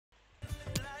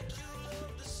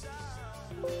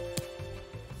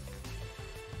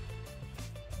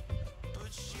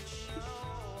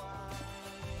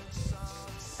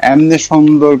এমনি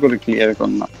সুন্দর করে ক্লিয়ার কর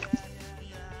না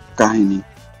কাহিনী।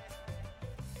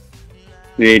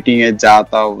 রেটিং এ যা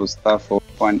তা অবস্থা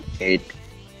 4.8।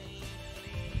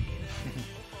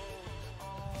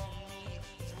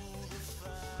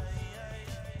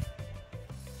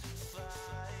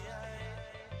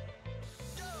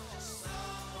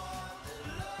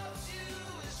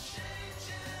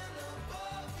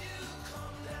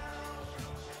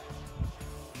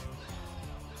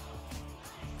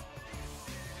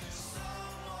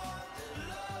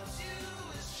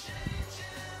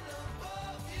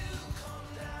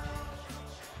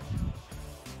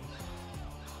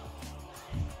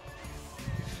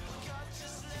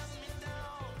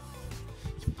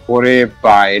 ওরে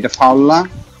ভাই এটা ফাউল না?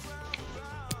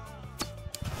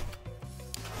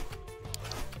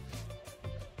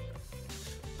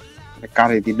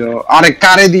 কারে দিল? আরে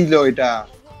কারে দিল এটা?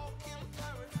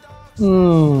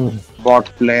 Bot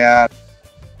player.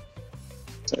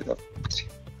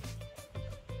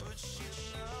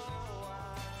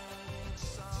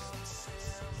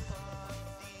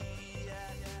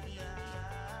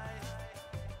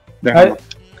 দেখো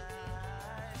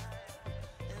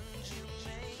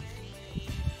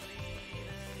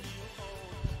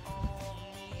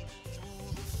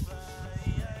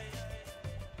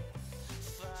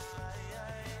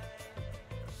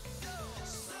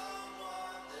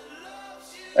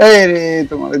এই রে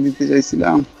তোমারে দিতে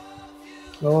চাইছিলাম।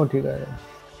 ও ঠিক আছে।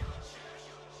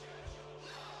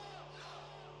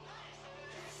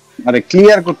 আরে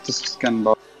ক্লিয়ার করতেছিস কেন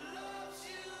বাবা?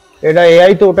 এটা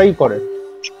এআই তো ওটাই করে,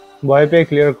 ভয় পেয়ে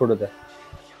ক্লিয়ার করে দেয়।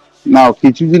 না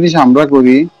কিছু জিনিস আমরা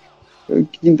করি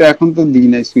কিন্তু এখন তো দিই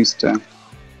নাই সুইচটা।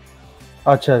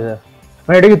 আচ্ছা আচ্ছা,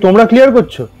 মানে এটা কি তোমরা ক্লিয়ার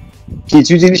করছো?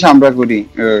 কিছু জিনিস আমরা করি,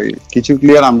 কিছু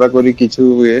ক্লিয়ার আমরা করি, কিছু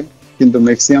কিন্তু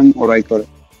ম্যাক্সিমাম ওরাই করে।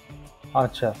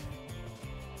 আচ্ছা,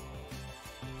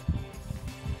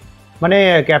 মানে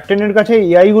ক্যাপ্টেনের কাছে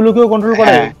এআই গুলোকেও কন্ট্রোল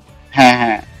করে? হ্যাঁ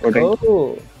হ্যাঁ ওটাই। ও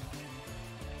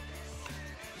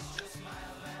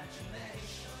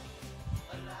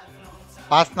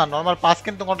পাস না, নরমাল পাস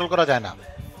কিন্তু কন্ট্রোল করা যায় না।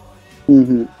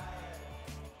 হুম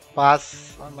পাস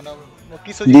মানে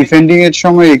কিছু ডিফেন্ডিং এর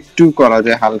সময় একটু করা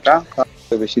যায় হালকা,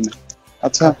 বেশি না।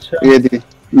 আচ্ছা এই দি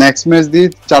নেক্সট ম্যাচ দি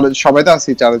সবাই তো আছি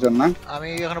চারজন না? আমি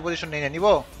এখন পজিশন নিয়ে নিব।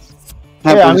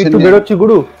 হ্যাঁ আমি একটু বেরোচ্ছি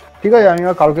গুরু, ঠিক আছে আমি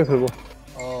কালকে খেলবো।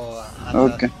 ও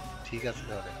ওকে ঠিক আছে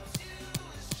তাহলে।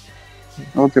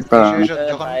 ওকে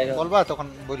যখন বলবা তখন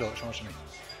বলো, সমস্যা নেই।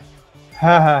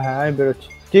 হ্যাঁ হ্যাঁ হ্যাঁ আমি বেরোচ্ছি,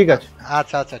 ঠিক আছে।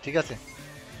 আচ্ছা আচ্ছা ঠিক আছে।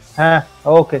 হ্যাঁ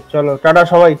ওকে চলো টাটা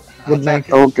সবাই, good night.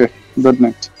 Okay good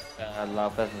night. আল্লাহ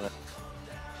হাফেজ।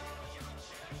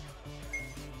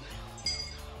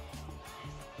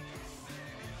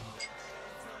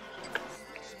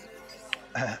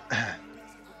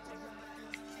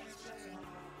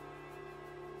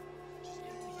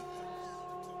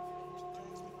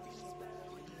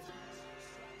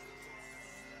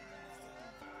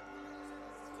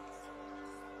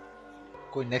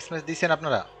 কই নেক্সট ম্যাচ দিছেন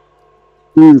আপনারা?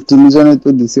 তিনজনই তো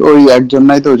দিছি, ওই একজন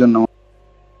নাই তো ওই জন্য।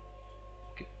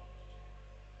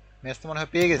 ম্যাচ তো মনে হয়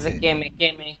পেয়ে গেছে।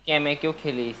 কেমে কেউ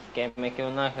খেলিস, কেমে কেউ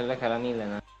না খেললে খেলা মিলে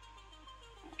না।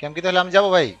 কেম কি তাহলে আমি যাব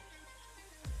ভাই?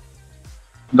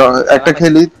 একটা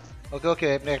খেলি। ওকে ওকে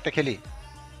আপনি একটা খেলি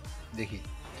দেখি।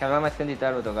 খেলা মাঝখানে দিতে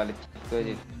পারবো তো গালি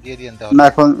দিয়ে দিয়েন তাহলে। না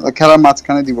এখন খেলার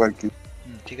মাঝখানে দিব আর কি।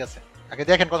 ঠিক আছে, আগে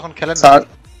দেখেন কতক্ষণ খেলেন না।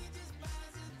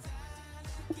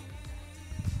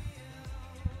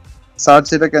 সার্চ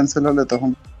এটা ক্যান্সেল হলে তখন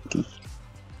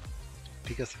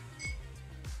ঠিক আছে।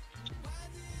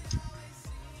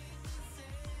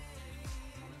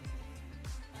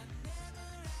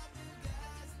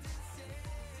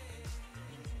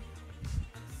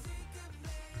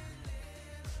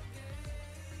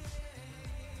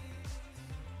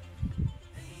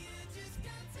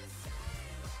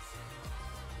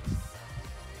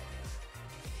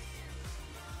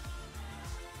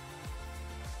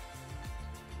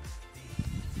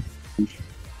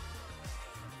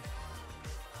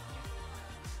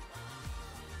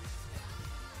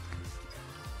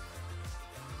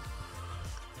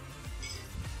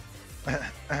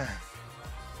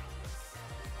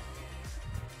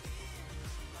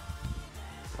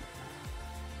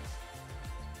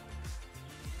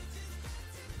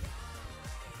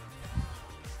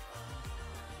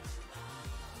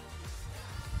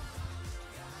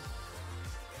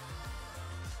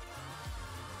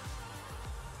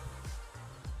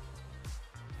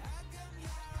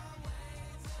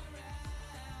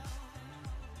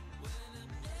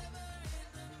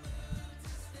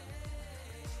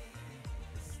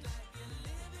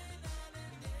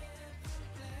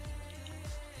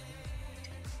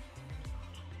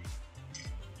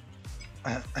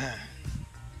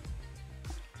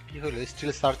 কি হলো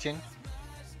স্টিল সার্চিং?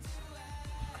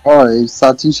 ও এই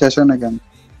সার্চিং শেষ হয় না কেন?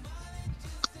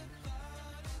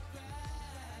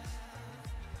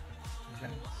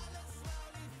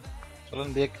 চলুন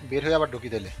বের হয়ে আবার ঢুকি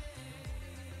দিলে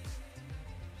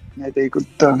এটাই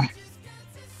করতে হবে।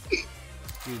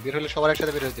 বের হলে সবার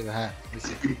একসাথে বের হয়ে যাবে। হ্যাঁ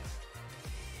দিছি,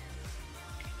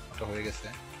 ওটা হয়ে গেছে।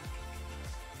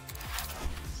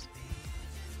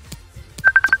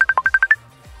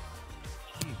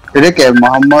 এটা কে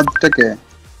মোহাম্মদটা কে?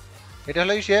 এটা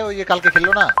হলো সে ওই যে কালকে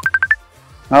খেললো না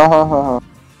হ্যাঁ হ্যাঁ হ্যাঁ হ্যাঁ।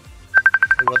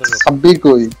 ওই ভদ্রলোক। সাব্বির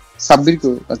কই? সাব্বির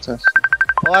কই? আচ্ছা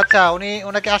ও আচ্ছা,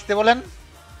 ওনাকে আসতে বলেন।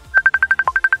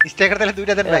 স্ট্রাইকার তাহলে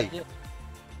দুইটা দেন ভাই,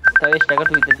 তাহলে টাকা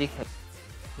টুইতে দিই।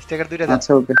 স্ট্রাইকার দুইটা দেন।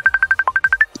 আচ্ছা ওকে।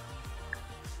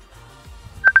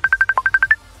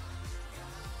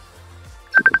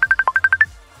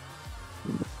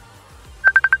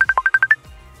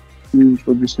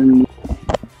 পজিশন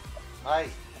ভাই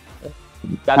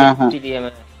চাবি হ্যাঁ, হ্যাঁ। কুটি দিয়ে আমি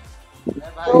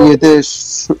ভাই ইয়েতে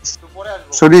একটু পরে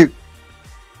আসবো।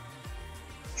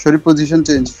 শরীফ পজিশন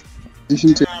চেঞ্জ।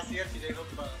 হ্যাঁ, আসি আর কি, যাই হোক,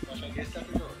 বাসায় guest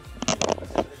আছে তো,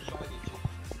 একটু সময় দিচ্ছি।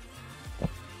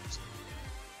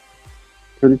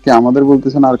 শরীফ কি আমাদের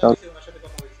বলতেছেন আর কাউ? ওনার সাথে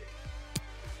কথা হয়েছে।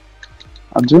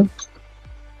 আরজু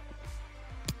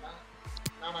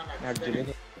না, আর দিবে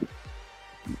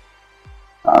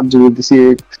আরজু বলতেছি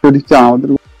শরীফ কি আমাদের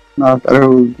না কারো?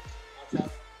 আচ্ছা,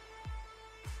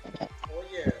 ওই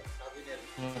যে কাজিনের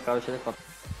কারোর সাথে কথা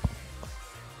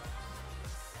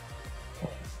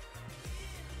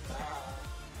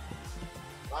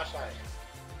বাসায়।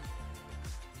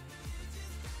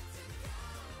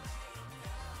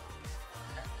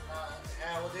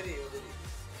 হ্যাঁ, ওদেরই।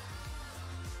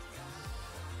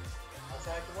 আচ্ছা,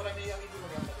 একটু পরে আমি দিব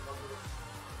না আপনাকে কল করে।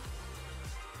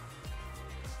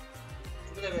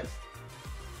 চলে যাবেন।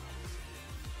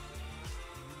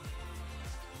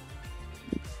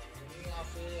 উনি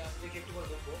আছে, আমি দেখি একটু পরে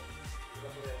ঢুকবো।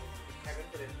 তারপরে থাকবেন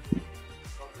করে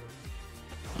কল করবো।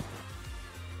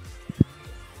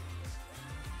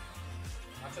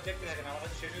 আচ্ছা, দেখতে থাকেন, আমার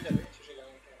হয়তো শেষ হয়ে যাবে, শেষ হয়ে গেলে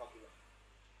আমি কল দিলাম।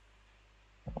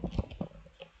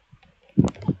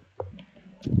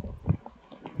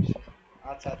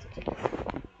 আচ্ছা ঠিক আছে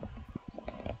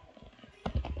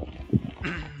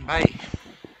ভাই।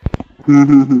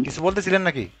 কিছু বলতেছিলেন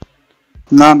নাকি?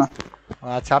 না না,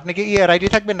 আচ্ছা, আপনি কি রাইটে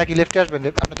থাকবেন নাকি লেফটে আসবেন?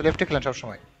 আপনি তো লেফটে খেলেন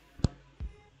সবসময়।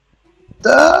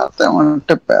 তা তেমন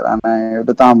একটা প্যারা নাই,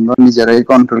 ওটা তো আমরা নিজেরাই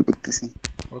কন্ট্রোল করতেছি।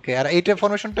 ওকে, আর এইটা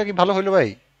ফরমেশনটা কি ভালো হলো ভাই?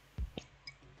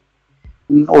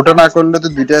 ওটা না করলে তো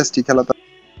দুইটা এসটি খেলা তো।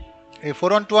 এই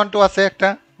 4-1-2-1-2 আছে একটা,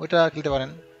 ওইটা খেলতে পারেন।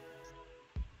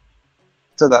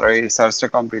 আচ্ছা দাঁড়াও, এই সার্চটা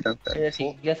কমপ্লিট করতে হবে। এটা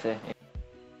ঠিক আছে।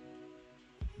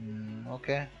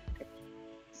 ওকে,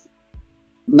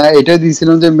 না এটা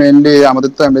দিয়েছিলাম যে মেইনলি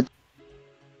আমাদের তো এমনি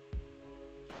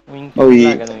উইং ওই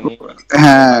লাগে না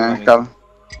হ্যাঁ কারণ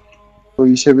ওই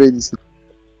হিসেবেই দিছি।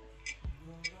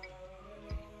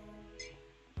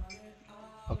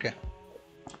 ওকে,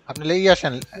 আপনি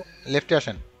আসেন, লেফটে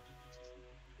আসেন।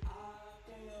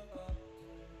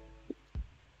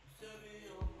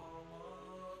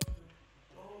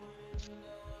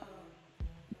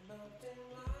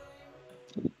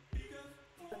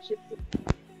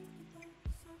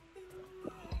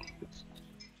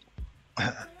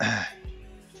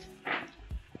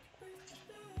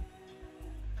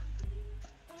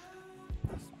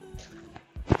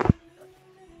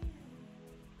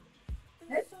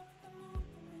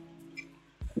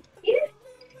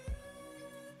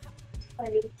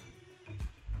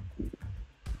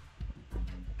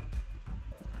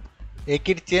 এই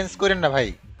কিট চেঞ্জ করেন না ভাই,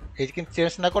 এই কিট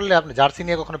চেঞ্জ না করলে আপনি জার্সি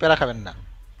নিয়ে কখনো প্যারা খাবেন না।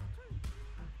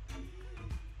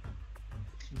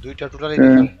 দুইটা টোটালি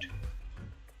ডিফারেন্ট।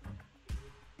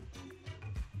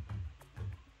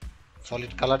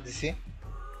 সলিড কালার দিছি।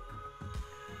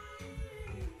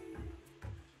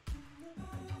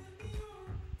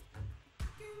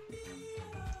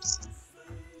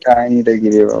 কাহিনীটা কি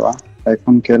রে বাবা,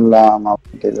 এখন খেললাম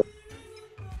আপডেট।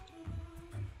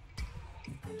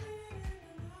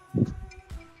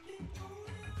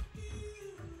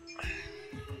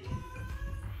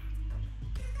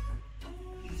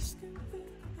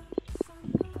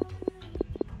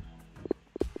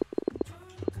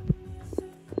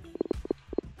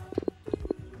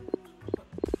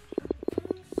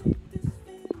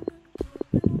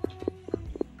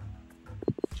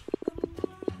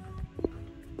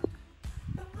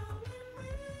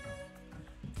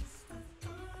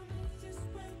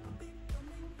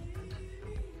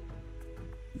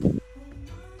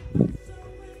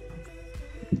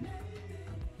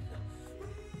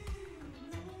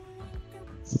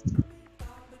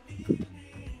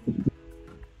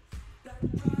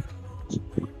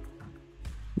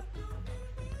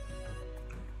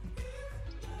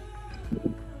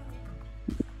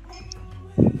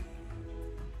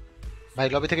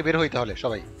 ভাই লবি থেকে বের হই তাহলে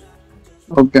সবাই।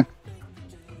 ওকে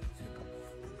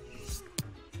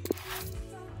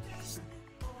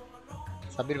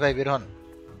সাব্বির ভাই বের হন।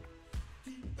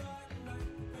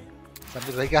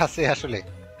 সাব্বির ভাই কি আছে আসলে?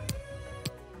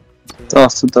 তো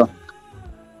আসছে তো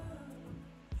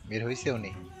বের হইছে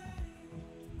উনি।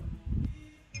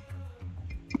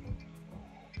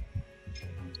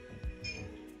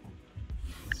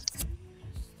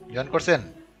 জয়েন করছেন?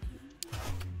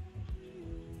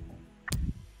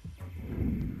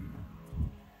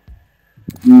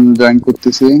 জয়েন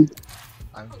করতেছি।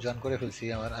 আমি জয়েন করে ফেলছি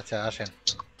আমার। আচ্ছা আসেন।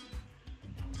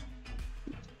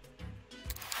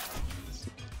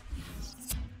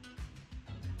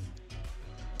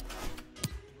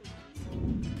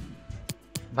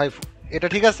 ভাই এটা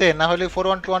ঠিক আছে না হলে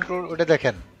 4112 ওটা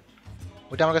দেখেন,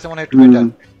 ওটা আমার কাছে মনে হয় একটু বেটার।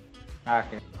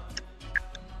 ওকে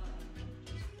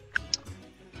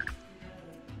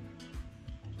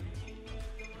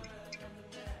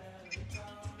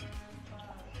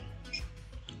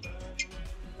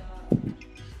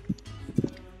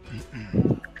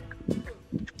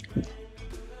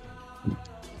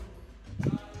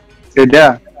এটা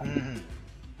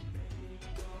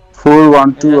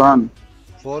 4121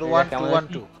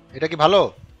 4112 এটা কি ভালো?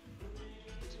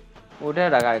 ওটা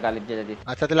রাখা গালিব যেটা দিস।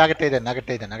 আচ্ছা তাহলে আগেরটাই দেন,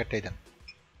 আগেরটাই দেন, আগেরটাই দেন।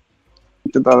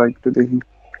 এটা দাঁড়া একটু দেখি,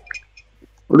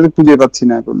 ওটা তো খুঁজে পাচ্ছি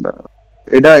না এখন। দাঁড়া,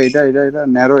 এটা এটা এটা এটা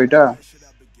ন্যারো, এটা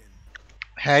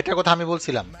হ্যাঁ এটার কথা আমি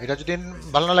বলছিলাম। এটা যদি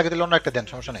ভালো না লাগে তাহলে অন্য একটা দেন,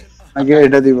 সমস্যা নাই। আগে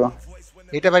এটা দিব।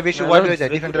 এটা ভাই বেশি ওয়াইড হয়ে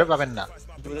যায়, ডিফেন্ডারে পাবেন না।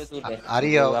 আর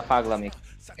ইয়া পাগলামি।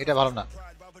 এটা ভালো না,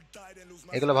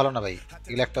 এগুলো ভালো না ভাই,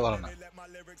 এগুলো একটা ভালো না।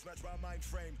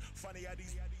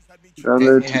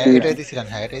 তাহলে হ্যাঁ ঠিক এটাই দিছিলেন,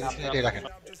 হ্যাঁ এটাই দিছিলেন, এটাই রাখেন।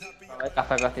 সবাই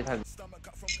কাছাকাছি থাকবে।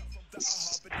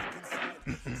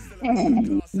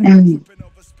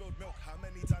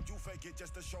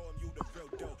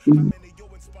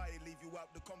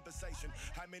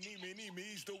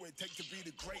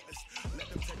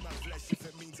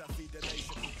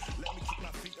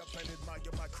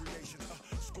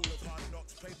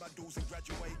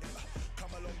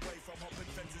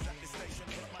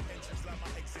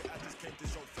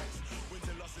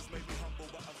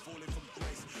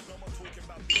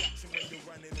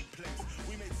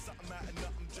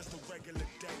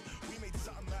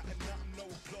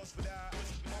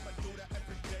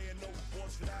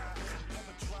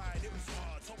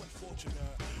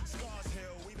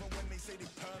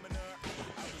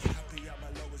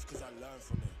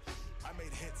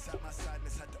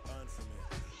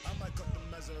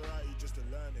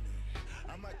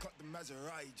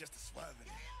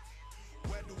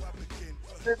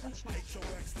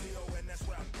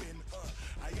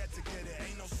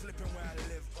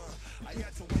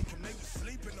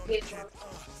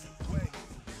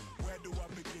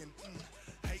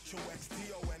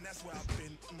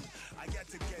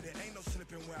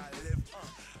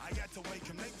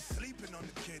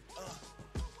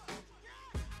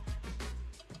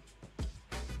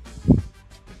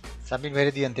 সাবমিট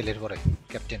মেরে দিয়েন তেলের পরে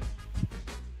ক্যাপ্টেন।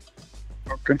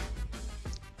 ওকে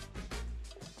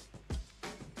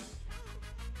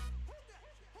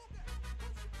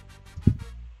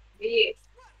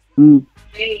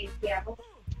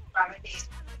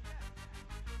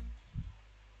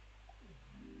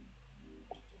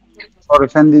और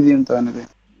फैन दी दी तो आने दे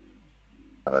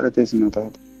अरे तेज नहीं होता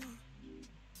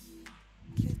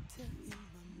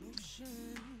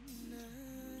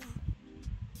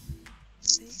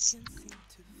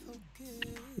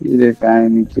ये काय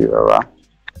नहीं की बाबा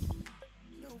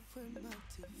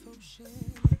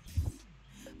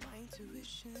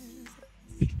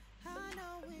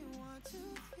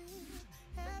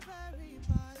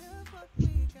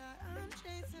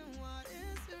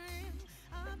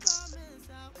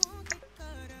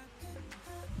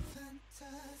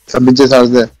सब पीछे साथ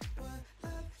दे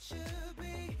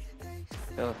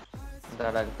তো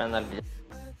দাঁড়া পেনাল্টি।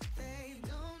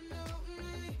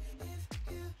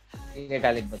 ये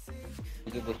गालिब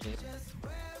की बोलते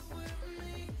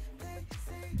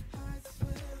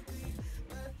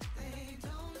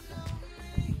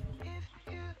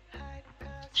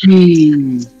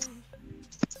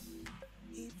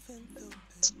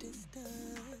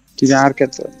ठीक है यार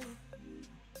कहते हैं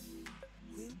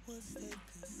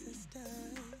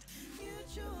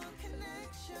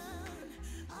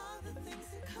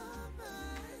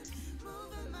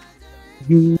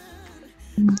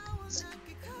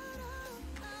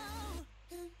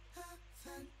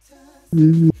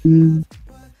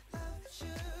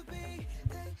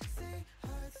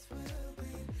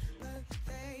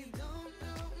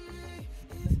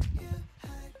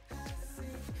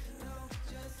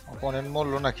অপোনেন্ট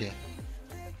মরলো নাকি?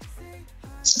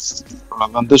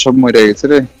 পোলাপান তো সব মরে গেছে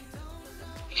রে।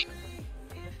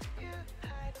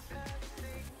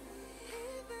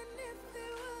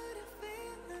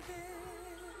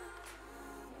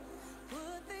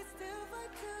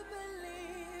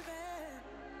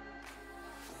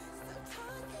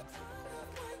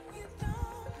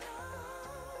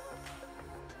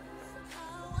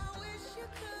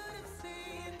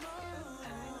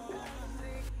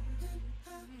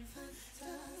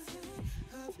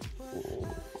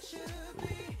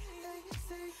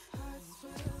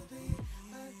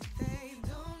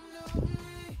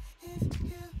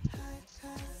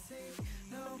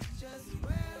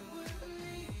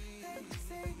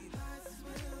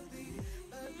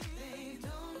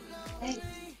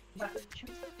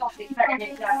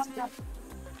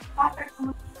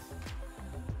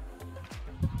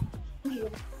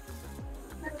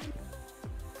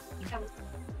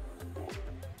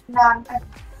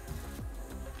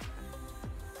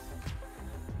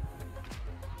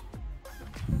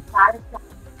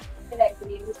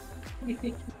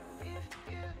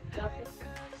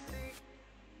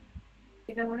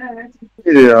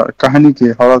 কাহিনী কি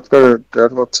হঠাৎ করে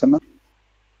টের হচ্ছে না?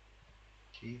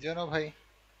 কি জানো ভাই,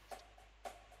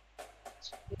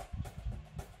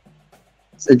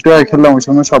 একটু আগে খেললাম ওই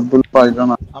সময় সবগুলো পাইলো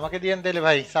না। আমাকে দিয়েন তাহলে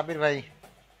ভাই, সাবির ভাই।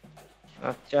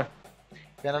 আচ্ছা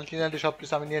পেনাল্টি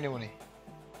সবকিছু আমি নিয়ে নেবনি।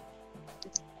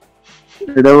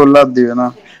 এটা বললে আর দিবে না।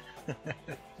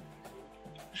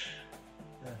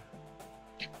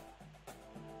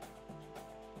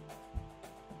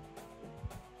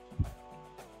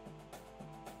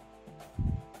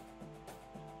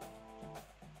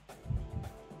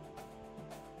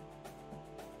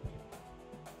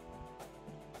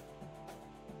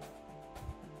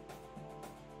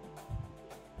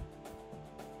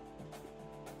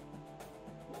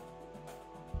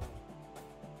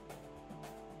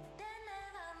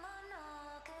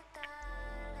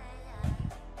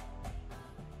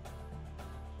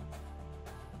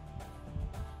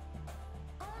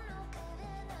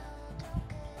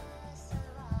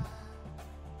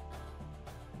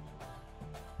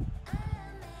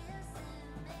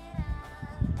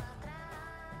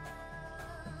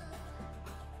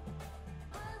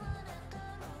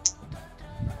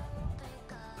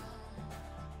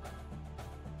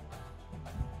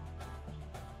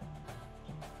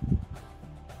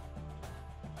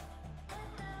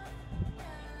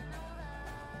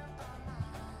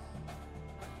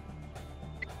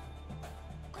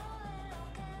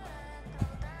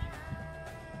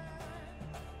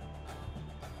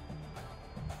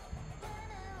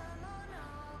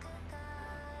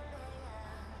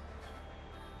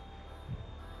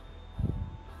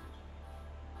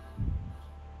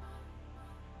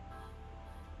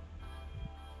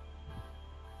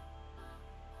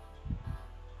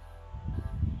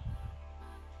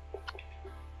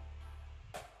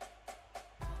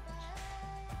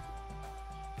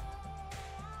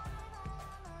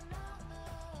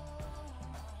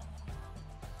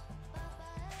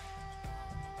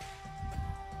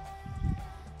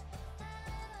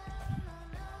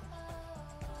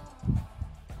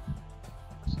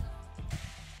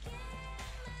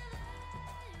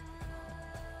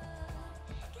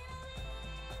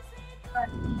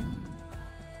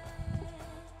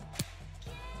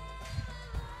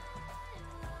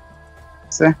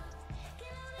 Se.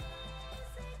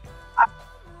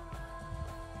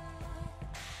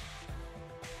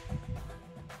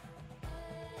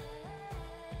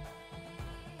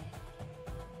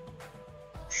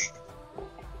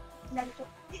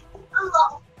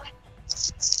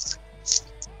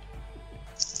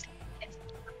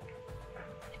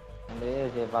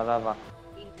 Beze, balaba.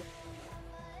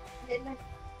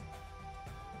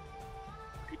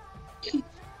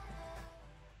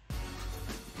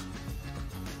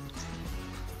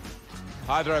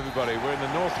 Hi there, everybody. We're in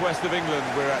the northwest of England.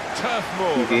 We're at Turf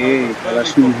Moor. Okay,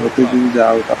 Palashun hote jodi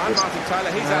jao I'm Martin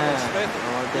Tyler. He's Alan Smith.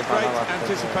 With great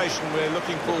anticipation, we're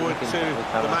looking forward to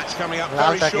the match coming up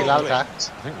very shortly. I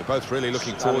think we're both really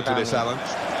looking forward to this, Alan.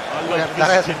 I love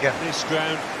this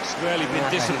ground. It's really been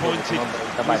disappointed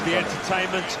with the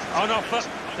entertainment on offer.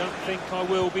 Don't think I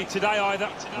will be today either.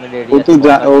 ও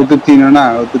তো চিনো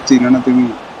না, তুমি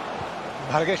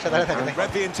ভার্গের সাথে থাকে না।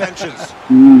 Read the intentions.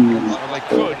 They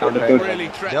could really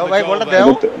threaten দাও the ভাই, goal, বলটা দাও।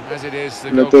 as it is, the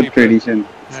এটা তো goalkeeper tradition.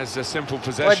 has a simple ওই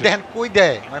possession. দেখেন কই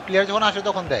দেয়, মানে প্লেয়ার যখন আসে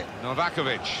তখন দেয়।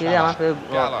 Novakovic, কে আমাকে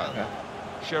Gallo,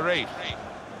 Sharif.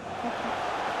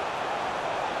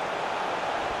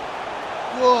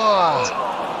 ওয়াও!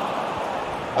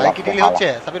 ভাই কি ডিলে হচ্ছে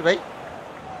সাবির ভাই?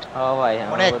 ও ভাই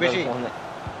অনেক বেশি।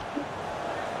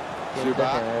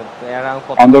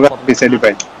 অন্ধকার পিছালি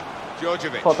পাই।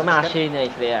 Djordjevic. প্রথমে আসেই নাই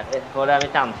প্লেয়ার এরপরে আমি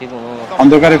টানছি কোনো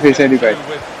অন্ধকারে face ID pi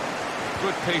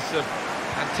Good piece of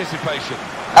anticipation.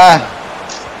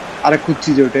 আরে কুচ্চি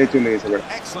যে ওটাই চলে গেছে বড়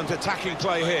Excellent attacking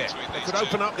play here. They could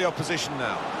open up the opposition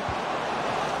now.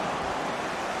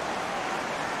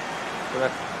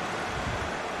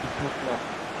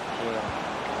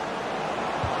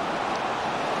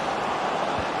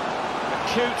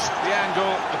 Acute The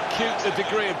angle, acute the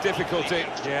degree of difficulty.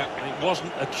 Yeah, it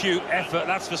wasn't acute effort,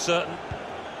 that's for certain.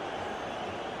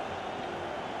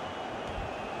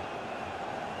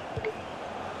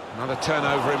 Another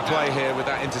turnover in play here with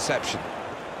that interception.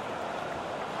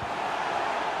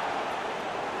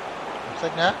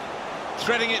 Offside না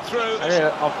Threading it through. আরে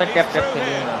offside captain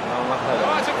খেলি না normal খেলে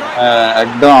Oh, it's a great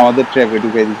একদম আমাদের ট্র্যাপে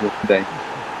ঢুকে দিছে তাই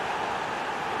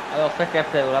আরে অফসাইড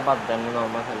ক্যাপ্টেন ওরা বাদ দেন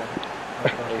নরমাল খেলে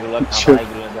এগুলো খাওয়া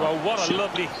এগুলো দাও Well, what a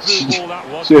lovely through ball that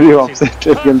was. Sharif offside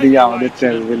ট্র্যাপে দিয়ে আমাদের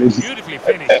ট্র্যাপে ফেলে দিছে Beautifully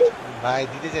finished. ভাই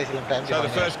দিতে চাইছিলাম time So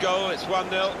the first goal, it's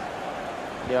 1-0.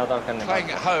 দেওয়া দরকার নেই Playing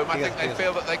at home, I think they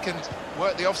feel that they can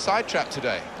work the offside trap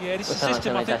today. Yeah, this is a কোথাও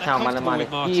system I না think they're সামনে comfortable মানে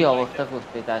with, কি Martin. অবস্থা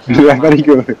করতে তার ব্যাপারই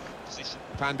করে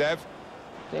Pandev,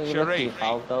 এগুলো কি Sharif.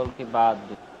 ফাউল টাউল কি বাদ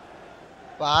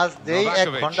পাস দেই 1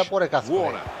 Novakovic, ঘন্টা পরে কাজ করে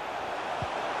Warner,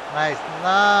 nice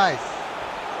nice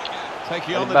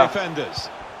taking on the Well, defenders.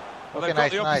 Well, Okay, they've got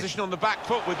nice, the nice. opposition on the back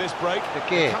foot with this break.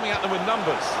 Okay. They're coming at them with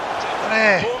numbers. আরে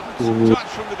Important touch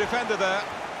from the defender there.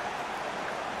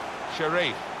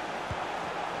 Sharif.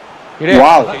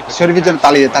 Wow শরীফের জন্য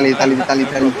তালি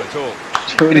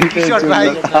শরীফের shot, জন্য ভাই।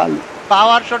 তালি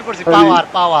পাওয়ার shot করছি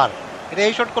পাওয়ার এটা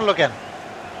এই শট করলো কেন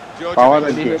পাওয়ার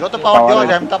Djordjevic. যত পাওয়ার দেওয়া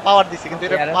যায় আমি তা পাওয়ার দিছি কিন্তু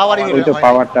এটা পাওয়ারই ওই তো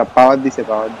হলো পাওয়ার দিছে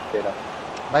এরা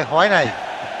ভাই হয় নাই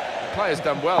The player's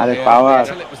done well Are here power.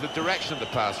 until it was the direction of the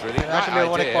pass, really. Right আসলে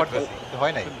অনেক idea, কট but দিছি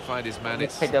হয় নাই couldn't find his man.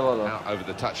 It's সেটা বলো। out over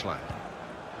the touchline.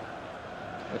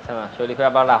 বুঝছ না শরীফে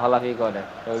আবার লাফালাফি করে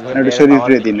ওটা শরীফ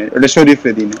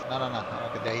রে দিনে না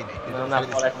আমাকে দেই নাই না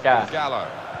পরেরটা Gallo.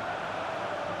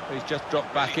 He's just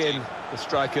dropped back in. The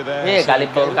striker there. এ গালিব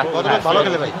বল ভালো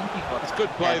খেলে ভাই It's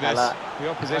good play this. Hello. The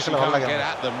opposition Hello, can't hello. get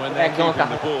at them when they're একদম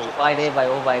keeping the ball. বাইরে ভাই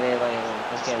ও বাইরে ভাই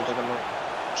খেলতে গেল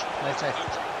নাইস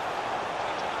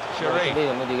Sharif.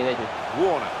 আমি দিকে যাচ্ছি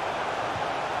Warner.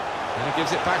 And he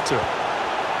gives it back to him.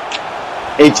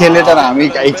 এই ছেলেটা না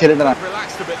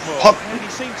Relaxed a bit more. Hop And he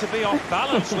seemed to be off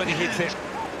balance when he hit it.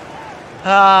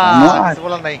 কিছু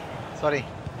বলার নাই সরি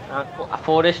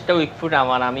ফরেস্টটা উইক ফুট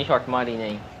আমার আমি শট মারি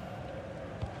নাই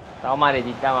তাও মারি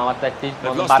দিতাম আমার তো একটু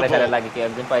বারে বারে লাগে কি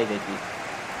একজন পাই দিয়েছি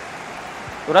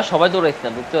ওরা সবাই দৌড়াইছে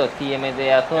না বুঝছো টিএমএ যে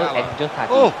এত একজন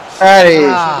থাকে ও আরে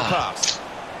The pass.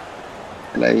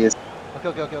 Lines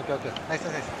okay nice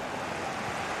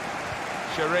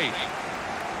Sharif.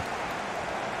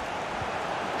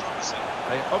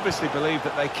 They obviously believe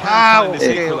that they can find this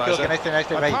okay equaliser nice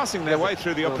by ভাই passing their way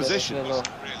through the opposition.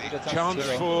 Chance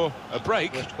for a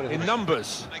break in numbers.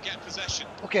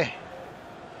 ওকে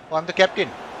ও আমি তো captain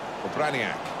For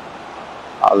Braniak.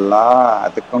 আল্লাহ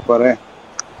এতক্ষণ পরে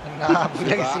না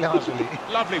ভুলে গেছিলাম আসলে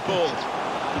Lovely ball.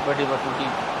 Body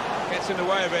Gets in the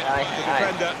way of it. Nice, The nice.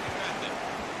 defender.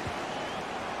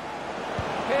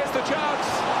 Here's the chance.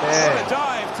 Yeah. What a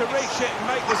dive to reach it and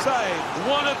make the save.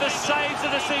 One of the saves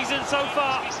of the season so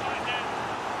far.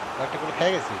 একটা করে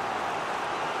খেয়ে গেছি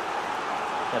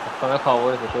এতক্ষণে খবর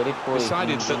আছে শরীফ কই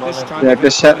Decided that this time একটা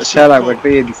সেরা একটা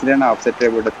ইয়ে দিছিলেন না অফসাইড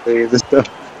ট্র্যাপ ওটা তো এই তো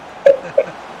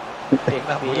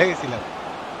না ভুলে গেছিলাম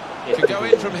can go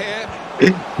in from here.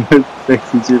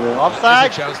 Sexy ছিল There's offside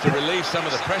a chance to relieve some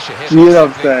of the pressure here. Clear by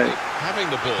offside. simply having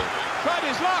the ball. Tried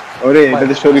his luck. ওরে এটা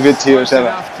তো শরীফের ছিল Close সেরা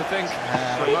enough to think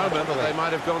for a moment that they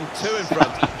might have gone two in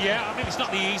front. Yeah, I mean it's not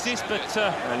the easiest, but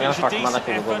it now was a shot decent মারা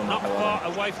শুরু effort, করবো not না, far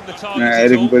away from the হ্যাঁ target at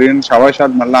এরকম all. করেন সবাই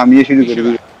shot মারলাম আমি শুরু করে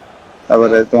দিই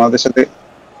তারপরে তোমাদের সাথে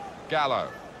Gallo.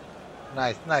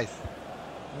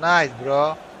 নাইস ব্রো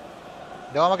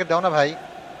দাও না ভাই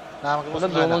না আমাকে বলছ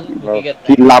না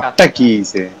কি লাভটা কি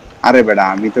হইছে আরে বেটা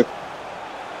আমি তো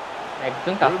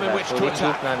একজন কাজ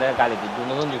শরীফ না দেয় গালি দি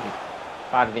দুজন দিবি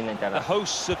পারবি না যারা The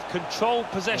hosts have controlled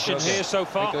possession Okay. here so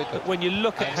far, Okay. but when you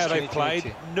look at how they've played,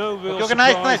 no real Okay,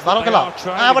 nice, surprise nice. that ভালো they খেলা। are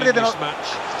trailing আবার দিয়ে in then. this match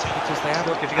because they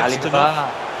haven't গালি just বা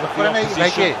enough. করে নাই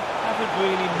ভাইকে Haven't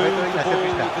really moved the ball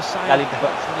with the same গালি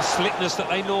sort of slickness that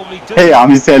they normally do. এই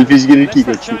আমি সেলফিশ গিরি কি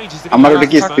করছি আমার ওটা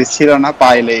কি স্পেস ছিল না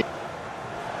পাইলে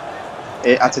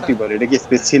এই আচ্ছা তুই বল এটা কি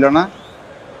স্পেস ছিল না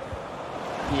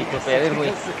কি প্লেয়ারের হই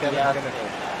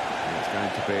It's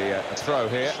going to be a throw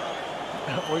here.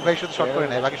 ওই ভাই শুধু শট করে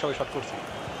নাই বাকি সবাই শট করছে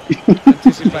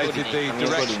Anticipated the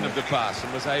direction of the pass and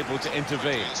was able to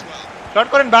intervene. Shot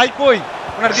করেন ভাই কই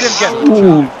ওনার দিলেন কেন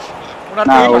ওনার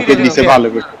না তো ওকে দিছে ভালো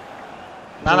করে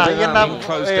না ইয়ের নাম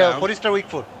ফরিস্টার উইক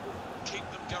ফুট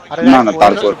আরে না না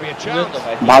তারপর Could be a chance.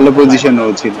 ভালো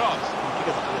পজিশনও ছিল।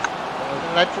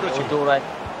 রাইট ফুটে ছিল। দৌড়ায়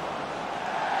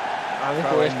আমি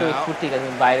তো একটু স্কুট ঠিক আছে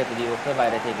বাইরে তো দিব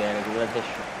বাইরে থেকে এগুলো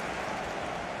দেখছো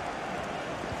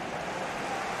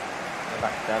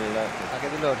বাচ্চা আগে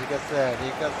দিল ঠিক আছে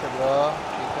ব্রো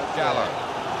ঠিক আছে Gallo.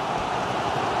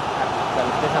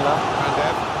 চালতে খেলা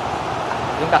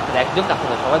Pandev. একজন কাছে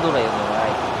সবাই দৌড়াই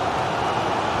ভাই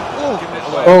Giving it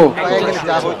ও away.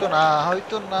 যা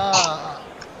হইতো না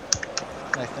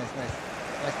নাইস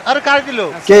আরে কার দিল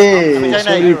কে আমি যাই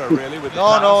নাই। শরীফ Really, with the no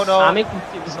no pass. No আমি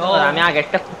আমি আগে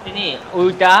একটা খুঁজছিনি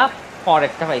ওইটা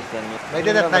পরেরটা পাইছি আমি ভাই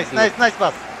দে নাইস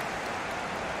পাস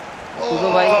পুরো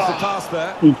ভাই What's the pass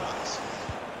there?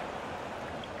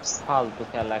 ফালতু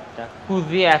খেলা একটা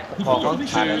খুঁজি এক কখন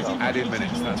ছাড়ে দাও। Added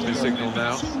minutes. That's been signalled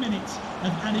now. 2 minutes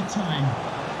of added time.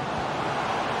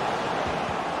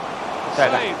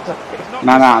 Saved. Not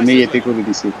না না decisive আমি there. এতে করে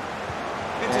দিছি।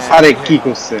 Intercepted আরে here. কি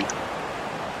করছে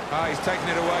He's taken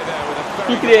it away there with a very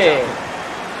ঠিক good রে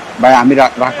tackle. ভাই আমি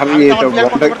রাখারই আমি এটা আমার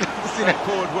বলটা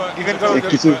Forward work. Defend in the করো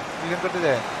কিছু ডিফেন্ড করতে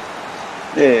যায়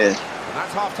এ And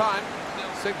that's half time.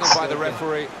 Signalled by the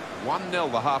referee. 1-0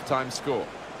 the half time score.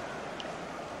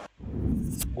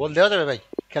 গোল দেওয়া যাবে ভাই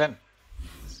খেলেন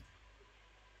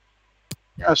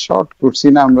শট করছি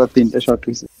না আমরা তিনটা শট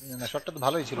হইছে। না শটটা তো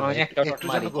ভালোই ছিল আমি ভাই। একটা একটু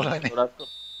মারি জন্য গোল হয়নি ওরা তো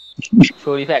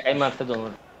শরীফ একাই মারতে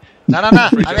দৌড় না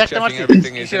আমি একটা Checking মারছি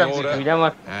everything is in কিসের order. দুইটা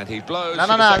মার And he blows No,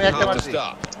 for no, the আমি second একটা half to মারছি।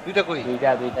 start. দুইটা কই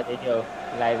দুইটা দেখিও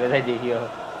লাইভে যাই দেখিও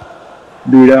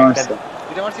দুইটা মারছে।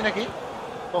 দুইটা মারছি নাকি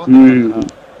কখন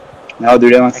নাও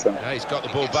দুইটা মারছে। Yeah, he's got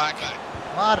the ball back.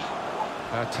 মার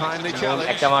A timely challenge.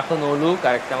 একটা মারতো নলুক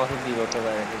আর একটা মারতো দিবতে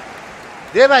পারে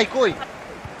দে ভাই কই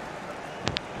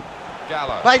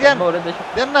Gallo. ভাই দেন ওরে দেশ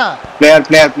দেন না player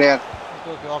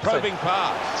offside Probing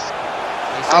pass.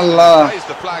 Allah. Raised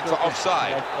the flag for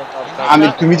offside. আমি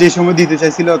তুমি যে সময় দিতে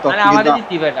চাইছিল তখন মানে আমাদের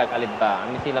কিন্তু জিতবে এটা কালিবা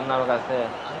আমি ছিলাম না ওর কাছে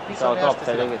পিছনে তো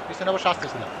অফসাইড হয়ে গেছে পিছনে আবার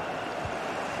আসতেছিলাম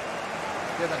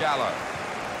Gallo.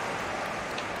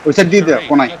 ওই সাইড দিয়ে দাও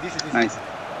কোনায় নাইস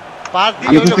পাস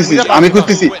আমি খুঁজতেছি আমি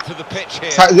খুঁজতেছি Width of the pitch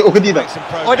here. ওকে দিয়ে দাও Make some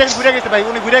progress. ওইটা ঘুরে গেছে ভাই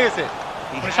উনি ঘুরে গেছে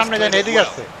উনি সামনে যায় না এদিকে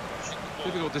আসছে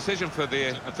Difficult decision for the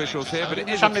officials here, but it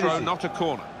is a সামনে throw, দিছি। not a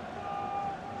corner.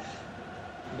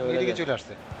 এদিকে চলে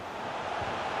আসছে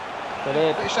তোরে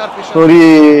প্রেসার সরি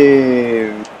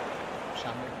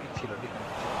সামনে কি ছিল defence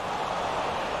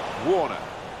Warner.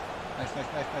 Nice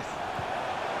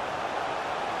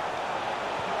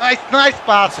nice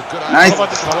pass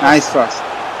nice pass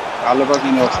ভালো পাস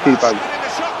মানে অস্থির pass Getting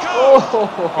the shot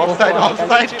offside goal.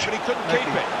 Offside But he couldn't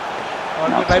keep it.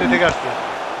 বাইরে থেকে আসছে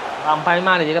আম্পায়ার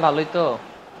মারে যেটা ভালোই তো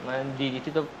মানে দিদি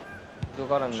তো তো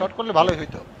করার না শট করলে ভালোই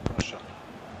হইতো অবশ্য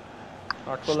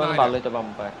শট করলে ভালোই তো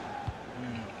আম্পায়ার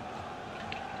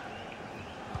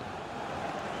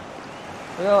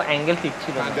ও অ্যাঙ্গেল ঠিক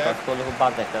ছিল না শট করলে খুব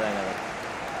বাজে একটা জায়গা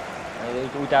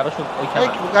ওইটা আরো এই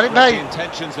গালিব ভাই The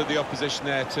intentions of the opposition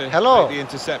there to Hello. make the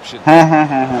interception. হ্যাঁ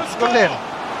করলেন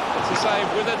It's a save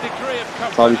with a degree of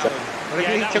Sorry, comfort. sir. ওরা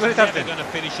কি Yeah, ইচ্ছে that করে was ছাড়ছে never going to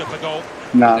finish up a goal.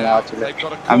 না না Now, আসলে they've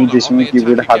got a আমি corner যে on সময় the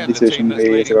কিবোর্ডে attack হাত again, দিছি the ওই team সময়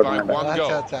that's হয়ে গেছে leading by ঘটনাটা one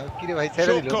goal. আচ্ছা কি রে ভাই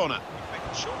ছেড়ে Short দিল corner.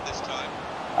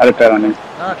 আরে প্যারা নেই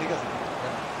না ঠিক আছে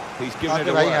He's given it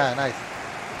আচ্ছা ভাই away. হ্যাঁ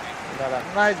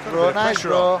নাইস ব্রো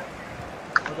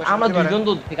আমরা দুজন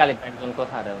তো কালি একজন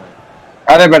কথা আরে ভাই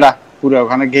আরে বেটা পুরো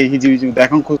ওখানে গিয়ে হিজিবিজি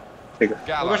এখন খুঁজ থেকে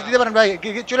Gallo. ওকে দিতে পারেন ভাই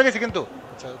চলে গেছে কিন্তু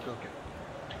আচ্ছা ওকে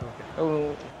ও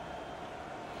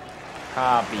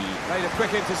কাবি Made a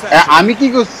quick interception. আমি কি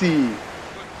করছি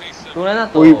তোরা না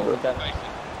তো ওই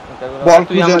বল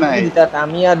খুঁজে খুঁজে নাই।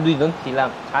 আমি আর দুইজন ছিলাম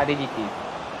ছাড়ি দিছি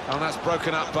And that's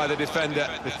broken up by the defender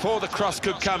before the cross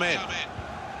could come in.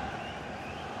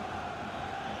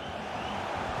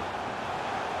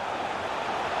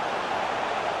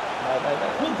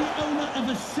 With the owner of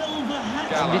a silver hat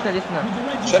Gallo. This না দিস না with the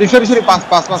red sorry pass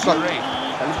Sharif.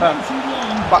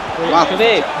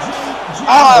 রে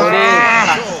jersey.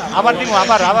 আবার দিমু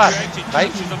আবার ভাই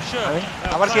I'm sure.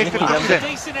 আবার কি একটু It's দিছেন a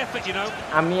decent effort, you know.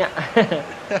 আমি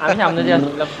আমি সামনে যে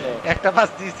আসলাম একটা পাস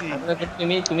দিছি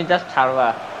তুমি জাস্ট ছাড়বা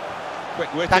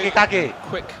Quick witted. কাকে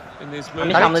Quick in his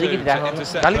আমি move সামনে to দিকে দেখো।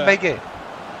 intercept Ghalib there. ভাইকে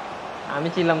আমি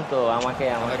ছিলাম তো আমাকে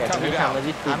তুমি সামনে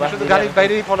যে আমি শুধু গালিব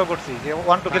বাইরেই ফলো করছি যে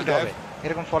 1 টু খেলতে হবে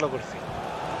এরকম ফলো করছি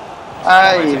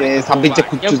আই রে সাবজেক্টে কেউ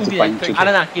খুঁজছিস খুঁজে পাইছি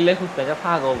আরে না কিলে খুঁজতে যা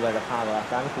ফাগল বেটা ফাগল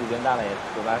আমি খুঁজে দাঁড়াই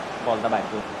তোরা বলটা বাইর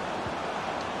কর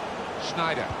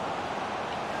Schneider.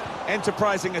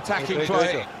 Enterprising attacking Wait,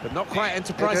 play, wait. but not quite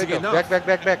enterprising enough.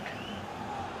 Back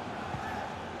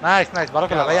nice ভালো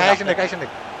খেলা ভাই আইসেন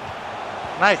দেখ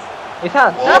নাইস এসা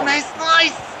ও নাইস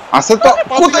আছে তো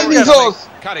কোথায় নিছস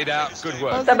Cut it out. Good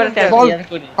work. তারপরে বল। ট্যাগ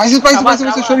করি পাইছিস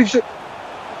শরীফ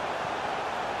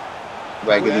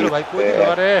বাইকে দিয়ে ভাই কই দিল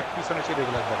আরে পিছনে ছিল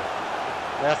এগুলা একবার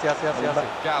আসি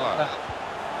Gallo.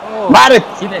 মারে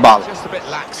বাল Just a bit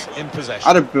lax in possession.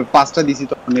 আরে পাঁচটা দিছি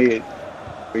তো অনেক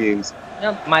হয়ে গেছে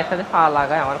মায়ের সাথে পা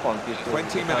লাগায় আমার confuse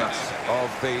 20 minutes of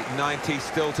the 90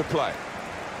 still to play.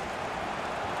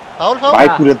 Foul ভাই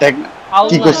পুরো দেখ না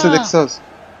কি করছে দেখছস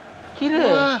কি রে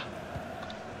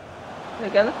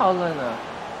কেন ফাউল হয় না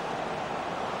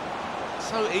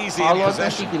So easy ফাউল in হওয়ার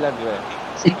possession. কি লাগবে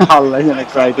আল্লাহ জানে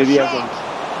ক্রাইটেরিয়া কোন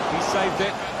He saved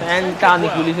it. ফ্যান টানি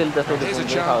গুলি ফেলতেছে Here's a দেখুন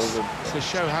foul chance to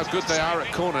show how good they are at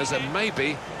corners and maybe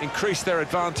increase their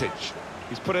advantage.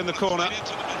 He's put in the corner.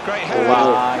 Great header.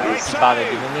 Great বারে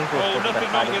save. Defending Oh,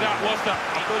 nothing wrong with that, was there?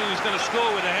 I thought he was going to score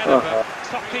with a header, but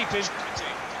top keeping.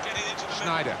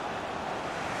 Schneider.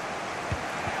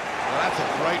 Well, that's a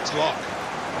great block.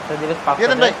 দিবে pass দিয়ে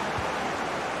দেন ভাই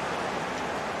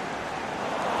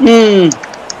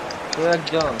তো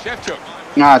একজন Shevchuk.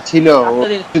 না ছিল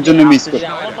ওর জন্য miss করে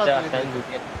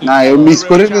না ও মিস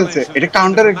করে ফেলছে এটা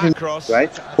কাউন্টার ভাই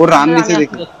ও রান নিছে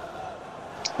দেখে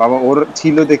বাবা ওর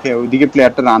ছিল দেখে ওইদিকে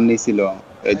প্লেয়ারটা রান নিছিল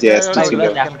এই যে এসটি ছিল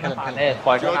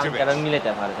কয়টা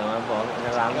মিলাতে পারে তোমার বল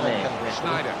রান নেই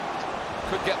Schneider.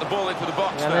 Could get the ball into the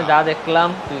box মানে now. যা দেখলাম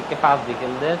তুই কে পাস দিয়ে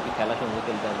খেলতে তুই খেলা সুন্দর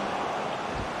খেলতে পারবি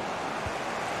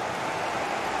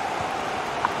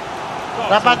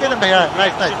রাপা দিয়ে দেন ভাই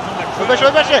নাইস ওই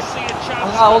পাশে See a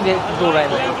chance. ও গে দৌড়ায়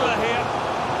না Leveler here.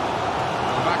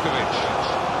 Vakovic.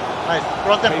 Nice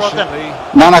cross then Patiently.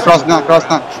 না ক্রস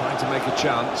না Trying to make a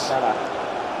chance.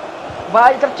 ভাই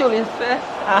এটা চলে এসছে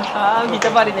আহা দিতে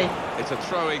পারি নাই It's a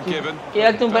throw-in given. কে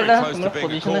একদম Very বেটা close to তোমরা being a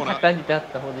পজিশনে corner. থাকতা দিতে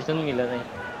হাতটা পজিশন মিলে নাই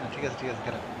ঠিক আছে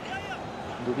খেলেন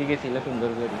দুটি গেছিল সুন্দর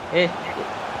করে এ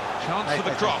Chance for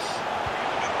the cross.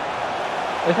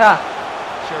 ওইটা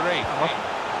Sharif.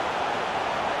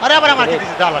 আরে আবার আমাকে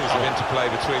দিছে দাও লাগছে Some interplay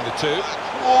between the two.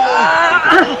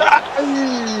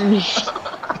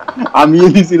 আমি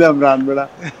দিছিলাম রান বেড়া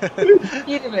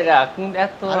কি রে বেটা কোন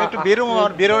এত আমি একটু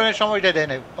বেরোনোর সময়টা দেয়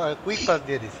না কুইক পাস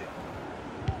দিয়ে দিছে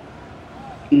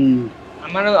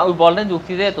আমার ওই বলটা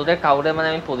যুক্তি যে তোদের কাউরে মানে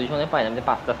আমি পজিশনে পাই না আমি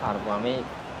পাঁচটা ছাড়বো আমি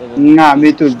না আমি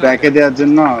তো ব্যাকে দেওয়ার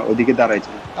জন্য ওদিকে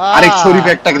দাঁড়াইছি আরেক শরীফ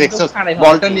একটা দেখছস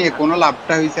বলটা নিয়ে কোনো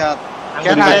লাভটা হইছে আর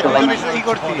কেন কি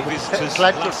করতি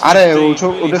স্লাইড করতে আরে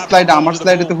ওটা স্লাইড আমার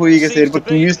স্লাইডে তো হয়ে গেছে এরপর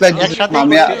তুমি স্লাইড একসাথে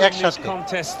আমি একসাথে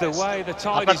Contest the way the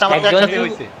tide আপনার is তো আমার going. একসাথে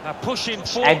হইছে Pushing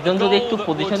for একজন যদি একটু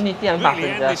পজিশন would নিতি আমি really পাশে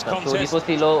end this আসতাম শরীফও contest.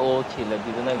 ছিল ও ছিল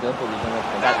দুজন একজন পজিশনে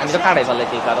আমি তো কাটাই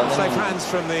ফেলেছি কারণ Safe hands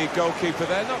from the goalkeeper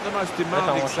there. Not the most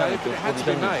demanding save, but it had to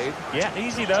be made. Yeah,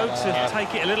 easy though to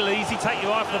take it a little easy, take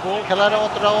your eye off the ball. খেলার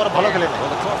অতটা ওর ভালো খেলে না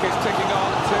Well, the clock is ticking on.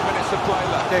 2 minutes of play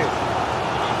left.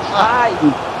 ভাই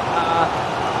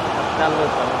চালু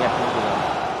আমি এখন দিলাম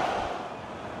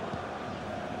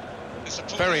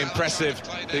Very impressive,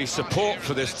 the support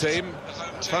for this team.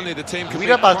 If only the team could be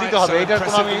দুইটা পাস quite দিতে হবে so এটার কোনো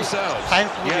impressive আমি themselves. সায়েন্স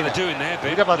বুঝি Yeah, না they're doing their bit.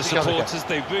 দুইটা পাস The দিতে হবে supporters,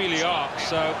 they really are.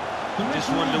 So just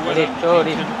wonder whether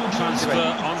Sorry. he can transfer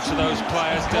onto those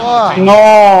players Oh. down the pitch. No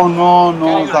Getting the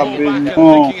ball Sabrin back and no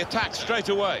making attack straight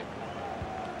away.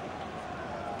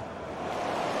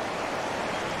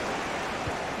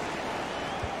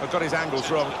 I've got his angles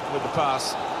wrong with the pass.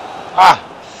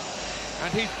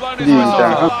 And he's blown his whistle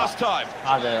for the last time.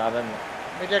 আরে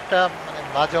এটা একটা মানে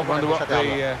বাজে I wonder অপরাধের what সাথে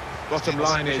the bottom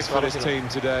line is for this team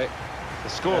today.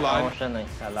 The scoreline. সমস্যা নাই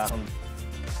খেলা এখন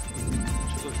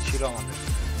সুযোগ ছিল আমাদের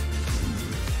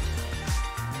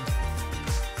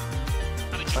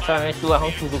আচ্ছা আমি একটু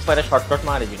এখন সুযোগ পারে শর্টকাট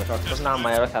মারি দিব শর্টকাট না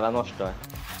মারা খেলা নষ্ট হয়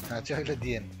আচ্ছা হইলে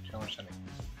দিয়েন সমস্যা নেই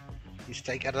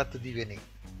স্ট্রাইকাররা তো দিবেনই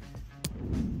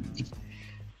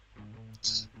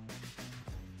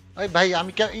ওই ভাই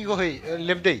আমি কি ইগো হই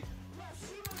লেফট দেই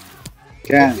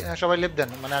কেন সবাই লেফট দেন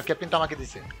মানে ক্যাপ্টেন তো আমাকে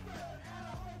দিছে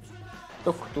তো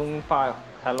তুমি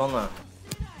খেলো না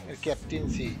এর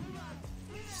ক্যাপ্টেন্সি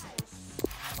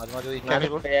মাঝে মাঝে ওই মানে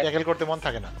ট্যাকল করতে মন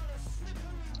থাকে না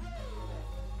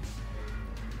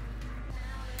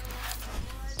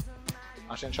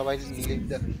আসেন সবাই লিভ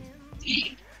দেন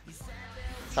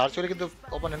সার্চ করে কিন্তু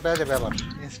অপোনেন্ট পেয়ে যাবে আবার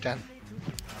ইনস্ট্যান্ট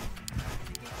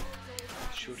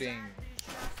শুটিং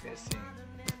পেসিং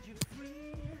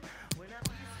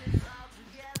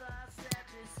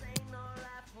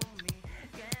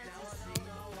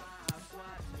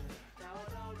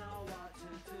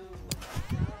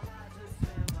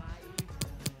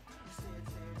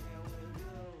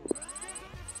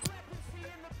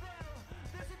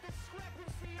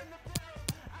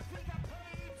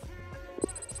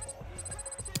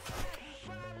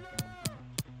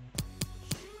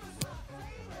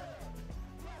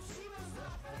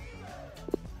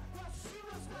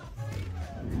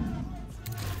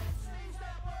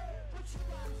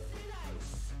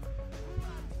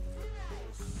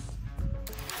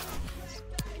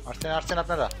আসছেন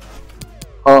আপনারা?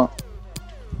 হ্যাঁ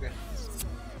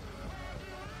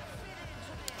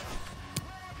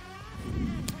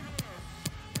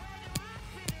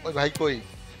ওই ভাই কই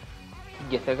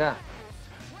গেছে গা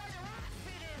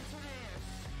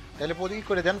তাহলে পদি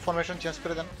করে দেন, ফরমেশন চেঞ্জ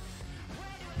করে দেন।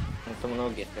 তো মনে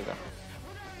হয় গেছে গা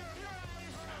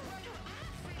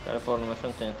তার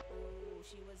ফরমেশন চেঞ্জ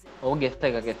ও গেছে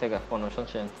গা ফরমেশন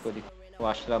চেঞ্জ করি ও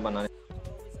আসলা বানানে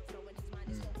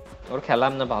ওর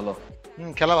খেলাম না ভালো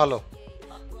খেলা ভালো,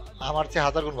 আমার চেয়ে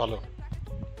 1000 গুণ ভালো।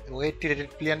 ও 80 রেটেড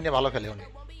প্লেয়ার নিয়ে ভালো খেলে উনি।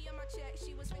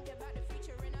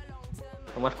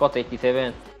 তোমার কত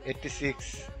 87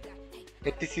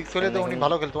 86 হলে তো উনি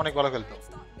ভালো খেলতো, অনেক ভালো খেলতো।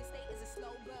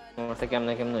 তোমার থেকে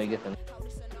কেমনে হয়ে গেছে?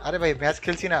 আরে ভাই ম্যাচ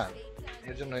খেলছি না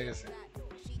এর জন্য হয়ে গেছে।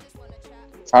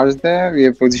 সার্চ দে ये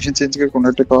পজিশন চেঞ্জ করে কোন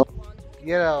একটা কর।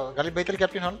 গালিব ভাই তাহলে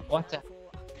ক্যাপ্টেন হন। আচ্ছা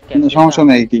সমস্যা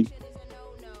নাই কি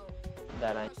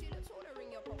দাঁড়াই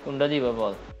কোনটা দিব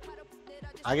বল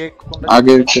আগে কোনটা?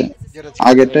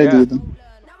 আগেরটাই দিয়ে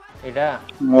দাও।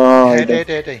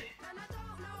 এটা এটাই।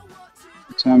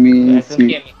 আচ্ছা আমি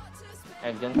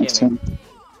একজন কেমে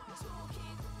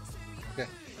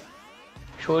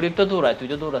শরীফ তো দৌড়ায়, তুই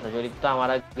তো দৌড়াতে। শরীফ তো আমার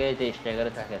আগে যে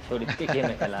স্ট্রাইকারে থাকে, শরীফকে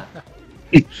কেমে খেলা।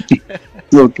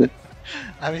 ওকে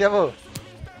আমি যাবো।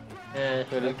 হ্যাঁ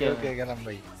শরীফ ওকে গেলাম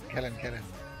ভাই, খেলেন।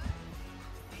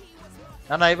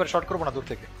 না এবার শট করব না দূর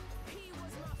থেকে।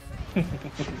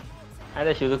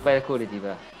 আরে সুযোগ পাইলে করে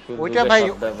দিবা। ওইটা ভাই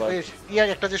ইয়ার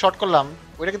একটা যে শট করলাম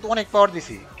ওইটা কিন্তু অনেক পাওয়ার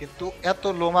দিছি, কিন্তু এত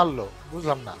লো মারলো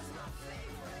বুঝলাম না।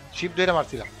 শিফট ধরে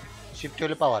মারছিলাম, শিফট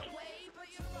হলে পাওয়ার।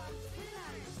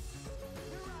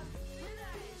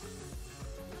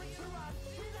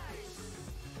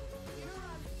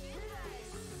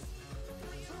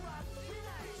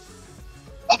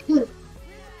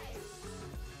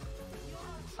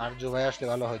 আর জো ভাই আসলে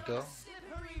ভালো হয়তো।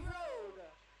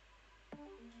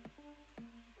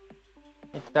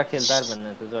 এটা খেলতে পারবেন না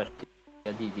তো,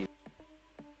 দিয়ে দিই।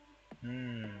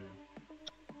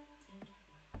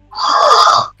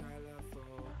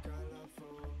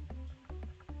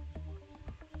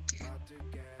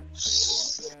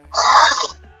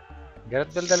 গ্যারেথ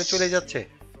বেল তাহলে চলে যাচ্ছে।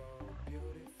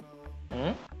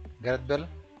 গ্যারেথ বেল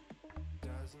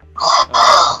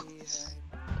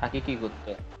আগে কি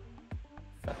করতে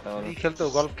খেলতো,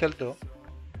 গলফ খেলতো।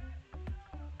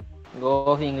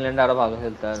 ইংল্যান্ড আরো ভালো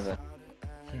খেলতে পারবে।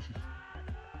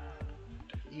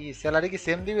 স্যালারি কি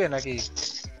সেম দিবে নাকি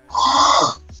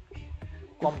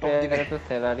কম দিবে?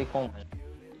 স্যালারি কম হয়,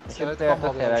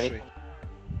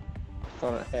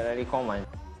 স্যালারি কম হয়।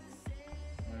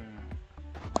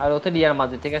 আর ওতে রিয়াল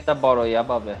মাদ্রিদ থেকে একটা বড় ইয়া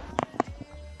পাবে।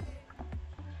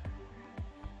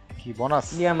 কি বোনাস?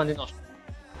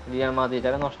 রিয়াল মাদ্রিদ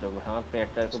এটা নষ্ট করছে। আমার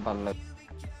প্লেয়ারটা খুব ভালো লাগে।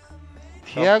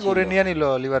 থিয়াগোরে নিয়ে নিল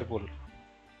লিভারপুল।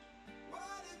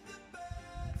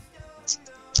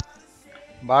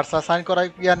 বার্সা সাইন করাই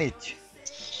পিয়ানিচ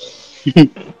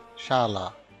শালা।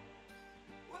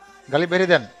 গালি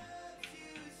বেরিয়ে দেন।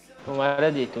 তোমারে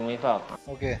দি, তুমি পাও।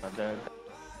 ওকে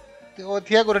ও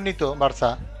থিয়াগোরে নিত বার্সা।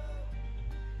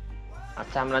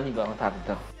 আচ্ছা আমরা নিব থাক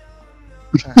দাও।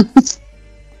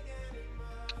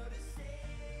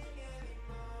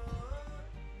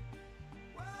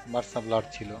 বার্সা ব্লাড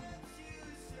ছিল।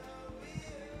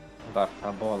 বার্সা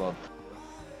বলদ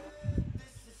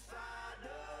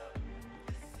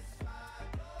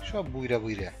সব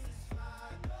বুইরা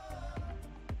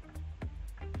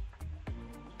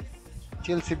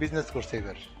চেলসি বিজনেস করছে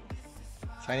এবার,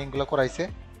 সাইনিং গুলো করাইছে,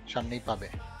 সামনেই পাবে।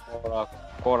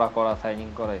 করা সাইনিং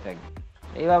করাই থাকবে,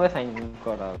 এইভাবে সাইনিং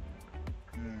করা।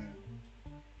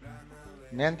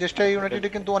 ম্যানচেস্টার ইউনাইটেড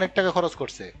কিন্তু অনেক টাকা খরচ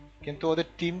করছে, কিন্তু ওদের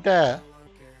টিমটা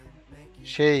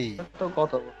সেই তো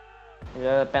কত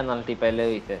পেনাল্টি পাইলে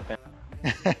হইছে।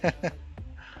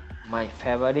 My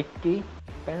favourite T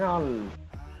penal.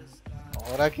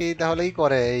 ওরা কি তাহলেই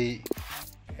করে এই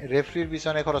রেফারির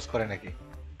পিছনে খরচ করে নাকি?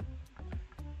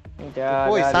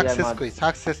 ওই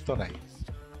সাকসেস তো নাই।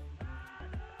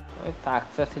 ওই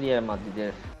সাকসেস রিয়াল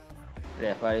মাদ্রিদের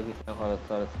রেফারির পিছনে খরচ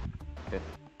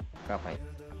কাপাই।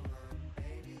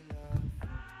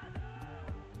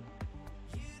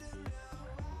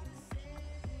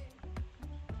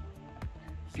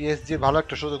 পিএসজির ভালো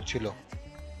একটা সুযোগ ছিল,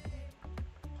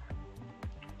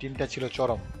 টিমটা ছিল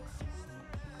চরম।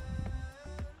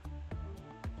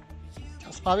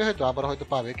 পাবে হয়তো, আবার হয়তো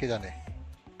পাবে, কে জানে।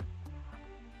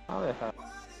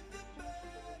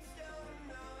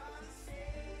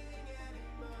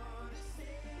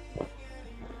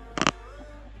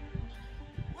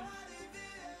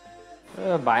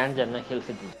 বায়ার্ন জানা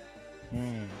খেলছে দিন।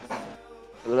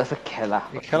 এগুলো খেলা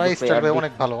স্টাইল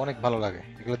অনেক ভালো, অনেক ভালো লাগে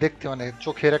এগুলো দেখতে। মানে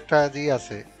চোখের একটা জি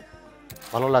আছে,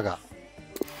 ভালো লাগা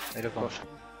এরকম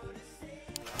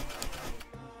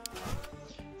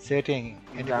setting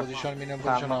any position minimum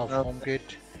position off home kit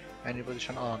any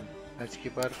position on let's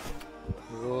keeper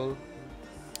roll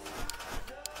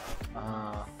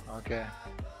okay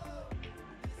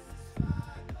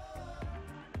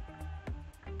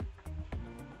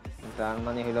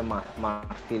Germany হলো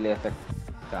মার্সিল এফেক্ট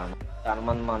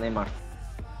জার্মান মানে মার্স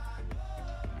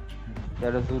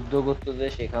যারা যুদ্ধ করতে যে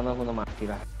সেখানেও কোনো মার্সি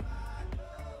রাখে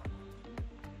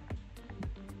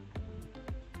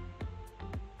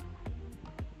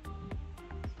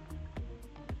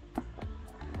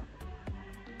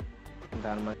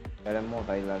জার্মানি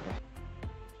মোটাই লাগে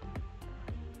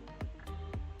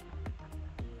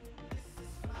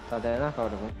তা দেয় না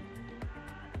কারো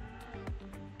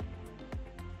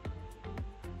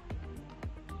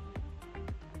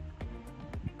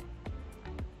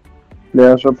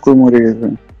প্লেয়ার সব কই মরে গেছে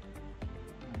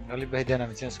গালিব ভাই দেন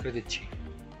আমি চেঞ্জ করে দিচ্ছি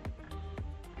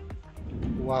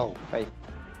ওয়াও ভাই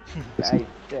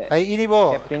ভাই নিব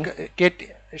কেট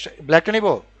ব্ল্যাকটা নিব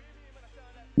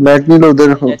ব্ল্যাক নিলে ওদের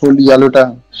ফুল ইয়েলোটা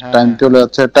টাইম চলে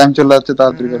যাচ্ছে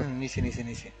তাড়াতাড়ি করে নিছি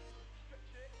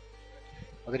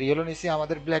ওদের ইয়েলো নিছি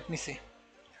আমাদের ব্ল্যাক নিছি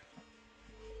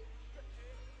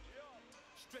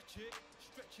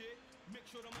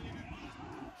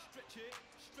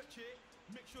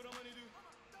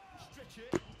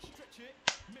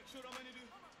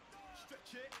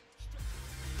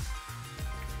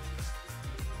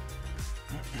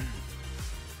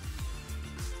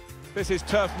This is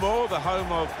Turf Moor, the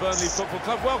home of Burnley Football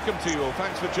Club. Welcome to you all.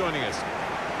 Thanks for joining us.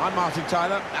 I'm Martin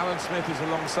Tyler. Alan Smith is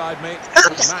alongside me.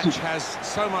 The match has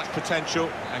so much potential,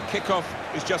 and kick-off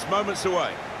is just moments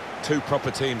away. Two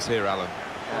proper teams here, Alan.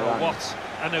 Oh, what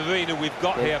an arena we've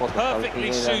got here.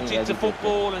 Perfectly suited to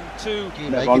football and two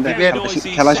very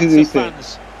noisy sets of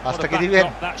fans. What a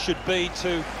backdrop that should be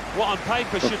to what on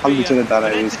paper should be an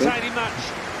entertaining match.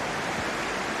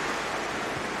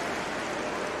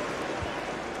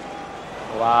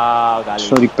 Wow গালি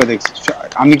শরীফকে দেখছি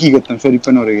আমি কি করতাম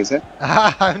শরীফকে নড়ে গেছে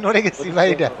আমি নড়ে গেছি ভাই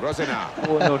এটা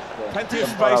ও নড়ছে plenty of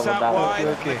space out wide.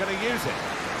 They're going to use it.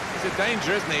 It's a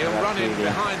danger, isn't he? He'll run in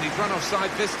behind. He's run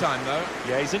offside this time though.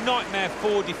 Yeah, he's a nightmare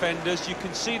for defenders. You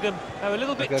can see them they're a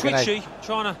little bit twitchy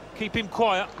trying to keep him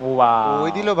quiet. Wow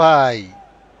ওই দিল ভাই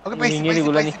ওকে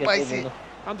পাইছি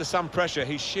Under some pressure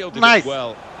he shielded nice. it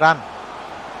well. Run.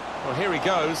 Well, here he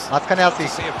goes. মাঝখানে আছি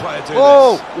See a player do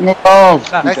Oh! this.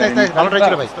 Nice. ভালো try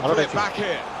ছিল ভাই ভালো Put ট্রাই it ছিল back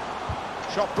here.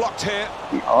 Shot blocked here.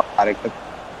 আরেকটা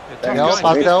দাও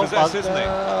পাস দাও Business, isn't he?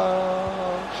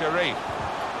 Sharif.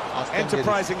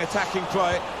 Enterprising attacking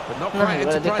play, but not quite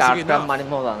enterprising enough. মানে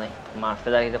মজা নাই মারতে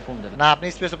যাইতে ফোন ধরে না আপনি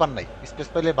স্পেসও পান নাই স্পেস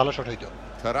পাইলে ভালো শট হইতো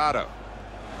Torrado.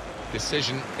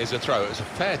 Decision is a throw. It's a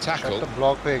fair tackle. একটা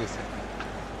ব্লক হয়ে গেছে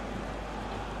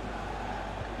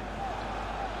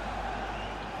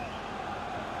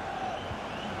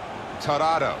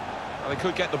Torrado. Well, they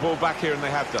could get the ball back here, and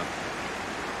they have done.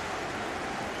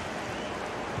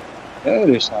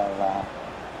 আরে শালা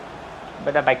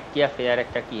বেটা বাইক কি আছে আর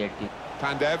একটা কি এটি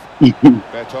Pandev.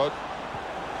 Bertod.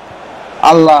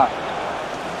 আল্লাহ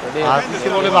আর কিছু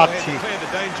বলে বাঁচছি Clear the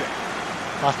danger.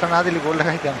 পাঁচটা না দিলে গোল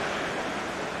লাগাইতাম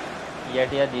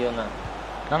ইয়াটিয়া দিও না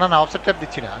না অফসাইড ট্যাপ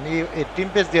দিচ্ছি না আমি এই টিম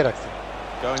পেজ দিয়ে রাখছি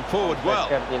Going forward well.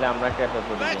 ট্যাপ দিলে আমরা ট্যাপে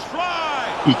পড়ব Let's fly.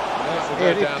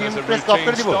 এই টিম পেজ অফ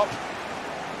করে দিব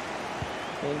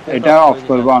এটা অফ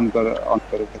করব অন করে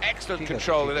Excellent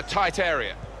control in a tight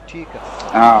area. ঠিক আছে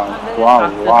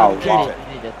wow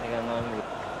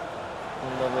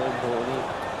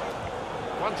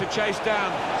One to chase down.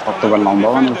 কতবার লম্বা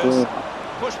বানাতো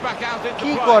Push back out into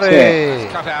কি play. করে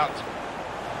Cut out.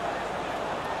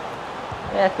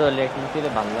 এত লেট নিতে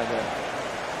ভালো লাগে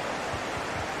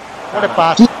ওরে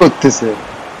পাস কি করতেছে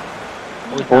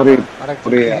ওরে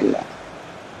ওরে আল্লাহ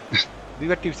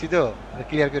দুইবার টিপসি তো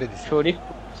ক্লিয়ার করে দিছি শরীফ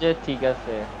যে ঠিক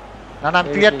আছে না আমি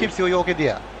ক্লিয়ার টিপসি ওই ওকে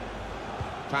দিয়া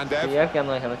Pandev. ক্লিয়ার কেন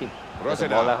এখানে ঠিক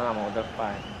Roseda. বল এখন আমাদের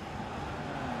পায়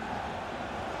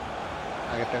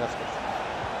আগেরটা কাজ করছে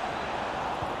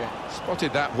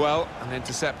Spotted that well and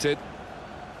intercepted.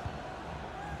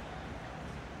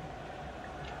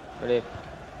 রে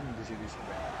দিছি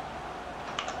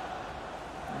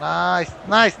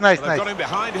nice They've got him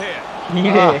behind here. কি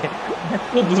রে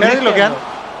ছেড়ে দিল কেন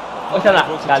ওটা না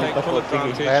Able to গালি take তো full করতে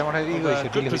গিয়ে ভাইয়ের মনে হয় ই advantage. হইছে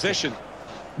Good position.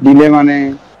 দিলে মানে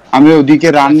আমি ওদিকে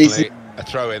রান নিছি Definitely a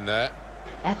throw in there.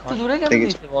 এত দূরে কেন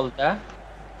দেখেছি। দিতে বলতা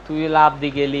তুই লাভ দি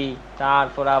গেলি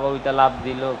তারপর আবার ওইটা লাভ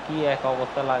দিল কি এক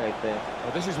অবস্থা লাগাইছে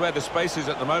Well, this is where the space is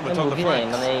at the moment on the বুঝি নাই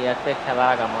flanks. মানে এই একটা খেলা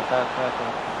আগা মাথা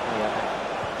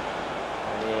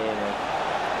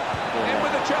In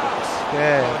with a chance.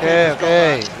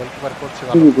 Okay. Goalkeeper করছে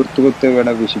ভালো। শুরু করতে করতে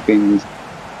এটা বেশি পেইন দিচ্ছে।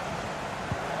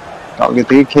 আগে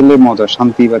থেকে খেলে মজা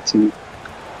শান্তি পাচ্ছি না।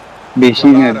 বেশি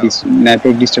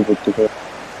নেটওয়ার্ক ডিস্টার্ব করতে থাকে।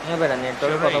 হ্যাঁ বেটা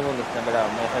নেটওয়ার্কের কথা বলিস না বেটা,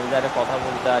 মেসেঞ্জারে কথা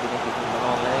বলতে আর কিছু মানে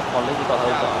অনলাইনে কলেজে কথা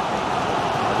বলতে পারছিস না।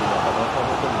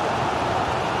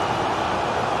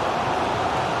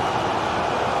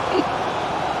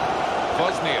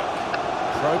 Bosnia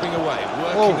probing away,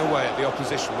 working away at the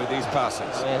opposition with these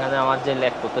passes. আমি এখানে আমার যে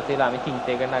ল্যাগ করতেছিল আমি 3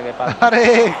 সেকেন্ড আগে পাস। আরে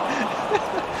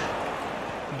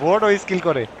বোর্ড ওই স্কিল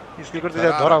করতে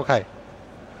যা ধরাও খায়।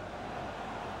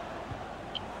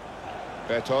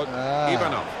 Bertod,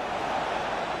 Ivanov.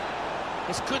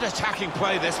 It's good attacking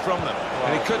play this from them,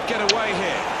 and he could get away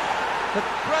here.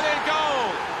 Brilliant goal!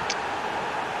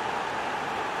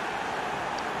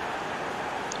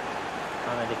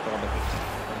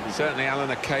 Certainly,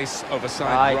 Alan, a case of a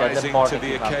side rising to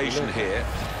the occasion here.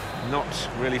 Not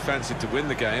really fancied to win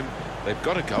the game. They've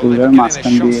got a goal. They've been getting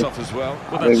their shots off as well.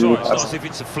 Well, that's right. It's not as if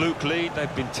it's a fluke lead.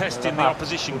 They've been testing the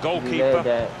opposition goalkeeper.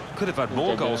 Could have had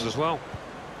more goals as well.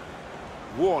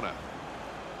 Warner.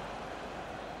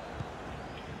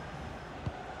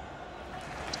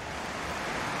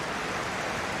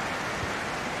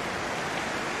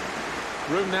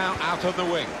 Room now out on the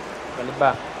wing.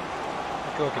 Kalibba.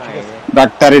 Okay, ঠিক আছে।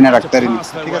 ডাক্তারি না To pass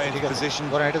their ঠিক way আছে, into ঠিক আছে। position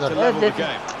ধরে এটা to ধরে। level the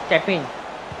game. ট্যাপিং।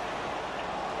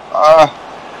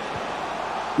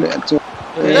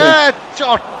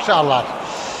 চট চালার।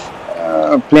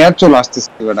 প্লেয়ার চলে আসতেছে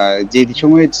বেটা, যে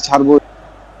সময় ছাড়বো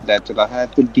প্লেয়ার চলে আসে,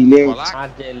 এত ডিলে আর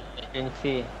যে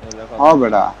লেটেন্সি হ্যাঁ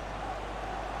বেটা।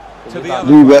 To the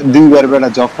other. দুইবার বেটা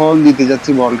যখন দিতে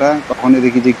যাচ্ছি বলটা তখনই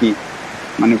দেখি যে কি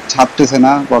মানে ছাড়তেছে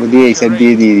না, পরে দিয়ে এই সাইড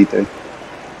দিয়ে দিতে।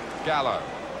 Gallo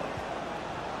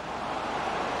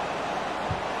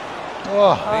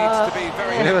needs to be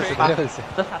very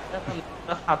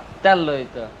হাতটা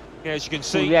লইতো। Yeah, as you can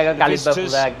see, Julia the Galibba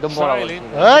visitors পুরো একদম বড় trailing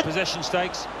বলছে। the possession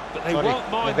stakes, but they Sorry, won't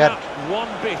mind bad. that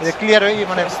one bit. এটা ক্লিয়ার হয়ে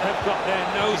মানে Because they've got their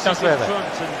noses Distance in where they-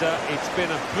 front, and it's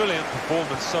been a brilliant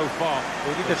performance so far.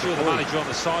 I'm sure the manager on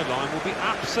the sideline will be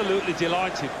absolutely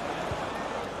delighted.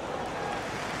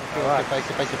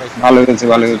 পাইছে। ভালো হয়েছে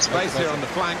ভালো হয়েছে। space here on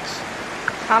the flanks.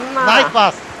 Nice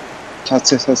pass.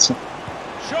 ছাড়ছে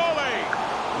Surely.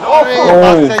 আরে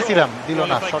pass চাইছিলাম দিল Well,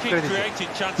 না, if they শর্ট keep করে দিয়েছে।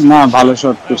 creating chances, না ভালো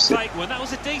শট they'll করছে, take one. That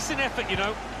was a decent effort, you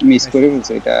know. Miss করে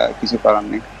ফেলছে, এটা কিছু করার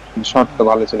নেই। শট তো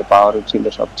ভালো ছিল, পাওয়ারও ছিল,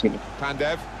 সব ছিল।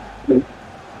 Pandev.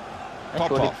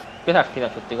 Pop off.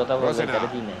 সত্যি কথা বলতে এটা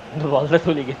দিই না, বলটা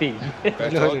চলে গেছে।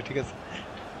 Bertod. ঠিক আছে।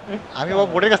 আমি ও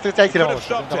বোর্ডের কাছ থেকে চাইছিলাম Could have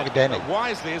অবশ্য, stopped কিন্তু আমাকে it, দেয় নাই। but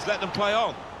wisely has let them play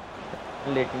on.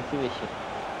 Latency বেশি।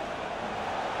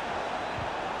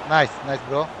 Nice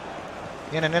bro.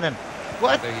 নেন।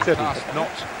 What? The pass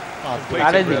not আরে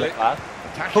completed দিল really. Pass.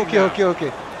 Attacking now. Okay.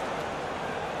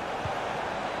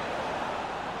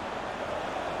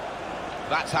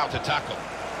 That's how to tackle.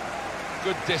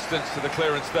 Good distance to the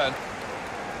clearance then.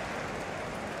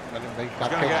 He's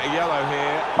going to get a yellow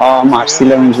here.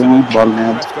 মারছিলাম এই সময় বল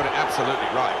নেয়। Ref's got it absolutely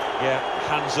right. Yeah,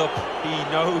 hands up. He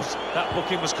knows that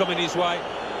booking was coming his way.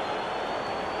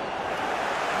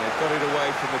 They've got it away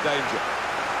from the danger.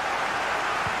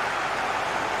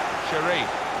 Sharif.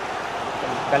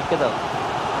 কালকে দাও।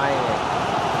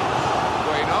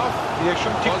 Going off.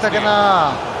 Reaction ঠিক থাকে না।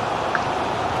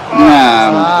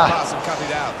 Pass and cut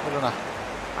it out. হলো না।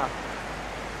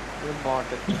 Goes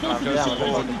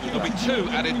forward. It'll be 2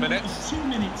 added minutes. 2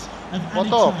 minutes of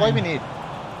কত? added কয় time. Minute?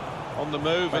 On the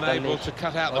move and able to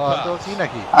cut out the তো pass. কি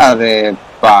নাকি? আরে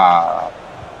বাপ,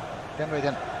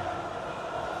 দেন।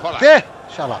 Pollack. দে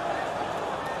শালা।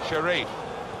 Sharif.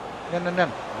 নেন।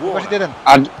 পাশে দিয়ে দেন।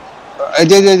 আর এই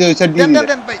যে ওই সাইড দিয়ে দিলে।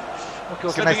 দেন ভাই।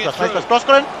 Okay nice pass. ক্রস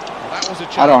করেন। That was a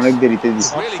R chance. অনেক দেরিতে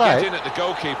দিছে। Really Offside? get in at the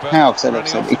goalkeeper. হ্যাঁ, offside, Running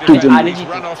offside. off the একটু defender. জন্য। আরে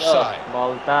He's run offside.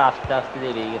 বলটা আস্তে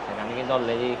দেরি গেছে। আমি কিন্তু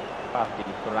অলরেডি পাস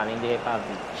দিই, তো রানিং দিয়ে পাস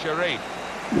দিই। Sharif.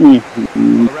 Hmm.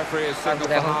 Well, the referee has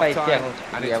signalled for এখন half পাইছি time এখন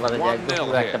and it's আমাদের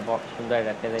 1-0 একটা here. বক্স সুন্দর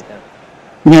রাখতে যাইতাম।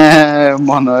 হ্যাঁ,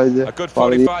 মনে হয় যে A good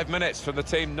 45 minutes from the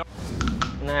team.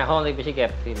 না এখন অনেক বেশি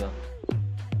গ্যাপ ছিল।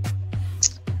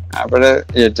 তারপরে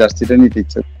এর জার্সিটা নিতে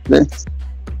ইচ্ছে করছে।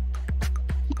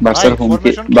 বার্সার হোম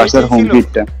formation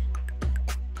কিটটা।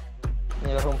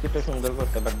 এবার হোম কিটটা সুন্দর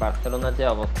করতে, বাট বার্সেলোনার যে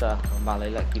অবস্থা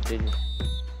ভালোই লাগছে।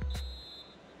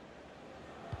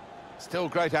 Still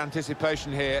great anticipation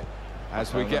here as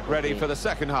we get ready for the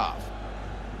second half.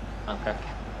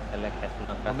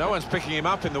 Well, no one's picking him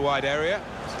up in the wide area.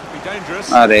 This could be dangerous.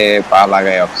 আরে পা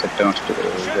লাগায় অফসাইডটা নষ্ট করে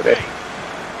দিলে।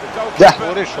 The goalkeeper,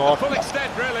 What a shot. full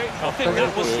extent really. I think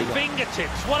that was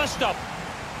fingertips. What a stop.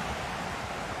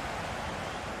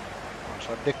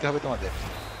 Shot দেখতে হবে তোমাদের।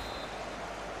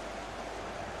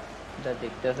 এটা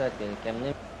দেখতেছ কেমনে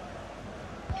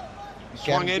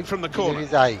Swung in from the corner.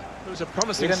 যাই It was a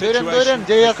promising দৌড়েন situation.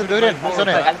 যে আছে দৌড়েন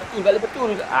পিছনে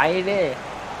আইরে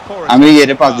আমি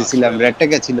এর পাস দিছিলাম রেডটা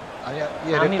গেছিল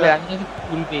আমি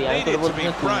তুলবে আমি তো বলছি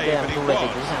তুলতে আমি তো বলছি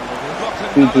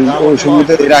ও সময়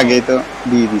তো এর আগে তো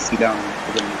দিয়ে দিছিলাম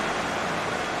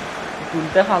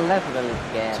তুলতে পারলে পুরো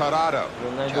লিখে Torado.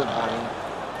 রোনাল্ডো পারে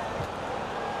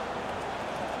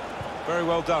Very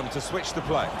well done to switch the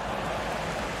play.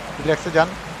 রিল্যাক্সে যান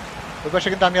ওই পাশে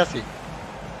কিন্তু আমি আছি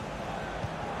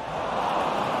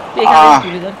এখানে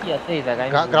তুলিদার কি আছে এই জায়গায়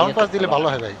গ্রাউন্ড পাস দিলে ভালো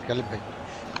হয় ভাই গালিব ভাই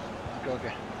ওকে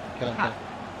ওকে খেলেন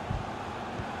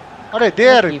আরে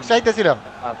দেয়ার চাইতেছিলাম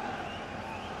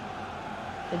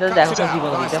এটা দেখো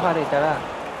জীবন দিতে পারে তারা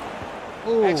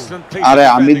Excellent piece আরে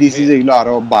of আমি defending দিছি here. যেগুলো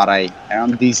আরো বাড়াই এখন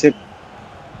দিছে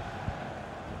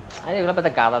আরে এগুলা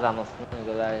পেতে গাদা জানোস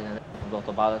এগুলা যত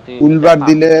ভালো তুই ফুলবার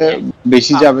দিলে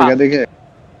বেশি যাবে গা দেখে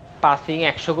পাসিং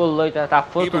 100 গোল লইতা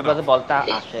তারপর তুলবাতে বলটা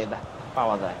আসে এটা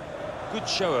পাওয়া যায় Good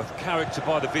show of character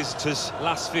by the visitors.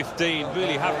 Last 15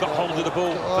 really have got hold of the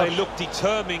ball. They look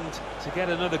determined to get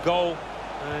another goal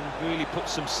and really put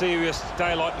some serious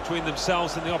daylight between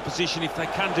themselves and the opposition if they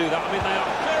can do that. I mean, they are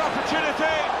Clear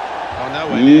opportunity. Oh, no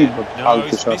way E near. no, ফালতু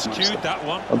it's shot miscued that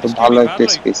one. কত Miscued ভালো it একটা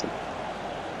badly. Space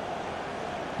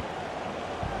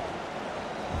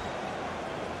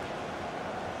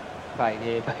ভাই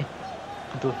রে ভাই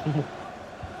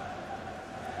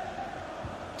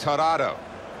Torado.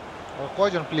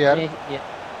 কয়জন player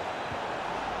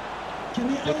Can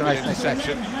the Look, owner nice, nice of the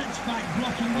section. red hatchback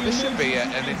blocking Well, this should be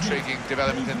an intriguing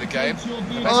development in the game.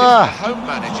 The Ah. message to the home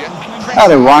manager.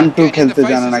 আরে 1-2 Get in the খেলতে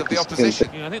জানে faces না of the কিছু opposition.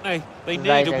 খেলতে Yeah, I think they Right,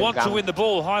 need and right, want to Gam. win the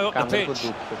ball high up the কামে pitch. তো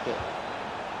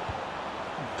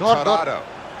dot dot Torado.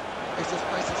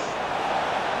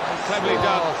 Cleverly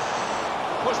done.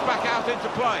 Pushed back out into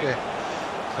play. Okay.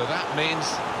 So that means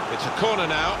it's a corner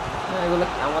now. এগুলো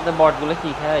আমাদের বটগুলো কি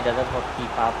খায় যাদের বট কি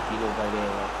pass দিল বাইরে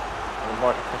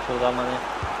বট একটা সোজা মানে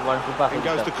 1-2 pass In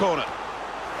goes the corner.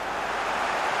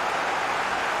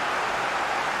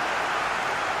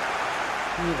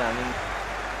 কি রানিং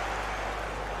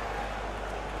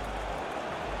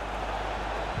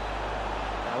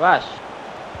আবাস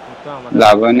তো আমাদের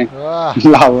লাভ হয় না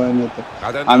লাভ হয় না তো I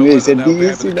don't আমি know এসে whether they'll be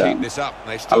able to দিয়েছিলাম keep this up.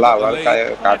 They've still Allah got the আবার lead.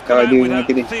 কাট Come খাওয়া out দিই with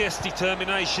নাকি that fierce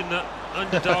determination that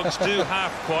underdogs do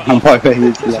have quite আমি ভয় পেয়ে often.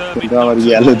 গেছিলাম Determined কিন্তু not আবার to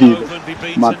গেল roll দিয়ে over and be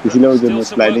beaten, মারতেছিল ওই but জন্য still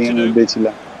some স্লাইডিং work এর to do. মধ্যে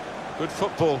ছিলাম Good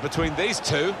football between these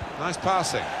two. Nice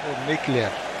passing.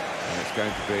 Clear And it's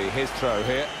going to be his throw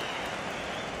here.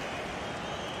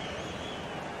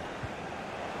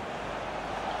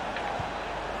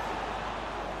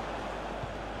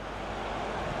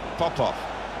 Popov.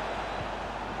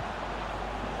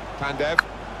 Pandev.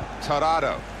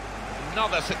 Torado.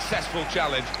 Another successful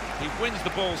challenge. He wins the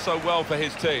ball so well for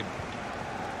his team.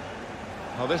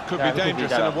 Well, this could be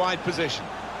dangerous in a wide position.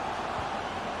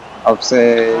 অফসে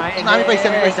আমি পাইছি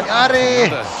আরে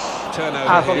Another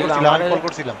turnover here. আমি call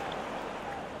করছিলাম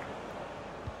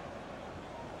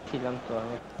ছিলাম তো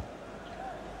আমি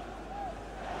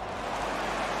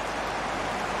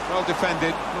Well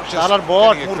defended. Not just Salar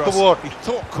bot, getting Murko across, bot. he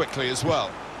thought quickly as well.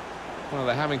 Well,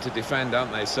 they're having to defend,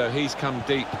 aren't they? So he's come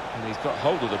deep and he's got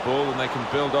hold of the ball and they can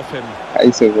build off him.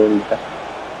 খাইছে গোলটা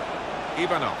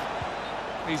Ivanov.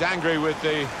 He's angry with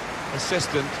the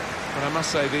assistant, but I must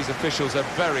say these officials are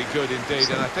very good indeed,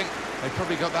 and I think they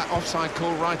probably got that offside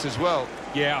call right as well.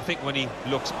 Yeah, I think when he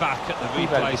looks back at the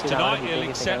replays tonight, he'll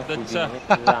accept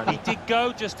that he did go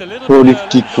just a little bit Sharif early.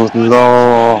 কি করলো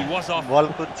He was off. বল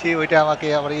করছি ওইটা আমাকে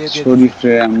আবার ইয়ে দিয়ে শরীফ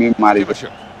রে আমি মারি Give a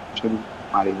shot. শরীফ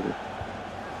মারি দিল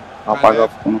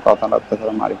আপাগত কোনো কথা না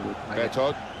তাছাড়া মারি দিল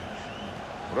Bertod.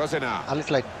 Rosina. আলি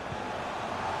স্লাইড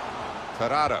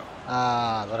Ferraro.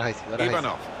 ধরা খাইছি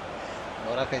Ivanov.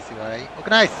 ধরা খাইছি ভাই okay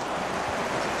nice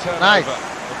Turnover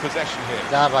of possession here.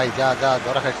 যা ভাই যা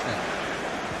ধরা খাইছি না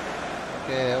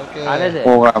ওকে ওকে আরে যে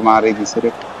ওরা মারি দিছে রে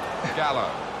Gallo.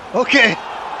 ওকে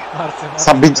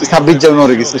 26 জন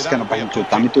মরে গেছিস কেন পাইছো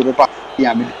আমি তোরে পাই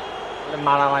আমি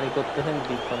মারামারি করতেছেন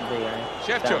বিপন জায়গায়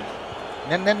Shevchuk.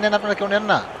 নেন আপনারা কেউ নেন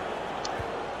না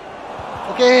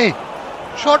ওকে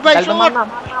shot by shot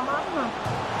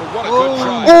But what a good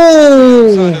try. O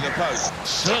Side of the post.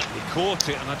 Certainly caught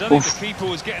it, and I don't think the keeper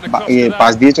was getting across A to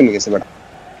pass that. দিয়ে চলে গেছে বেটা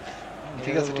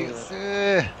ঠিক আছে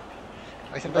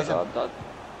পাইছেন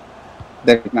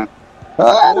দেখ না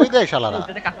ওই দেয় শালারা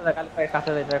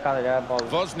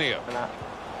Voznia.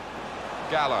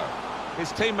 Gallo. His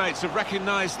teammates have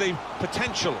recognised the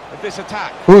potential of this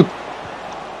attack. হুট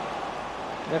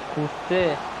খুঁজতে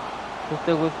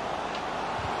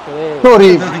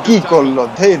শরীফ কি করলো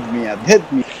ধেদ মিয়া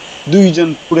দুইজন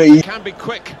পুরো Can be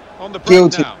quick on the কেউ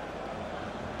break ছিল now.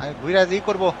 আমি ঘুরে যেই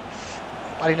করবো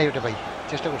পারি নাই ওটা ভাই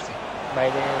চেষ্টা করছি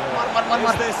বাইরে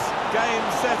Is this game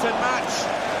set and match?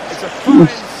 It's a fine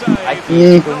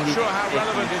save. Not sure how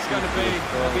relevant it's going to be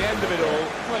at the end of it all.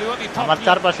 আমার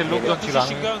চারপাশে লোকজন ছিল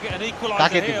আমি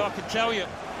তাকে দিব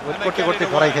ওয়েট করতে করতে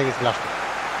ঘোরাই খেয়ে গেছি লাস্টে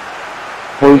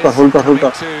hold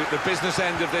to the business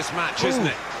end of this match, isn't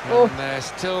it? And they're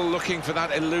still looking for that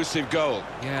elusive goal.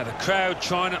 Yeah, the crowd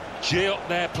trying to cheer up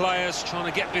their players, trying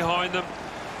to get behind them,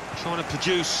 trying to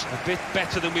produce a bit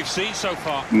better than we've seen so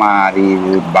far. Mari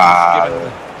bal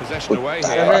Possession away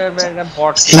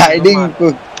here. sliding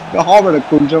হবে না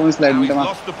কোন সময় sliding টা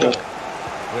Lost the ball.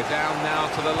 We're down now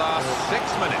to the last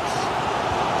 6 minutes.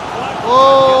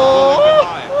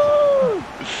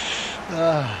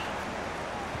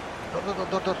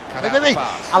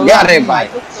 আরে ভাই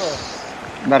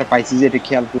বার পাইছি যে এটা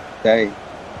খেয়াল করতে যাই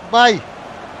ভাই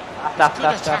Good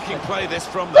attacking play this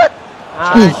from them.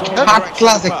 Third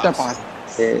class একটা পাস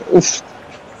উফ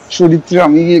চরিত্র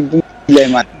আমি একদম লাই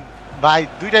মার ভাই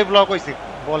দুইটাই ব্লক হইছে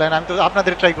বলেন আমি তো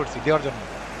আপনাদের ট্রাই করছি দেওয়ার জন্য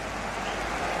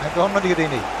আমি তো অন্যদিকে দেই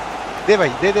নাই দে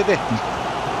ভাই দে দে দে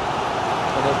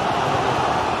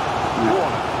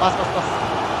pass pass pass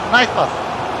nice pass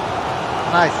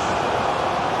nice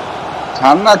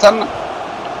ছাড় না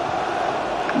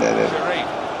দে দে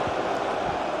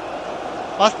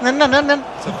পাস নেন না নেন নেন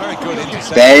It's a very good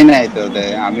intercept. দেই নাই তো দে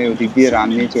আমি ওদিক দিয়ে রান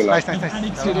নিয়ে চলে নাইস নাইস নাইস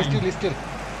স্টিল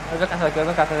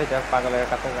পাগলের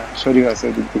কাছে সরি আছে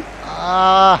ওদিক দিয়ে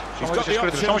She's got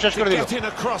the option to get in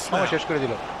across now. শেষ করে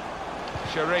দিল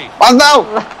Sharif. পাস দাও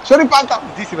সরি পাস দাও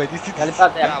দিছি ভাই দিছি খালি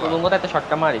পাস এক মতো একটা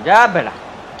শটটা মারি যা বেড়া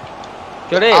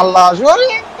চলে আল্লাহ সরি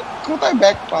কোথায়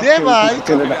ব্যাক পাস দে ভাই।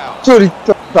 চরিত্র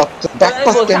ব্যাক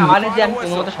পাস কেন আমারে যে আমি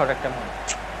কোনো মতো শট একটা মারি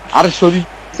আর শরীর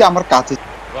আমার কাছে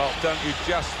Well, don't you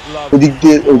just love ওদিক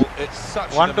দিয়ে it's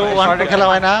such 1-2 খেলা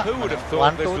হয় না Who would have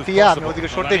thought this 1-2 was দিয়া আমি possible? ওদিকে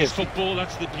শর্টে গেছি Football,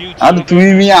 that's the beauty R of it. তুমি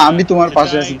মিয়া আমি তোমার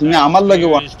পাশে আছি তুমি আমার লাগে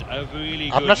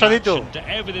আপনার সাথেই তো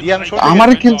দিয়ে আমি শর্টে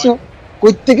আমারে খেলছো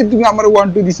কই থেকে তুমি আমার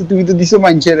 1-2 দিছো তুমি তো দিছো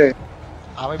মাইনছেরে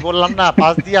আমি বললাম না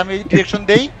পাস দিয়ে আমি ডিরেকশন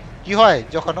দেই কি হয়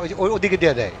যখন ওই ওদিকে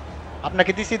দেয়া যায়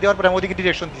আপনাকে দিছি দেওয়ার পরে আমি ওদিকে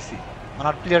ডিরেকশন দিছি মানে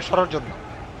প্লেয়ার সরার জন্য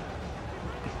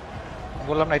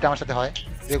বললাম না এটা আমার সাথে হয়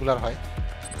রেগুলার হয়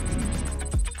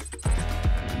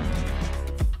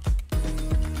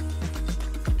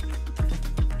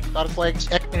তার কয়েক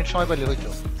 1 মিনিট সময় পেলে হইতো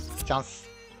চান্স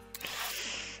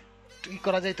কি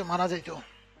করা যায় তো মারা যায় তো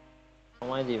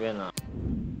সময় দিবে না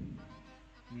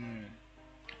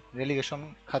রেলিগেশন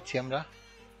খাচ্ছি আমরা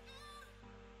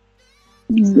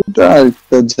এটা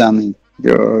তো জানি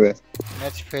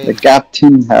match fail the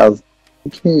captain has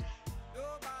okay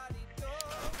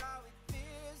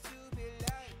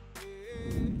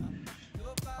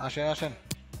আসেন আসেন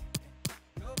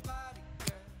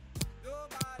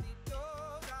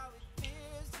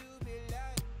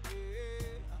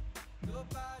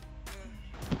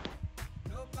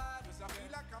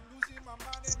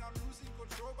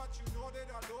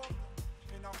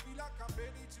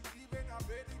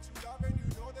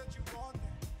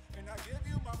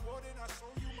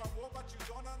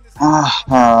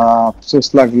अफसोस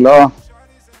লাগলো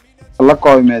আল্লাহ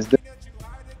কয় ম্যাচ দে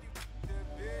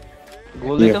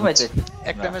গোল দিতে পাইছে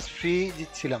একটা ম্যাচ ফ্রি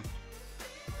জিতছিলাম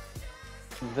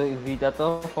জিতা তো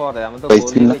পরে আমি তো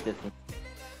গোলই পাইতেছি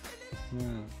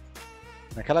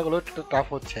খেলাগুলো একটু টাফ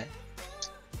হচ্ছে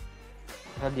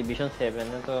ডিভিশন 7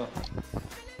 এ তো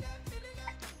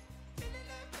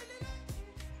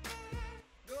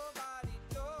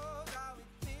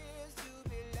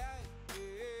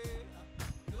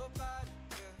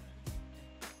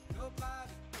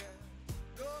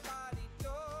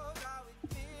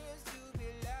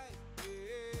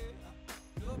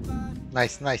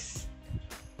নাইস নাইস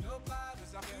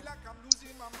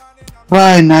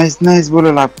ভাই নাইস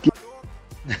বলে লাভ কি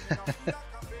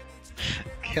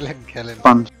খেলেন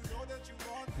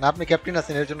না আপনি ক্যাপ্টেন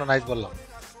আছেন এর জন্য নাইস বললাম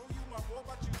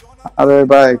আরে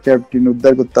ভাই ক্যাপ্টেন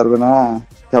উদ্ধার করতে পারবে না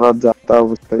খেলার যাতা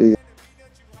অবস্থা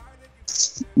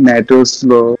নেটো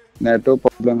স্লো নেটো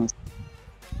প্রবলেম আছে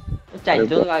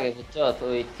চারজন লাগে বুঝছো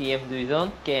ওই টিএম দুইজন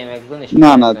কেএম একজন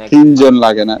না তিনজন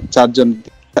লাগে না চারজন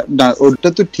না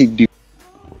ওটা তো ঠিক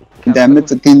ড্যামেজ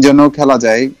তিনজনও খেলা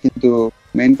যায় কিন্তু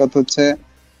মেইন কথা হচ্ছে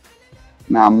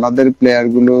না আমাদের প্লেয়ার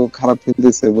গুলো খারাপ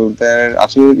খেলতেছে বলতে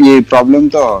আসলে এই প্রবলেম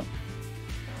তো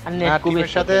আর না নেট খুব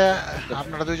টিমের সাথে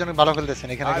আপনারা দুইজনই ভালো খেলতেছেন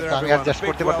এখানে কিন্তু আমি অ্যাডজাস্ট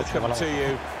করতে পারতেছি না ভালো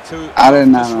আরে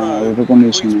না না ওটা কোনো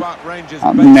ইস্যু নেই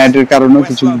আমি নেটের কারণে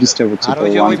কিছু ডিস্টার্ব হচ্ছে আর তো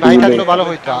ওই যে ওই ভাই থাকলে ভালো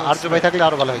হইতো আর যে ভাই থাকলে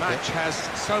আরো ভালো হইতো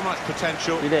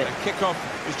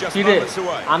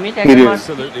আমি ট্যাগল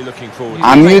মারছি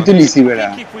আমিও তো নিছি বেড়া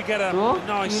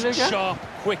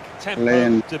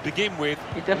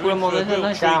এটা পুরো মনে হচ্ছে না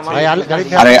এটা আমার ভাই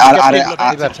গাড়ি আরে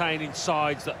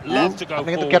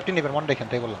আপনি কিন্তু ক্যাপ্টেন নেবেন মন দেখেন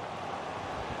তাই বললাম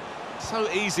So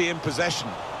easy in possession.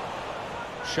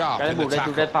 Sharp in the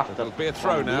tackle. It'll be a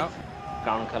throw now.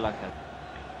 Ground খেলা খেল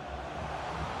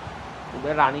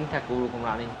ওদের রানিং থাকে ওরকম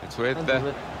running It's with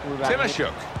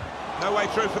Timashuk. No way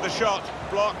through for the shot.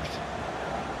 Blocked.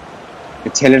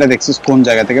 ছেলেটা দেখছিস কোন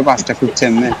জায়গা থেকে পাঁচটা ফুটছে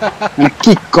এমনি মানে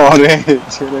কি করে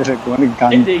ছেলেটা মানে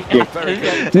গান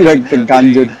একটা গান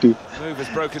জট্টি Move has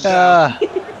broken down.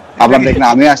 আবার দেখ না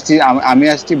আমি আসছি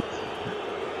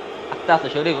আস্তে আস্তে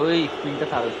সরে ওই স্ক্রিনটা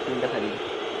ছাড়ো স্ক্রিনটা ছাড়ি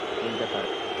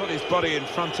Put his body in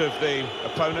front of the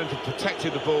opponent and protected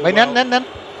the ball. ভাই well. নেন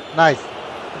nice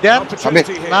then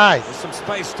Opportunity here. Nice. There's some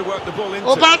space to work the ball into.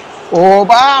 ও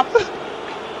বাপ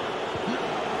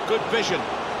Good vision.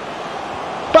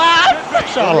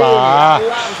 মাশাআল্লাহ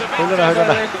হলো না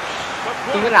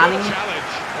তুমি রানিং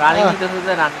নিতে শুধু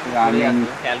রানিং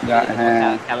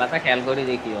খেলাটা খেয়াল করে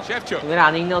দেখিও তুমি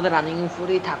রানিং না ওদের রানিং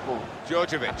উপরেই থাকো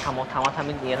Djordjevic.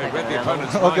 থামাথামি নিয়ে They থাকো read the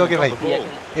opponent's okay mind ভাই off the ball.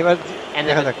 এবার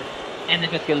দেখা যাক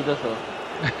NFS খেলতেছো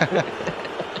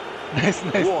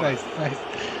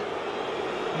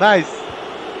nice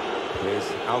Here's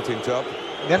out in top.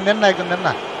 নেন না একদম নেন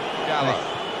না Gallo.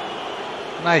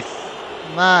 Nice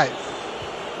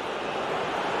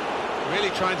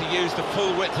Really trying to use the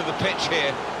full width of the pitch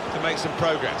here to make some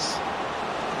progress.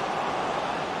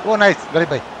 O nice গাড়ি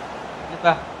ভাই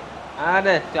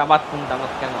আরে তুই আবার ফোনটা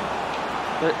আমার কেন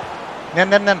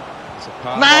নেন It's a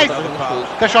pass. Nice. Well done, the pass.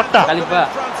 কা শটটা Khalifa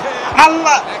Front here.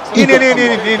 Allah in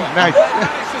nice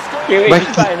কেউ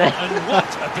এসে পায় না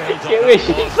কেউ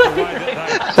এসে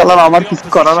শালা আমার কিছু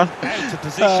করার না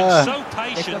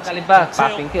দেখো কালিপা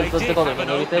পাসিং খেলতে কত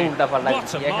নরিতে উল্টা পাল্টা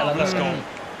দিয়ে খেলা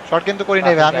শট কিন্তু করি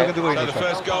নাই ভাই আমিও কিন্তু করি So নাই the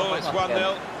first goal, it's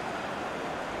 1-0.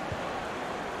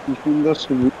 কি সুন্দর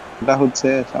শুরুটা হচ্ছে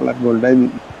শালা গোলটাই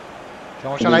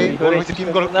সমস্যা নাই গোল হইছে টিম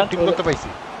করতে পাইছি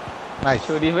নাইস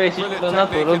শরীফ এসে না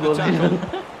তোরও গোল দিল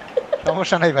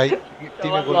সমস্যা নাই ভাই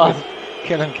টিমে গোল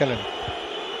খেলেন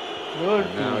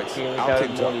Now it's out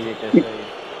in top.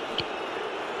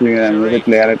 আমাদের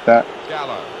প্লেয়ার একটা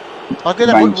Gallo. ওকে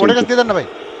দেন বোর্ডে কাছে দেন না ভাই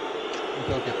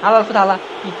ওকে হালা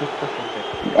কি করতেছ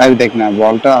আরে দেখ না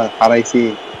বলটা হারাইছি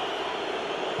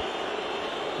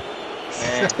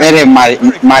আরে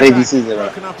মারি দিছি যে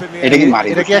Broken up in the এটা কি air. মারি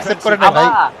এটা কি অ্যাকসেপ্ট করে না ভাই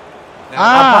Now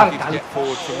he needs to get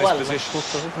forward from this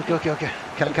position. ওকে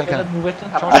খেলেন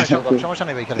সমস্যা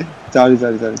নেই ভাই খেলেন সরি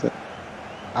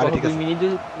আরে ঠিক আছে 2 মিনিট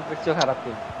উপরচো খারাপ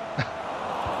ছিল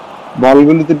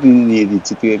বলগুলো তো নিয়ে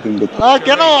দিচ্ছি তুই একদম করতে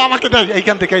কেন আমাকে দেখ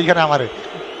এইখান থেকে এইখানে আমারে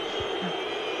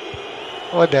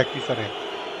ও দেখ পিছনে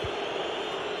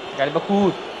গাড়ি বা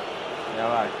খুদ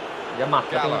যাওয়ার যা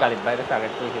মাত্র তুমি গাড়ির বাইরে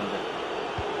টার্গেট করে খেলবে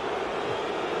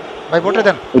ভাই বোটে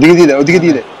দেন ওদিকে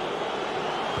দিয়ে দে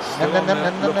নেন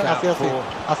Look out for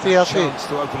আসি chance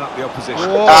to open up the opposition.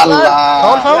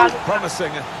 Allah foul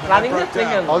Promising. and running broke করতে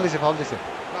down. কেন ফাউল দিছে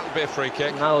That'll be a free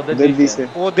kick. না ওদের ওদের দিছে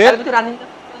ওদের তুই রানিং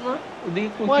না ওদিকে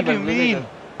কোন What কি do you mean?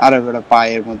 আরে বেটা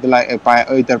পায়ের মধ্যে পায়ে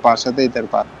ওই তার পার সাথে এই তার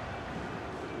পা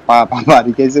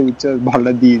বাড়ি গেছে উচ্চ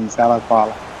বলটা দিয়ে দিছে আর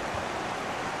পালা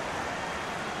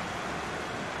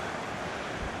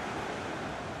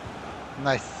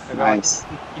নাইস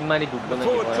ইমানি ঢুকলো না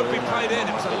Forward could be played in.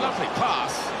 It was a lovely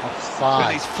pass. But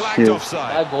offside he's flagged Yes.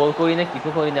 offside. গোল করি না কিছু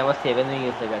করি না আমার 7 হয়ে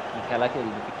গেছে কি খেলা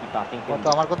খেলবি কি পাসিং কত খেলবি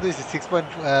আমার কত দিছি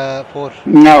 6.4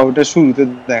 না ওটা শুরুতে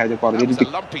দেখা যায় পরে That was যদি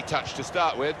a lumpy touch to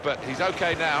start with, but he's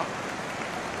okay now.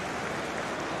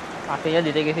 Passing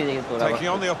দিতে গেছি যে তোরা Taking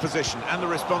on the opposition and the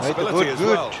Right, responsibility as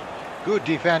well. good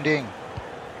defending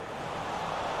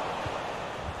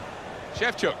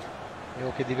Shevchuk.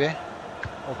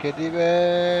 ওকে দিবে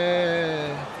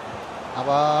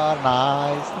আবার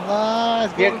নাইস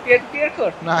ক্লিয়ার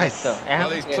কর nice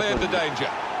Well, he's cleared the danger.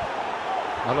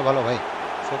 ভালো ভাই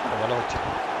super ভালো হচ্ছে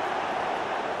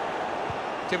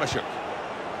Timashuk.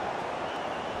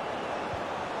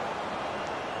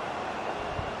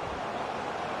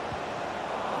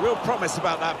 Real promise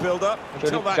about that build-up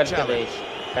until that challenge.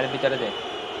 গাড়ি ভিতরে দে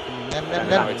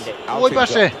নেন ওই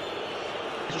পাশে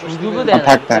সুযোগও দেয়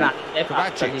থাক, থাক।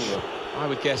 Kovacic, I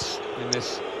would guess in this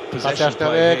কাছে possession আসতে play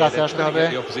হবে here, কাছে they're আসতে trying to হবে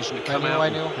get the opposition to come I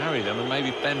out know. and harry them and maybe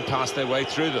then pass their way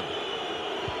through them.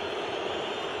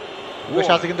 বেশ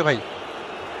আছে কিন্তু ভাই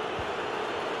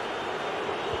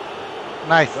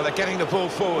nice Well, they're getting the ball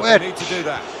forward. Wait. They need to do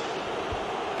that.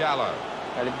 Gallo.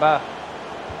 কালিবা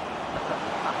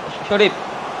Sharif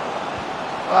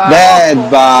that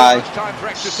ভাই Much time for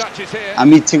extra touches here.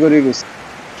 আমি ইচ্ছে করে গেছি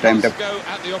টাইমটা Let's go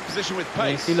at the opposition with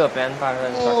pace. ছিল pan per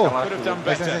Could have done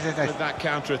better Nice. with that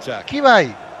counter attack. কি ভাই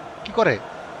কি করে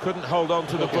Couldn't hold on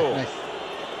to the ball. Nice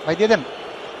ভাই দিয়ে দেন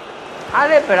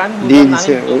আরে প্যান দিয়ে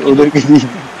দিছে ওদেরকে দিয়ে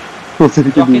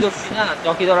চকি ধরছি না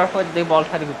চকি ধরার পর দেখি বল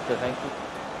সারি ঘুরতে তাই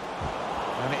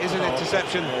And it is an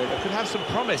interception. It could have some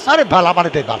promise. আরে ভালো মানে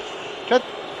দেই ভালো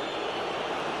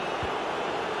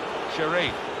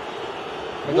Sharif.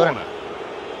 ধরেন Warner.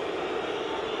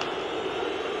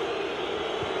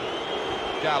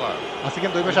 Gallo. আছে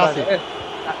কিন্তু দুই পাশে আছে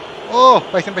ও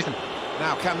পাইছেন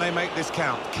Now, can they make this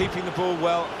count? Keeping the ball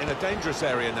well in a dangerous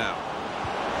area now.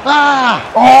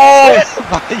 ও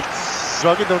ভাই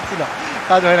রকি ধরছিল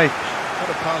কাজ হয় নাই Got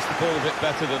to pass the ball a bit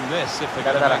better than this if they're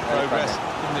going to make progress.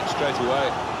 Didn't it straight away?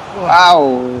 Wow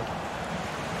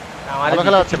ভালো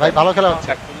খেলা হচ্ছে ভাই ভালো খেলা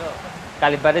হচ্ছে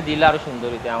কালিবারে দিলে আরো সুন্দর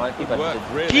হইতো আমার কি পাচ্ছে Worked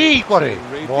really. কি করে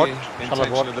Read বট the শালা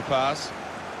বট intention of the pass.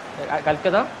 কালকে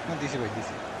দাও দিছি ভাই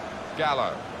দিছি Gallo.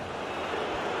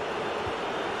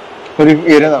 শরীফ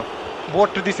এরে দাও বট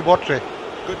দিছি বট রে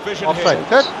Good vision offside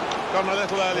here. Gone a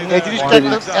little early এই there. জিনিসটা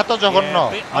এত জঘন্য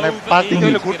মানে পাস দিতে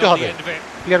হলে ঘুরতে হবে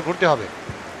ক্লিয়ার ঘুরতে হবে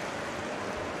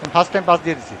ফার্স্ট টাইম পাস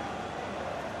দিয়ে দিছি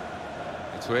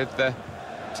It's with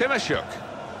Timoshuk.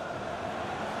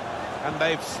 And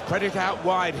they've spread it out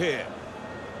wide here.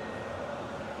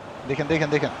 দেখেন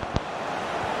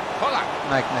Polak.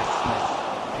 নাইস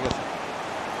ঠিক আছে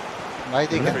ভাই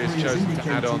The দেখেন referee has chosen to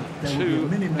add on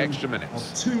 2 extra of minutes.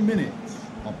 2 minutes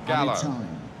of Gallo. added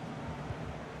time.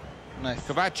 Nice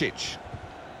Kovacic.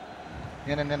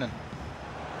 নেন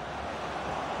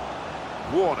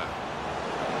Warner.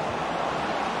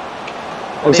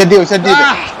 ওইসব দিয়ে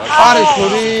আরে Cut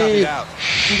শরীফ it out.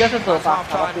 ঠিক আছে তো Half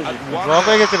time at ড্র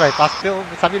হয়ে গেছে ভাই পাসতেও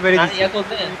সাবির বেরিয়ে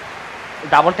দিচ্ছে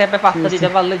ডাবল ট্যাপে পাঁচটা দিতে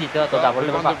পারলে জিতে হতো Well, double we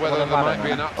ট্যাপে wondered whether there might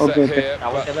be an upset Okay. here.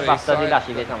 Double but ট্যাপে the পাঁচটা দিলে side-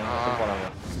 আসিবে কেমন পড়াবো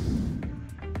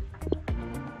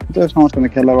তো সমস্যা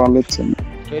নেই খেলা ভালো হচ্ছে না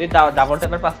যদি ডাবল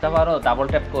ট্যাপের পাঁচটা পারো ডাবল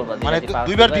ট্যাপ করবা মানে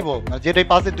দুইবার দিব যেটাই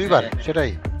পাস দিয়ে দুইবার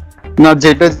সেটাই না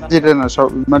যেটা না সব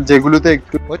মানে যেগুলোতে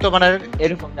একটু ওই তো মানে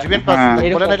এরকম জিভেন পাস হ্যাঁ।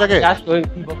 বলে না এটাকে জাস্ট ওই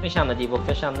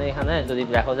বক্সের সামনে এখানে যদি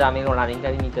দেখো যে আমি রানিং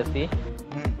গাড়ি নিতেছি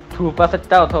ট্রু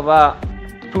পাসেরটা অথবা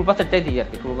ট্রু পাসেরটাই দিই আর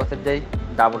কি ট্রু পাসেরটাই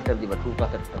ডাবল ট্যাপ দিবা ট্রু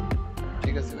পাসেরটা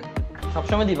ঠিক আছে ভাই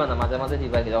সবসময় দিবা না মাঝে মাঝে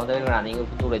দিবা যখন দেখবে রানিং এর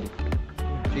দৌড়ে দিবা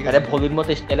ঠিক আরে আছে ভলির মতো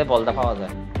স্টাইলে বলটা পাওয়া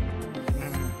যায়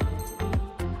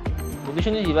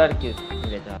পজিশনে দিবা আর কি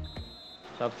এটা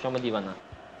সবসময় দিবা না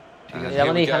And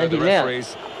যেমন here we এখানে go, the দিলে referee's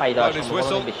পাই দেওয়ার blown his সম্ভাবনা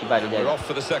whistle, বেশি বাড়ি and যায় we're off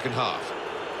for the second half.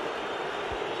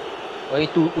 ওই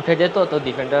উঠে যেত তো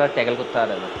ডিফেন্ডার ট্যাকল করতে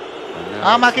পারে না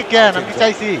আমাকে কেন আমি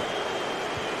চাইছি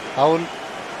ফাউল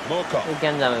Moorcock. ও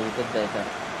কেন যাবে ভিতর যায় এটা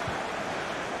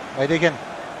ভাই দেখেন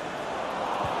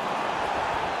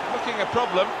Looking a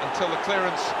problem until the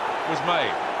clearance was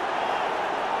made.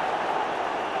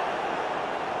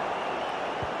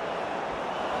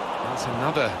 That's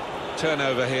another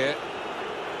turnover here.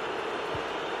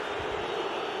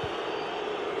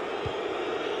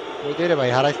 ওই দে রে ভাই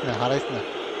হারাইস না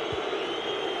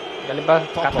গালিবা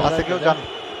আছে কেউ জান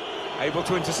Able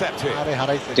to intercept here. আরে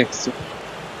হারাইছে দেখছি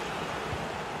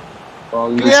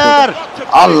clear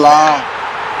Allah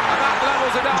And that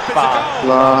levels it up. It's a goal.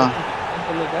 আল্লাহ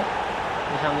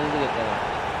সামনে দিকে যেতে হবে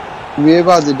খুবই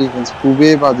বাজে ডিফেন্স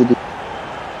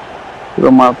পুরো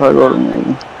মাথা গরম হয়ে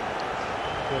গেছে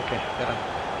ওকে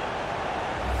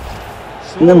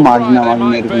মানে মাগনা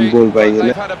এরকম গোল পাই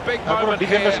গেলে They've had a big তারপর moment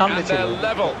defender here সামনে and ছিল। they're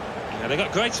level. Yeah, they've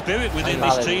got great spirit within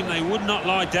this team. They would not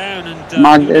lie down, and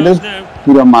মাগ who এটা knows now?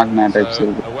 পুরো মাগনা টাইপ So ছিল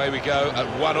away we go at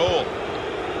 1-1.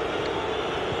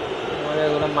 আমাদের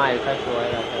ওগুলো মাইল খায় সবাই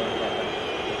আছে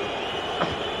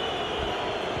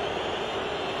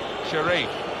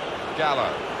Sharif, Gallo.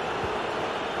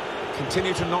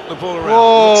 Continue to knock the ball O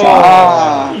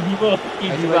around.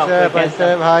 পাইছে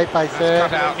ভাই পাইছে That's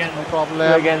cut out. No problem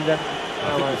I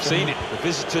think we've seen it. The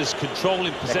visitors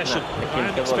controlling possession. I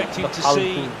am expecting to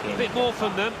see a bit more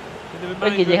from them in the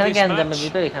remainder of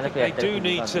this match. They do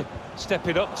need to step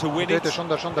it up to win it.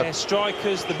 সুন্দর Their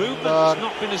strikers, the movement has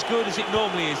not been as good as it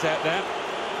normally is out there.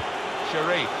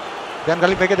 Sharif. দেন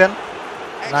গালি বেকে দেন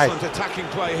Excellent attacking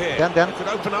play here. Then.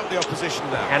 Could open up the opposition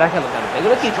now. এরা খেলো কেন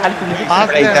এগুলো কি খালি police pass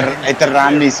দেন এটা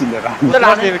run নিয়েছিল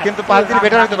রান কিন্তু পাস দিলে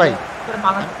বেটার হতো ভাই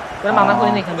তোরা মানা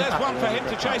করে নি কেন There's one for him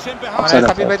to chase in মানে behind.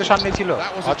 সাবির ভাই তো সামনে ছিল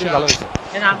অতি ভালো হয়েছে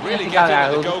না আমি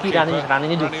কি রানি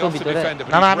ঢুকতো ভিতরে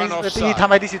না না আমি তিনি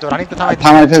থামাই দিছি তো রানি তো থামাই দিছি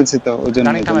থামাই ফেলছি তো ওজন্য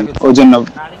রানিং থামাই ফেলছি। ওজন্য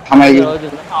থামাই এগুলো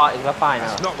পায় না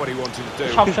That's not what he wanted to do.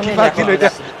 সবসময় কি ছিল এটা?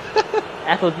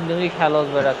 এতদিন ধরে খেলোস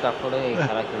বেড়া তারপরে এই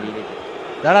খেলা খেলি রে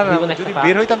না না না জীবনে যদি একটা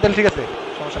বের হইতাম তাহলে ঠিক আছে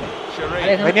সমস্যা নেই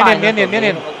Sharif. নিয়ে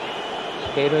নেন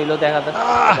বের হইলো দেখা যাচ্ছে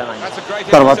জানা That's a great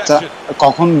তার বাচ্চা interception.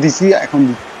 কখন দিছি এখন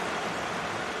দিছি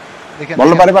দেখেন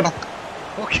বল পারে পাটা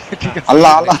ওকে ঠিক আছে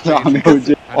আল্লাহ আল্লাহ আমি ওই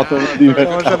যে And অত Aaron দিবে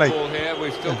Rodgers সমস্যা নাই। ball here.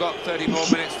 We've still got 30 more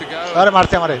minutes to go. আরে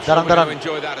মারছে আমারে Sure দাঁড়ান we're দাঁড়ান gonna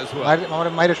enjoy that as well. আমার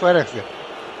মাইরে শোয়া রাখছে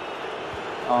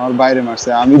আমার বাইরে মারছে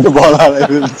আমি তো বল হারাই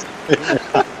ফেলছি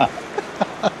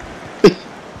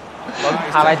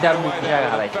হারাইতে আর Away মুখ there জায়গা with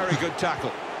a হারাইতে very good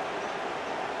tackle.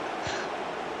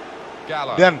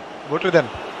 Gallo. দেন গোটে দেন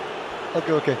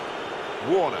ওকে ওকে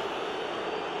Warner.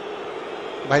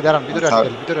 ভাই দাঁড়ান ভিতরে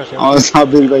আসেন ভিতরে আসেন আমার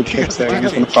সাবির ভাই খেলছে এখন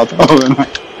কোনো কথা হবে না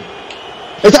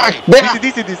এটা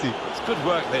দিছি দিছি It's good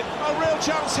work there. A real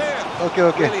chance here. Okay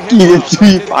okay Really hit কি well,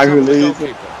 তুই but didn't পাগল trouble the হয়ে গেছে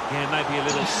goalkeeper. Yeah, maybe a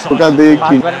little ওটা side. দেখি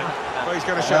পাঁচবার Well, he's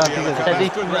going to show the ঠিক other আছে। guy.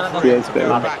 That's good refereeing Yes, to go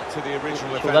baby. back to the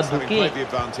original ওটা offence, having ঢুকি। played the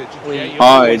advantage. ওই Yeah, you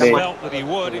Oh, always it is. felt that he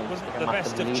would. It wasn't the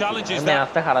best of challenges. That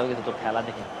ম্যাচটা খারাপ গেছে তোর খেলা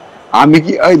দেখে আমি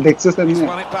কি ওই দেখছস He's এমনি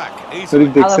won it back Sharif easily.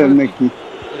 দেখছ এমনি কি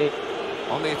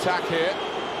On the attack here.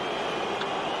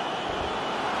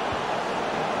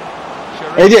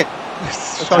 এই Sharif. যে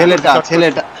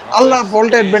ছেলেটা আল্লাহ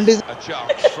বলটা advantage A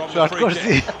chance from the short free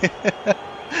করছি kick.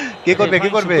 কে করবে They কে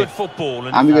played some করবে good football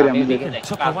and আমি করি আমি আমি করি দেখে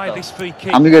took away this free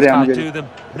kick. আমি করি, আমি Can't করি। do them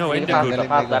no end of good.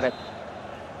 পাঁচ দাঁড়ে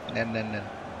নেন নেন নেন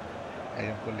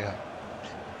এরকম করলে হয়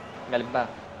গালিবা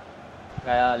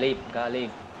গালিব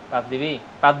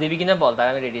পাপ দিবি কিনা বল তাই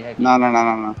আমি রেডি থাকি না না না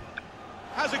না না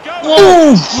Has a go.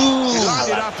 He lined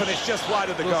it up and it's just wide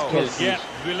of the goal. Yeah,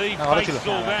 relief No, ahora faced sí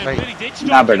lo- all round. right. Really did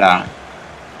না strike বেটা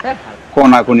him.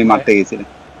 কোনা কোনি মারতে গেছিল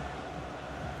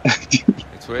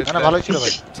It's with না ভালোই ছিল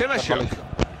ভাই Timashuk. ভালোই ছিল।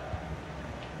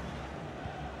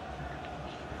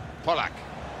 Polak.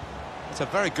 It's a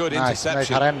very good nice nice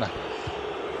interception. হারায়েন না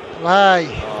ভাই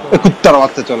কুত্তার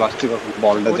বাচ্চা চলে আসছে কখন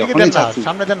বলটা ওদিকে যখনই দেন না চাচ্ছি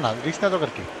সামনে দেন না রিস্ক না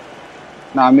দরকার কি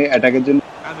না আমি অ্যাটাকের জন্য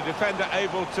And the defender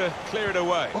able to clear it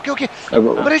away. ওকে ওকে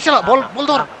ওরে চলা বল বল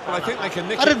ধর Well, I think they can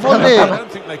nick Are it it from volley? there. I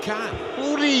don't think they can.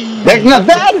 উরি দেখ না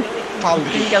দেন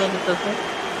তুমি কেন দিতেছ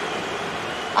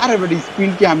আরে বেটা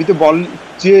স্পিন কি আমি তো বল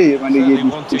যে মানে ইয়ে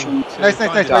Certainly wanting to Nice,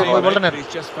 nice, find nice. a Ball, teammate, ball on it. but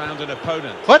he's just found an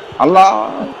opponent. আল্লাহ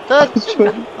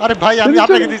আরে ভাই আমি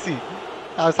আপনাকে দিছি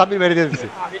সাব্বির বাইরে দিয়ে দিছি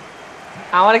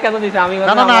আমারে কেন দিছ আমি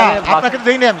না না না আপনাকে তো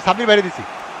দেই না আমি সাব্বির বাইরে দিছি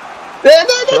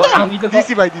আমি তো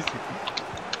দিছি ভাই দিছি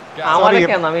আমারে Sorry,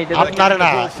 কেন আমি এটা আপনারে না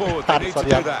Ball forward, they আরে need to সরি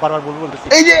do আমি that. বারবার বলতেছি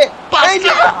এই যে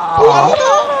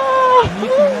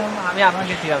আমি আবার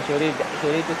গেছিলাম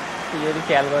শরীর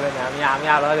খেয়াল করে না আমি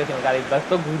আবার গেছিলাম গাড়ির বাস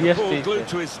তো ঘুরে Ball আসছি glued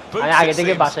to his boots, আমি আগে it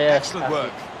থেকে seems. বাসায় Excellent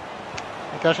work.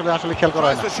 এটা আসলে খেয়াল করা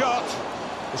হয় Tries না the shot.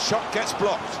 The shot gets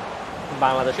blocked.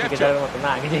 Bangladesh ক্রিকেটারের মতো না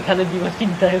আগে যেখানে দিব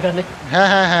চিন্তা ওখানে হ্যাঁ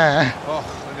হ্যাঁ হ্যাঁ Oh,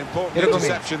 an important এরকমই।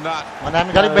 interception that. মানে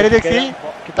আমি গাড়ি বাইরে দেখছি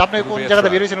কিন্তু আপনি কোন জায়গাতে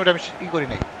বের হইছেন ওটা আমি ই করি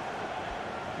নাই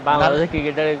বাংলাদেশের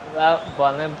ক্রিকেটারের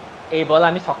বলে এই বল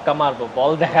আমি ছক্কা মারবো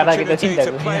বল দেখার আগে তো Opportunity চিন্তা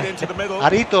to করি play it into the middle.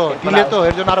 আর এই তো দিলে তো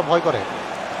এর জন্য আরো ভয় করে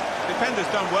Defender's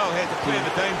done well here to clear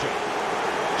the danger.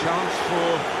 Chance for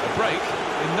a break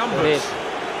in numbers.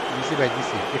 দিছি ভাই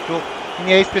দিছি একটু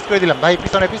নিয়ে স্পেস করে দিলাম ভাই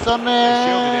পিছনে পিছনে They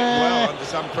shielded it well under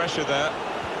some pressure there.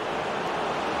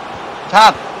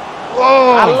 ছাড়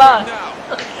আল্লাহ Now,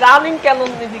 রানিং কেন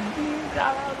নিদি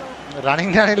রানিং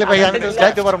না নিলে ভাই আমি তো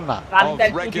যাইতে পারবো না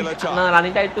regular time. না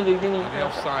রানিংটা একটু দিদি নি the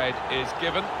offside is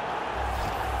given.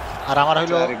 আর আমার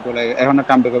হইলো আরেক গোলে এখন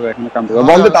কাম করবে এখন কাম করবে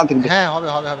বল দে তাড়াতাড়ি হ্যাঁ হবে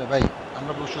হবে হবে ভাই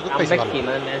আমরা সুযোগ পাইছি আমরা ভালো কি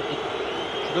মানে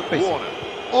সুযোগ পাইছি Warner.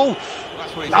 O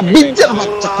That's what he's বিজ্জার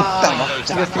বাচ্চা কুত্তা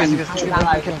ঠিক আছে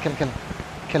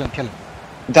খেলেন খেলেন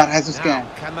যার হাসুস কে Now,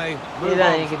 can they move Yeah,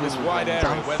 on you from can this do wide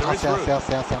area where there is room?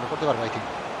 আছে আমরা করতে পারবো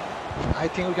I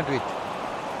think we can do it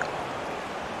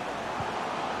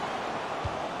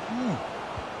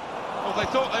Well, they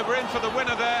thought they were in for the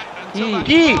winner there until that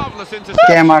Ki? marvellous K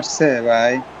interception. মারছে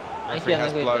ভাই Referee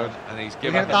has blown and he's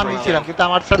given এখানে the তো আমি free ছিলাম kick. কিন্তু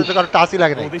আমার সাথে তো কারো টাচই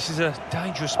লাগে নাই Well, this is a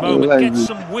dangerous moment. Get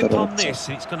some whip on this,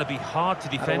 and it's going to be hard to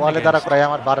defend ওয়ালে দ্বারা against. করাই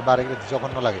আমার বারবার এগুলো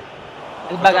জঘন্য লাগে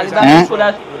বাগালি হ্যাঁ? পুরা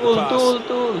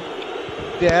তুল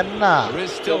দেন না There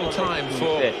is still time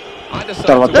for either তার side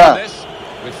to বাচ্চা? win this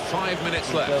with 5 minutes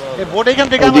left. এই বোর্ড এখান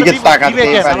থেকে ওইদিকে আমাকে তাকাতে দিবে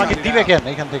কেন পারি না। আমাকে দিবে কেন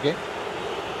এখান থেকে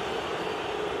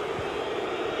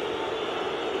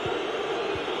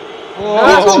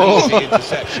Easy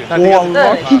interception. না,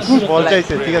 ঠিক আছে, Pass. বল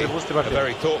চাইছে ঠিক আছে Really বুঝতে a পারছি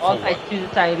very all thoughtful one. Side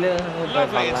চাইলে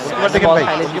এবার দেখেন ভাই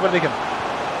এবার দেখেন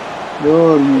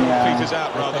দূর মিয়া Peters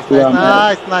out rather.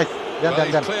 Nice nice then Well, then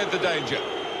he's then cleared the danger.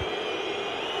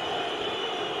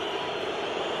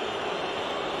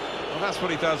 Well, that's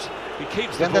what he does. He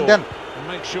keeps the then ball then and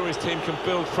makes sure his team can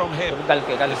build from him.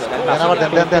 কালকে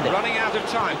Running out of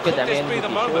time. Could this be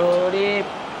the moment?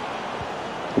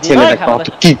 ছেলেটা কত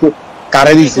কি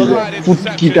কারে দিছে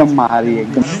ফুটকিটা মারি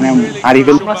একদম হারি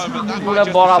fail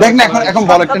দেখ না এখন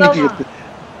বল একটা কি করতে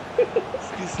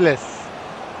স্কিললেস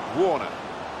Warner.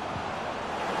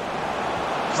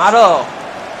 মারো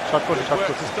শট করছে শট Work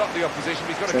করছে to stop the opposition.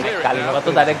 He's got to clear it কালিমা now.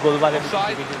 তো ডাইরেক্ট গোল বাগে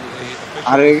Offside.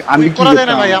 আরে আমি কুইক কি করা যায়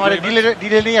না করতাম? ভাই আমার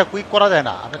ডিলে নিয়ে কুইক করা যায়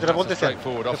না আপনি যেটা বলতেছেন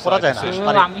Straightforward offside করা যায় না decision.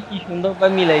 আরে, আমি কি সুন্দর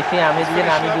করে মিলাইছি আমি দিলে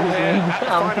আমি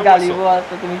আমি গালিবো আর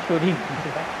তো তুমি শরীর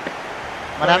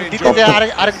মানে আমি দিতে যে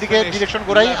আরেক দিকে ডিরেকশন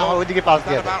ঘোরাই আমার ওইদিকে পাস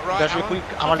দিয়ে দেয় এটা আসলে কুইক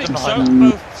আমার জন্য হয় না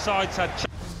Both sides had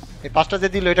এই পাসটা যে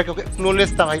দিল এটা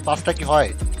ক্লোলেস তা ভাই পাসটা কি হয়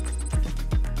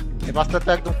এই পাসটা তো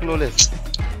একদম ক্লোলেস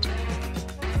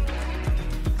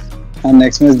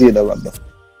নেক্সট ম্যাচ দিয়ে দাও বাদ দাও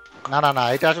না না না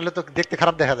এটা আসলে তো দেখতে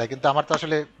খারাপ দেখা যায় কিন্তু আমার তো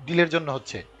আসলে ডিলের জন্য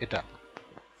হচ্ছে এটা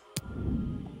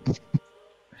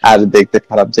আর দেখতে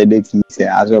খারাপ চাই দেখছি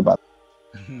আজও বাদ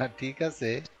না ঠিক আছে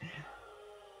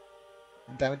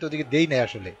কিন্তু আমি তো ওদিকে দেই নাই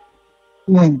আসলে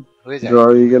হয়ে যায় ড্র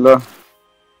হয়ে গেল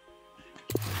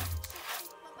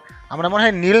আমরা মনে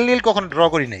হয় নীল নীল কখন ড্র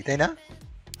করি নাই তাই না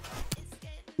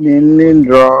নীল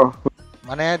ড্র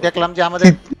মানে দেখলাম যে আমাদের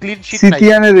ক্লিন শিট নাই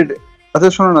সিটিয়ানের আচ্ছা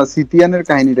শোনো না সিটিয়ানের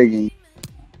কাহিনীটা কি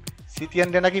সিটিয়ান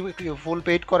ডে নাকি ফুল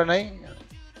পেইড করে নাই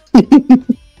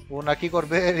ও নাকি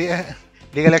করবে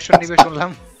লিগ্যাল অ্যাকশন নিবে শুনলাম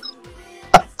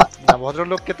না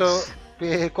ভদ্রলোককে তো পে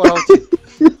করা উচিত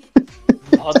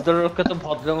ভদ্রলোককে তো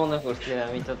ভদ্র মনে করছি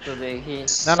আমি তো দেখি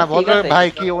না না ভদ্র ভাই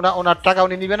কি ওনার টাকা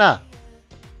উনি নিবে না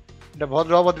এটা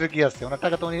ভদ্র অভদ্র কি আছে ওনার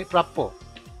টাকা তো উনি প্রাপ্য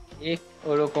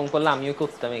ওরকম করলে আমিও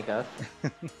করতাম এই কাজ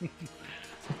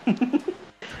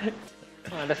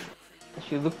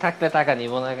সুযোগ থাকলে টাকা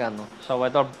নিব না কেন সবাই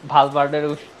তো ভাল বার্ডের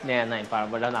নেয় নাই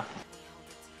পারবারটা না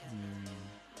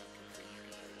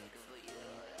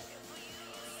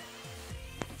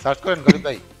সার্চ করেন গরিব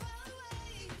ভাই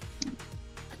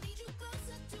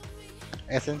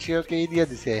এসেনশিও কে দিয়ে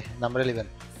দিছে নাম্বার 11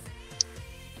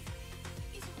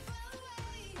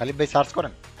 খালিদ ভাই সার্চ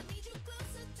করেন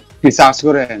কি সার্চ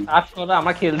করেন সার্চ করো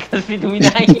আমরা খেলতেছি তুমি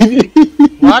নাই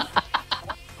হোয়াট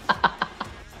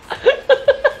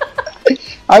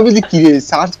আমি বলি কি রে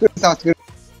সার্চ করে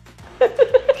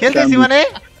খেলতেছি মানে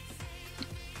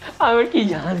আমি কি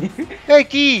জানি এই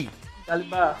কি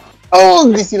কালবা ও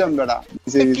দিছিলাম বেটা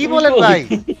কি বলেন ভাই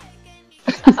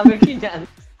আমি কি জানি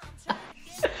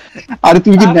আরে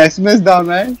তুমি কি নেক্সট ম্যাচ দাও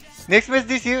নাই নেক্সট ম্যাচ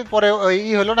দিছি পরে ওই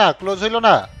হলো না ক্লোজ হলো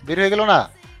না বের হয়ে গেল না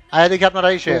আয়া দেখি আপনারা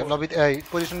এসে লবি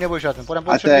পজিশন নিয়ে বসে আছেন পরে আমি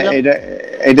পজিশন আচ্ছা নিলাম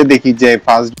এটা দেখি যে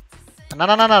ফার্স্ট না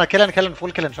না না না খেলেন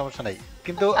ফুল খেলেন সমস্যা নাই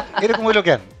কিন্তু এরকম হইলো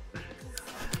কেন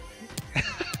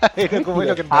এরকম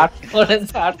হইলো কেন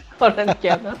সার্চ করেন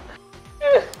কেন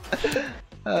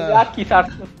আর কি সার্চ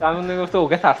করতে আমি মনে করতে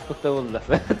ওকে সার্চ করতে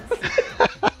বলতেছে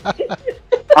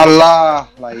আল্লাহ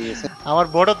ভাই আমার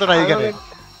বড় তো নাই এখানে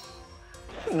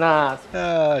না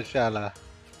শালা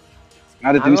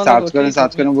আরে তুমি সার্চ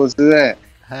করেন বলতে যে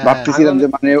ভাবতেছিলাম যে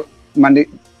মানে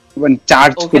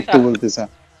চার্জ করতে বলতেছে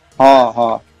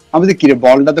হ্যাঁ আমি তো কি রে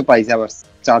বলটা তো পাইছি আবার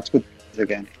চার্জ করতে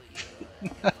কেন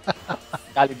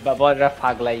কালিব বাবারা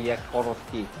পাগলাইয়া করস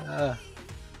কি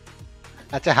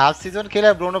আচ্ছা হাফ সিজন খেলে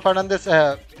Bruno Fernandes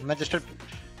Manchester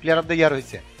player of the year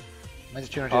হইছে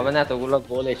ম্যানচেস্টার ইউনাইটেড হবে না এতগুলো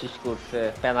গোল এসিস্ট করছে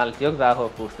পেনাল্টিও যা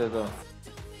হোক করছে তো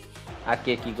আর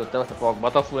কে কি করতে পারছে পগবা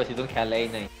তো পুরো সিজন খেলাই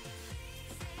নাই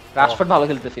রাশফোর্ড ভালো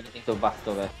খেলতেছিল কিন্তু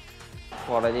বাস্তবে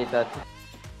পরে যেটা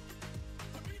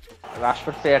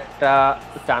রাশফোর্ড প্লেয়ারটা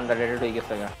আন্ডাররেটেড হয়ে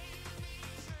গেছে গা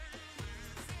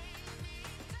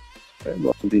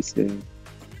বল দিছে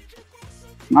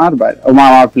মার ভাই ও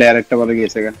আমার প্লেয়ার একটা বলে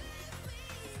গেছে গা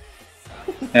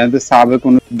এতে সাবে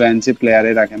কোন বেঞ্চে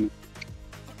প্লেয়ারে রাখে না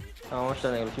সমস্যা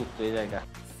নেই চুপ হয়ে জায়গা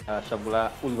সবগুলা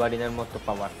উলবাড়িনের মতো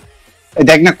পাওয়ার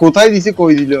দেখ না কোথায় দিছে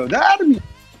কই দিল দাঁড়ি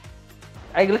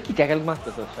এগুলো কি ট্যাকল মারতে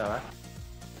তো সবাই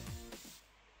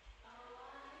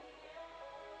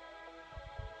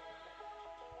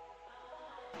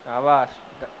আবার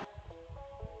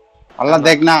আল্লাহ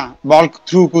দেখ না বল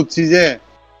থ্রু করছি যে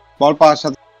বল পাওয়ার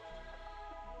সাথে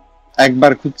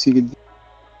একবার খুঁজছি কিন্তু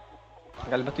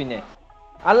গালিবা তুই নে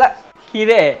আল্লাহ কি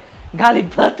রে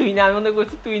গালিবা তুই না আমি মনে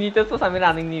করছি তুই নিতেছস আমি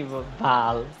রানিং নিব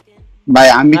ভাল ভাই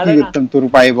আমি কি করতাম তোর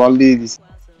পায়ে বল দিয়ে দিছি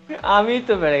আমি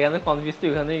তো বেড়ে গেল কনফিউজ তুই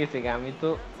ওখানে গেছে আমি তো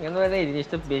কেন এই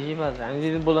জিনিসটা বেশি পাস আমি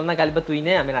যদি বললাম না গালিবা তুই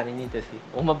নে আমি রানিং নিতেছি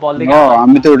ওমা বল দেখে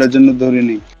আমি তো ওটার জন্য ধরে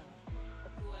নেই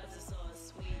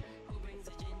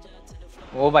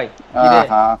ও ভাই কি রে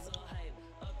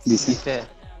দিছে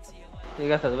ঠিক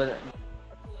আছে তবে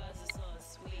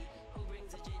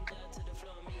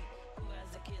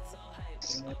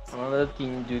আমাদের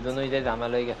দুইজন ওই যে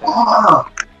জামাল হয়ে গেছে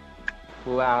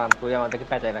পুরো আরাম করে আমাদেরকে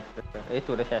পেঁচায় রাখতেছে এই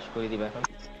তোরে শেষ করে দিবে এখন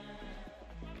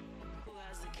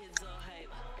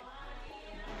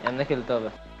এমনি খেলতে হবে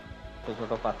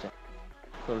ছোট পাচ্ছে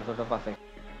ছোট পাশে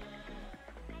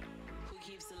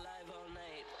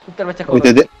উত্তর বাচ্চা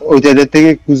ওইটাদের থেকে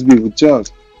খুঁজবি বুঝছো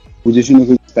বুঝে শুনে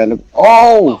খুঁজবি তাহলে ও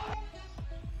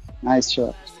নাইস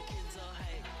শট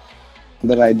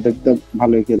রাইট ব্যাক তো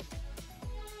ভালোই খেল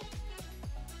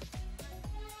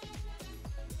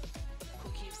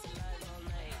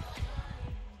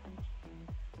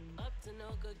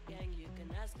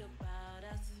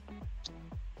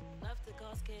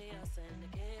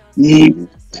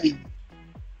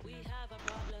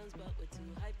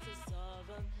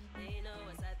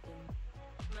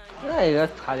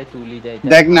খালি তুলি যায়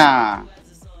দেখ না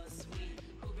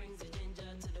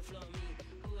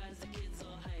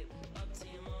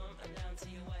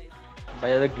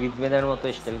ভাই ওদের গ্রিজম্যানের মতো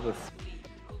স্টাইল করছে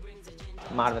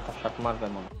মারবে তো শট মারবে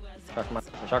মনে শট মারবে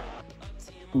শট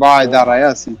ভাই দাঁড়ায়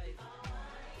আছি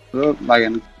লাগে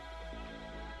না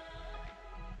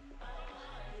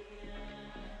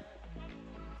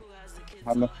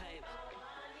ভালো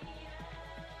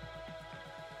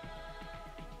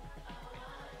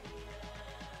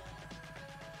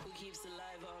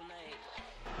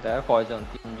দেখ কয়জন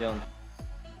তিনজন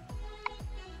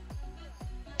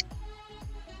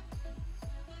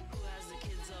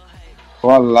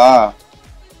ওয়াল্লাহ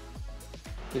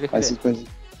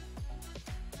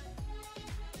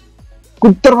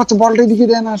কুত্তার বাচ্চা বলটা দিকে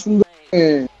দেয় না সুন্দর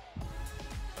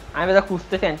আমি এটা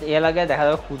খুঁজতেছি এর আগে দেখা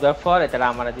যাবে খুঁজার পর এটা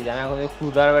আমার দিদি আমি এখন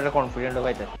খুঁজার একটা কনফিডেন্ট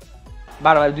পাইতেছি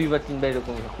বারবার দুইবার তিনবার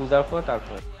এরকম খুঁজার পর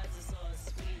তারপর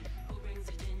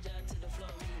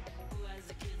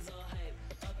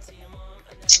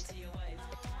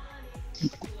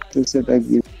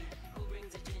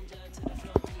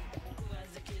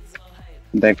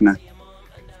দেখ না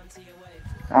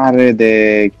আরে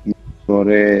দেখ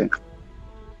করে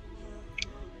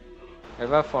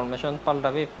এবার ফরমেশন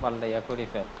পাল্টাইয়া করি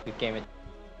ফেল কেমে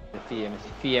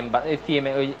সিএম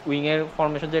ওই উইং এর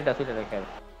ফরমেশন যেটা ছিল এটা খেল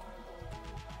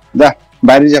দা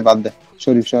বাইরে যা বাদ দে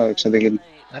শরীফ সহ একসাথে খেলি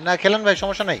না খেলেন ভাই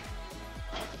সমস্যা নাই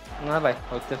না ভাই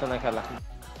হচ্ছে তো না খেলা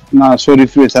না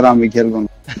শরীফ ছাড়া আমি খেলবো না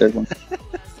দেখুন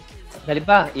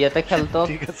খালিপা ইয়াতে খেলতো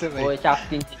ঠিক আছে ভাই ওই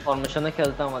 4-3 ফরমেশনে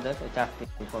খেলতো আমাদের ওই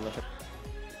 4-3 ফরমেশন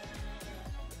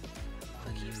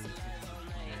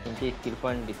কিন্তু স্কিল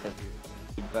পয়েন্ট দিছে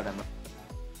একবার আমার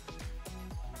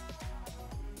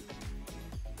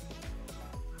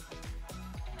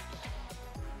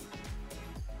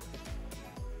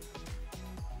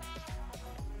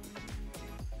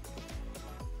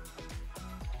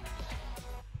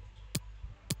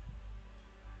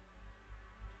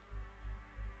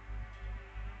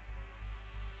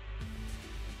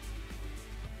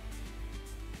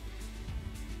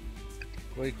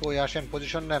কই আসেন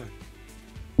পজিশন নেন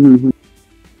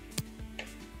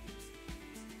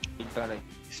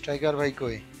স্ট্রাইকার ভাই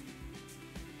কই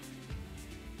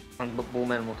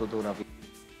বুমের মতো দৌড়াবি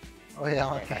ওই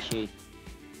আমার কাশি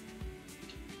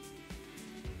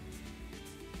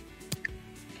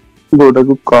গোটা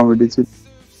খুব কমেডি ছিল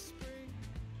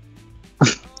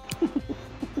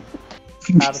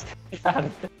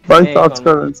ভাই সার্চ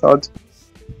করেন সার্চ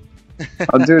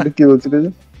আজকে এটা কি বলছিল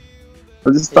যে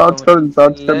আজকে সার্চ করেন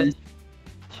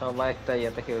সবাই একটা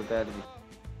ইয়াতে খেলতে পারবি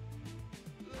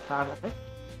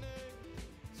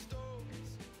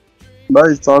ভাই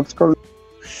সার্চ করেন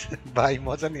ভাই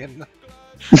মজা নিয়েন না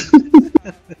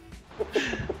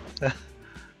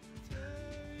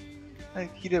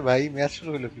কি রে ভাই ম্যাচ শুরু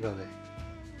হলো কিভাবে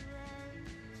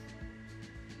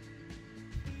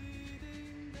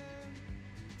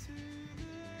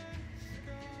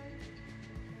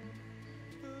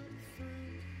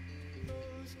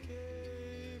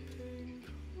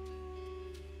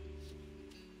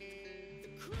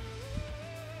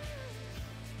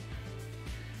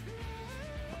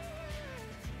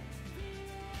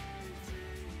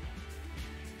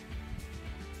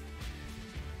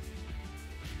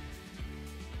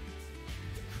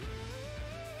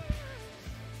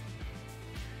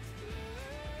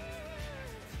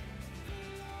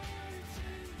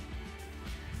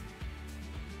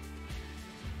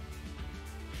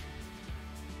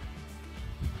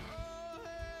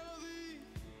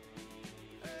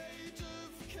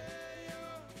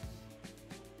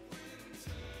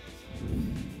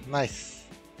নাইস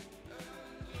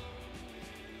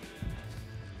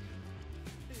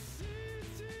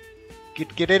কিট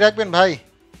কেটে রাখবেন ভাই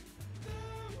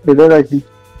এটা রাখি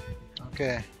ওকে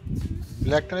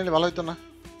ব্ল্যাকটা নিলে ভালো হতো না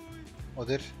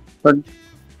ওদের।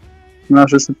 না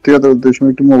আসলে সত্যি কথা বলতে ওই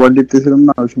সময় একটু মোবাইল টিপতেছিলাম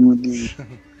না ওই সময় দিয়ে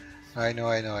I know.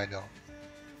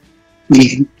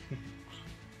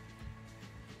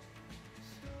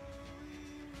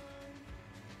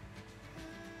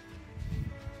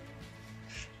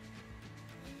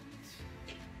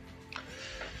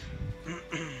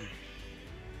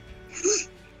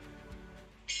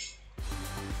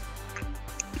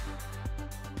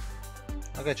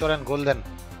 Okay, চলেন গোল দেন।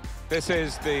 This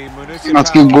is the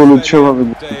আজকে গোল উৎসব হবে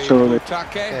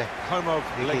home of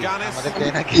Leganes. আমাদের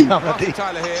দেয় নাকি আমরা দেই।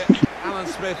 Tyler here. Alan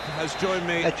Smith has joined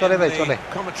me চলে ভাই in চলে। the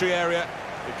commentary area.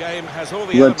 The game has all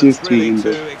the You are elements just really tweeting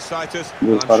to this. excite us.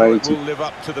 Goal I'm sure it for will live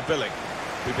up to the billing.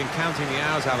 We've been counting the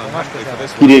hours, Alan, haven't we, for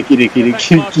this one? কিরে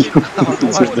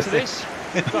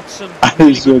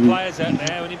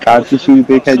কার তো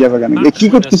শুরুতে খাই যাবে কেন কি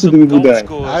করতেছো তুমি বুদায়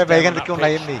আরে ভাই এখানে কেউ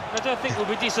নাই এমনি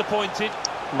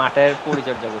মাঠের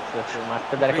পরিচর্যা করতেছে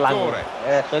মাঠটা ডাইরেক্ট লাগবে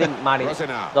সরি মারি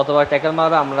যতবার ট্যাকল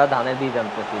মারো আমরা ধানের বীজ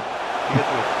আনতেছি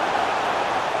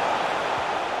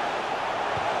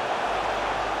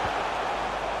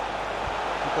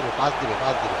পাস দিবে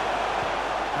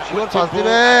শিওর পাস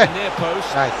দিবে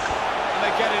নাইস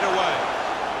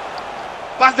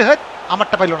পাস দে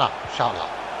আমারটা পাইলো না শালা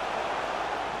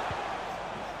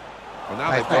What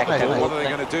are they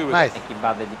going to do with nice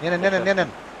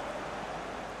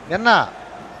নেন না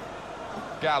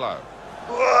Gallo?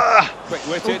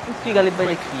 Quick-witted. কি গালি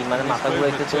বাইরে কি মানে মাথা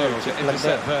ঘুরাইতে তো লাগবে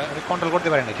কন্ট্রোল করতে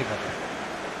পারেন না ঠিক আছে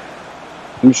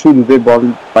আমি শুরুতে বল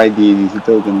পাই দিয়ে দিয়েছি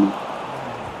তো ওই জন্য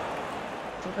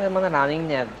মানে রানিং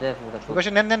নেট যে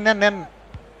ওকে নেন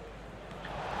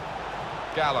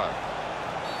Gallo.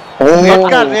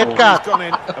 রেড কার্ড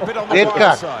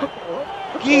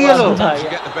কি হলো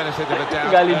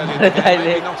গালি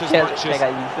বাইরে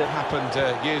happened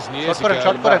years and years ago.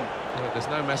 Shot করেন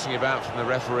There's no messing about from the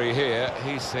referee here.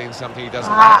 He's seen something he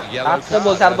doesn't like. Yellow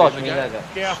card.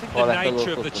 Yeah, I think the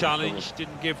nature of the challenge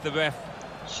didn't give the ref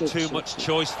too much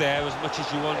choice there, as much as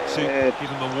you want to give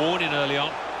him a warning early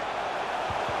on.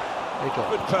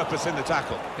 Good purpose in the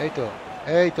tackle.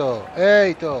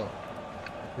 এই তো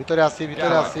ভিতরে আসি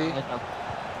ভিতরে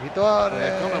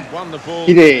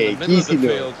কি রে কি ছিল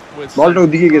বলটা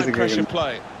ওদিকে গেছে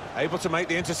Able to make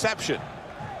the interception.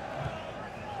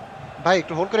 ভাই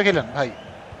একটু হোল্ড করে খেলেন ভাই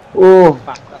ও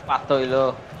পাত হইলো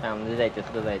সামনে যাইতেছে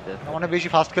মানে বেশি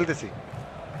ফাস্ট খেলতেছি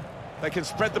They can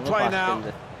spread the play now.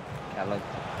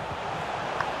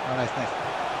 Nice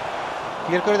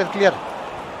clear করে দেন clear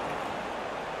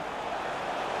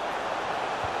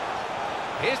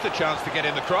Here's the chance to get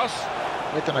in the cross.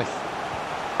 এই তো নাইস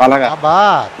পালাগা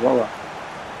আবার বাবা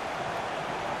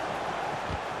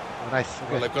nice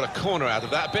Well, they've got a corner out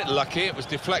of that. A bit lucky, it was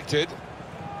deflected.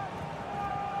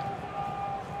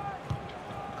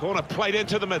 Corner played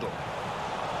into the middle.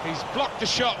 He's blocked the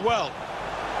shot well.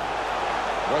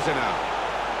 Rosina.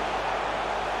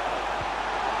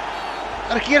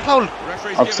 Clear foul.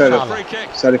 Referee's given a free kick.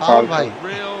 Sorry, foul.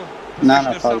 Real position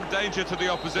of some danger to the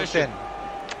opposition.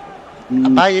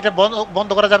 ভাই এটা বন্ধ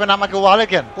করা যাবে না আমাকে ওয়ালে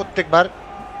কেন প্রত্যেকবার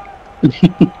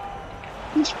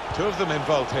Two of them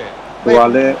involved here.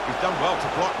 ওয়ালে He's done well to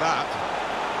block that.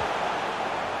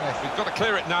 He's got to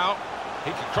clear it now.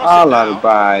 He can cross it now.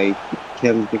 ভাই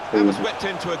That was whipped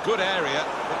into a good area,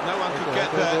 but no one could get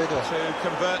there to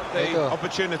convert the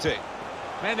opportunity.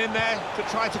 Men in there to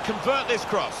try to convert this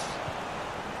cross.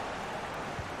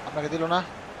 আপনাকে দিল না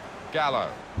Gallo.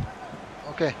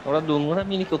 ওকে ওরা দুমরা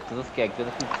mini করতেছে কি একজন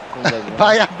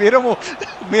ভাই বেরোমো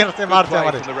মারতে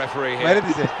আমারে মেরে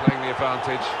দিছে playing the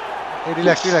advantage.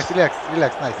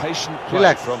 Relax nice Patient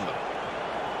relax from them.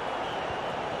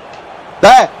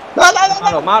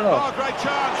 মারো Oh, great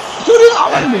chance.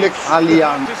 আবার মিলে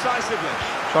খালিয়ান Decisively.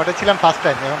 শটে ছিলাম ফার্স্ট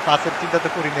টাইম এখন পাসের চিন্তা তো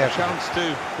করি না Chance to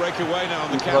break away now on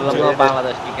the বললাম counter.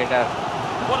 Bangladesh cricketer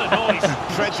What a noise!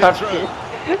 Dredging through.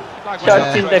 Shot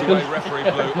চিন্তা করি Referee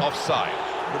blew offside.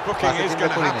 The booking is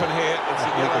going to happen here. It's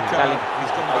a yellow card.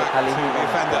 He's gone back to the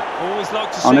offender. Always like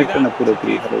to see অনেকটা না that.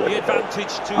 পুরোপুরি ভালো The লাগে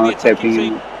advantage to the আমার attacking tapping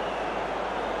team.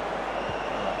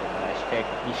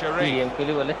 Game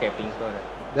খেলি বলে tapping করে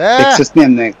Texas নিয়ে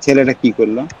না ছেলেটা কি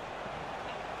করলো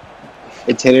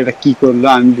এই ছেলেটা কি করলো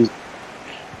আমি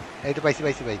এই তো পাইছি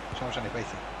ভাই সমস্যা নেই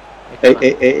পাইছি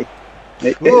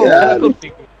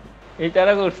এই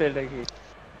তারা করছে এটা কি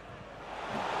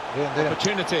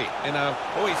Opportunity in a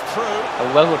he's through.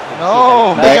 ওয়া করছে নো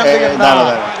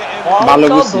ভালো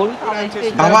করছিস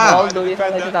বাবা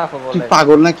তুই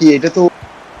পাগল নাকি এটা তো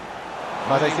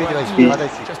বাজাইছি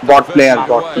বট প্লেয়ার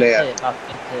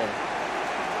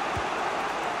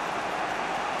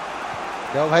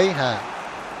যাও ভাই হ্যাঁ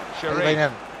ভাই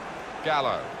নেন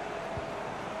Gallo.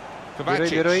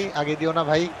 বেরোই আগে দিও না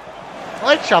ভাই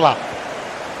ওই শালা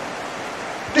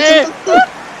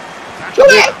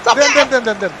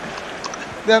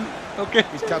দেন ওকে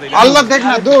আল্লাহ দেখ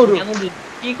না দৌড়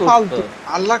কি করছো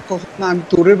আল্লাহ কসম না আমি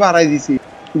তোরে বাড়াই দিছি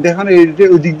দেখুন এইটা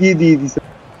ওদিক দিয়ে দিছে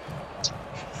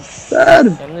স্যার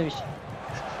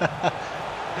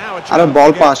আরে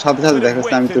বল পাস সাথে সাথে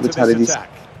দেখাচ্ছে আমি তোরে ছাড়ে দিছি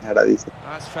হেডা দিছি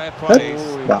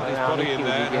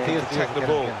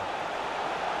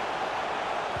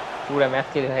পুরো ম্যাচ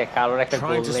খেলে হয় কারোর একটা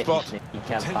গোল নেই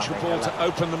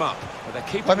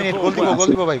গোল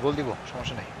দিব ভাই গোল দিব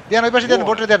সমস্যা নাই দেন ওই পাশে দেন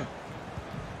বটরে দেন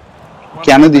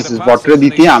কেন দিছিস বটরে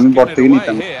দিতে আমি বট থেকে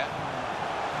নিতাম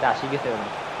আসি গেছে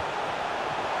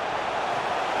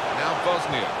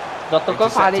যতক্ষণ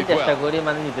পারি চেষ্টা করি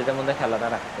মানে নিজেদের মধ্যে খেলাটা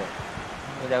রাখতে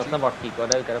দেখো না বট কি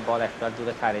করে ওই বল একটা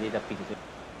জুড়ে ছাড়ে দিতে পিছে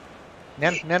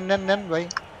নেন ভাই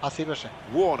আসি পাশে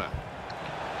ওয়ার্নার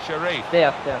Sharif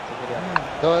আস্তে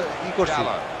তো ই করছি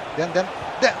দেন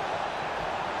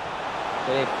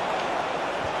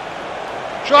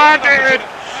শট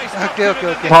ওকে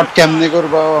শট কেমনে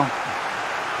করব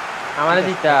আমারে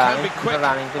দিতা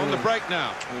রানিং তো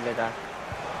মিলেটা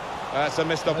that's a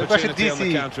missed opportunity on the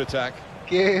counter attack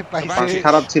কে পাইছে পাস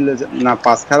খারাপ ছিল না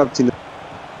পাস খারাপ ছিল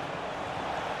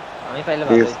আমি পাইলে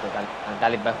ভালো হইতো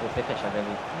গালিব বাক করতে ফেসা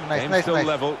দেবি nice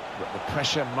level but the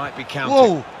pressure might be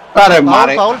counted আরে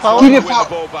মারে কি রে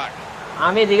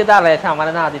আমি এদিকে দাঁড়ায় আছে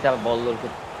আমারে না দিতা বল রোল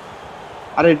করতে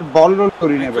আরে এটা বল রোল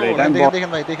করি না বড় এটা দেখেন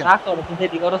ভাই দেখেন না করো তুমি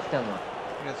এদিকে করছ কেন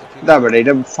দা বড়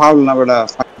এটা ফাউল না বড়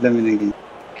ফাইলামি নাকি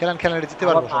খেলেন এটা জিততে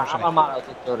পারবো সমস্যা নেই আবার মারা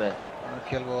উচিত তোরে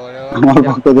খেলবো আমার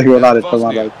পক্ষ থেকে বলা আরে তো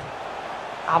মারা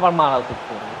আবার মারা উচিত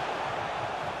তোরে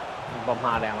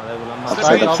মারে আমাদের বললাম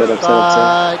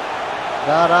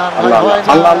দাঁড়ান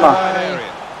আল্লাহ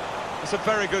it's a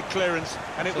very good clearance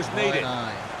and it was needed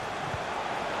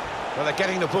well they're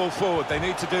getting the ball forward they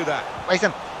need to do that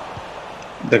পাইছেন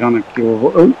দেখো না কি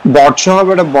বট সহ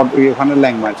বড় বট ওখানে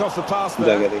ল্যাং মার off the pass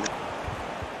জায়গা দেখি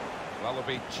well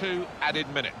there'll be 2 added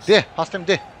minutes they first time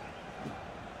they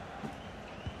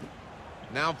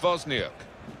now Wozniak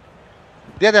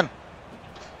দেন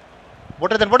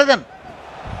বটে দেন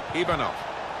Ivanov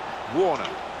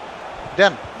Warner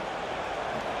দেন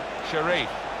Sharif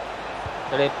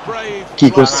কি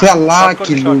করছে আল্লাহ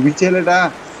কি লুবি ছেলেটা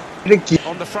এটা কি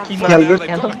on the front খেলবে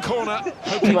they've got a corner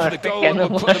hoping for the goal কেন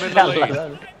and put them in the lead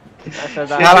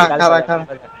খারা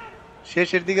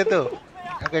শেষের দিকে তো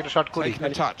একটা শট করি taking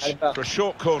a touch for a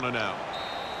short corner now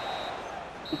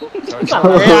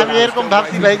আমি এরকম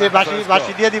ভাবছি ভাই যে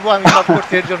বাসি দিয়ে দিব আমি শট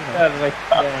করতে এর জন্য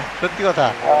সত্যি কথা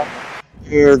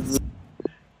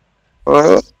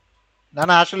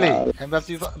না আসলে আমি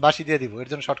ভাবছি বাসি দিয়ে দিব এর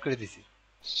জন্য শট করে দিছি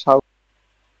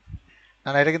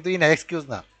না এটা কিন্তু না এক্সকিউজ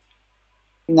না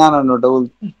ওটা বল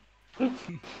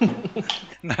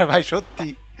না ভাই সত্যি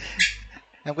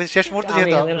আমি শেষ মুহূর্তে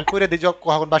যেটা করে দিই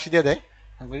যখন বাসি দিয়ে দেয়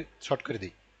আমি শট করে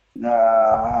দিই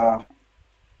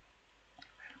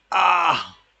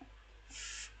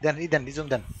দেন নিজম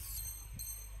দেন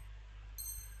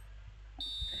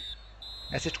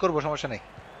অ্যাসিস্ট করব সমস্যা নাই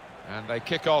and they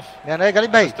kick off না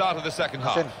গালিব ভাই start of the second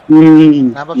half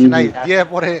না ভাবছি নাই দিয়ে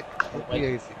পরে হয়ে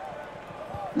গেছে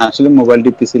আসলে মোবাইল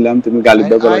টিপতেছিলাম তুমি গালি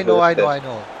দাও বলে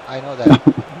I know that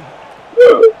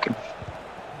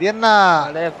দেন না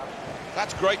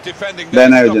that's great defending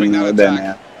দেন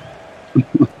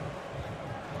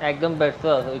একদম ব্যর্থ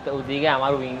ওইদিকে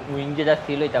আমার উইং যেটা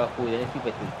ছিল এটা পুরো কি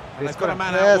পেছি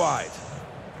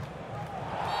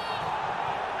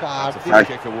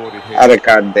আরে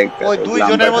কার্ড দেখ ওই দুই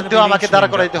জনের মধ্যে আমাকে দাঁড়া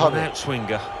করাইতে হবে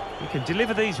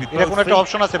এটা কোন একটা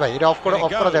অপশন আছে ভাই এটা অফ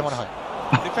করা যায় মনে হয়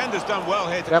defenders done well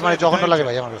here এটা মানে জঘন্য লাগে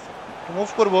ভাই আমার কাছে মুভ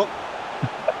করব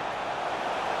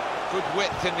good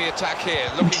width in the attack here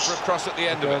looking for a cross at the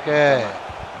end of it okay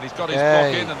and he's got his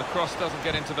block in and the cross doesn't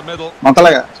get into the middle মাথা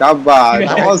লাগা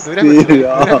শাবাশ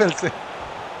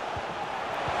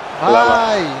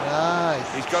ভাই nice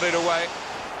he's got it away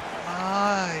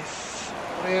nice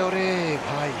ওরে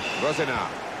ভাই Rosina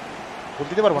গোল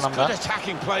দিতে পারবো না আমরা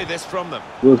attacking play this from them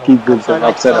good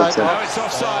upset no it's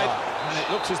offside and it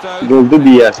looks as though গোল তো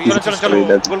দিয়ে আসছে চলো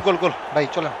গোল ভাই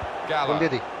চলেন গোল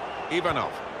দিয়ে দিই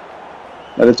Ivanov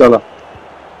আরে চলো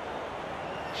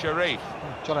Sharif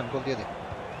চলেন গোল দিয়ে দিই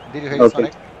দেরি হয়ে গেছে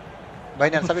অনেক ভাই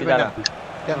না সাবির ভাই না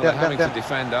having to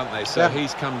defend aren't they so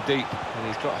he's come deep and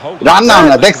he's got hold run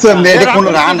না দেখছেন এটা কোন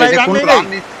রান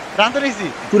রান তো নিছি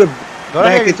পুরো ধরে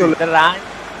রেখে চলে রান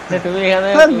তুমি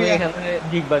এখানে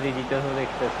দিগবাজি দিতেছো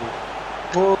দেখতেছি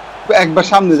ও একবার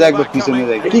সামনে যায় একবার পিছনে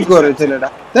যায় কি করে ছেলেটা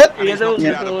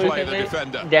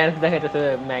ড্যান্স দেখাইতেছে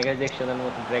মেগা জ্যাকসনের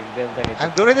মতো ব্রেক ড্যান্স দেখাইতেছে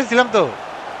আমি দৌড়াইতেছিলাম তো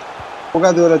ওকা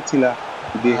দৌড়াচ্ছিলা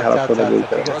দিয়ে খারাপ করে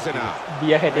দিতে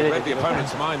বিয়া হেডে read the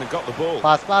opponent's mind and got the ball.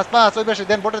 Pass ওই পাশে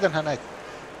দেন বটে দেন হ্যাঁ নাইস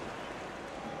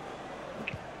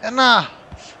না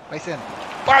পাইছেন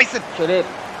চলে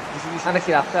আরে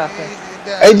কি রাস্তা আছে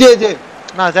এই যে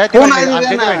না যাইতে কোন পারি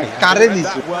আইলে না কারে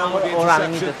দিছে ওর আমি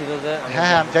নিতেছিল যে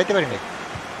হ্যাঁ আমি যাইতে পারি না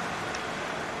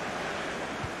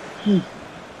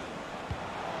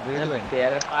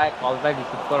প্লেয়ারের পায়ে কলটা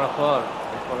রিসিভ করার পর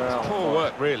Poor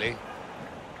work, really.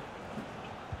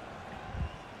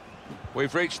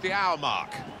 We've reached the hour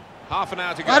mark. Half an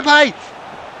hour to go. আর ভাই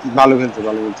ভালো খেলছে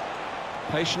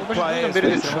Patient players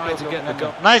will try to get the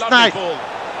goal. Nice.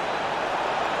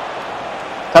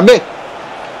 তবে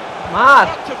মার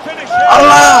To finish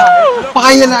আল্লাহ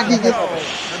পায়ে লাগি গেছে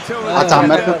আচ্ছা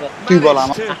আমার তুই বল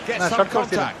আমার না শর্ট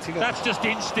করছিলাম That's just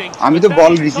instinct. আমি তো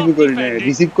বল রিসিভ করি না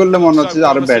রিসিভ করলে মনে হচ্ছে যে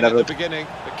আরো বেটার হতো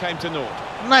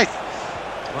nice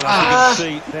Well, as you can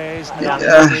see, there's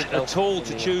nothing at all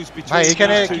to choose between ভাই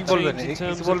এখানে these কি two বলবেন teams in কিছু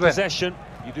terms of বলবেন possession.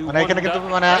 You do মানে এখানে কিন্তু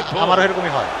wonder. মানে Great ball. আমারও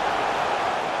এরকমই হয়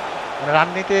মানে রান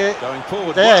নিতে Going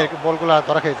forward. যায় বলগুলা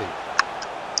ধরা খেয়ে যায়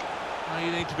Well,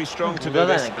 you need to be strong to do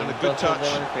this and a good touch.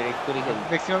 Predict করি খেলি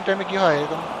ম্যাক্সিমাম টাইমে কি হয়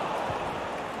এরকম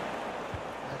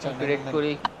আচ্ছা প্রেডিক্ট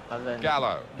করি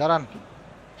Gallo, দাঁড়ান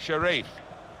Sharif,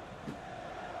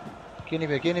 কে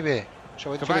নিবে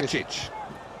সবাই তো চলে গেছে Kovacic.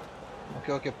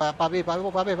 ওকে পাবে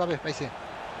পাইছে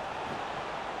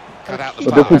Cut out the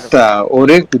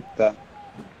ওরে pass. কুত্তা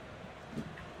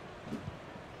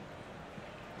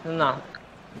না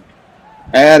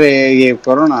আরে ये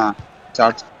করো না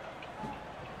চার্জ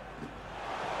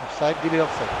অফসাইড দিলে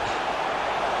অফসাইড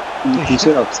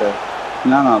কিসের অফসাইড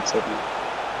না অফসাইড না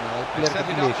প্লেয়ার Set it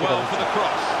দিলে up সেটা well for the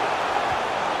cross.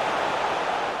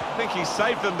 I think he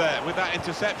saved them there with that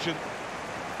interception.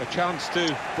 A chance to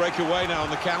break away now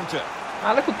on the counter.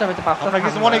 আরে কুত্তা পেতে পাঁচটা আমরা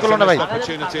কিছু মনে করলো না ভাই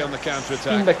Opportunity on the counter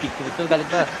attack. তিনবার কিক করে তো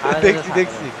গালিটা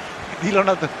দেখছি দিল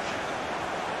না তো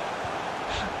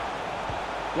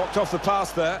Blocked off the pass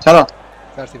there. চলো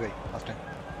সার্সি ভাই ফার্স্ট টাইম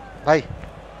ভাই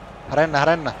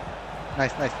হারান না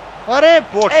নাইস আরে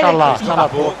বোট শালা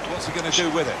boat What's he going to do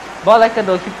with it? বল একটা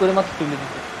দর্শিত করে মাত্র তুলে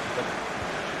দিতে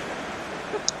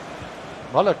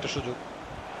ভালো একটা সুযোগ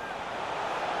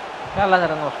খেলা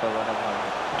যারা নষ্ট হবে এটা ভালো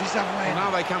Well, now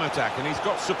they can attack, and he's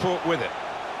got support with it.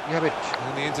 You have it.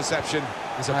 And the interception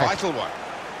is a Right. vital one.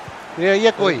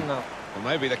 ইয়ে কই না Or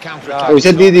maybe the counter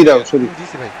ওইসে attack. দিয়ে দাও সরি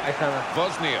দিছি ভাই আইসা না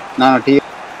Bosnia. না ঠিক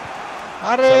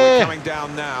আরে So we're coming down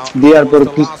now. দেওয়ার পর towards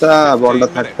the last পিস্তা বলটা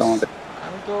 15 থাকতো minutes. আমাদের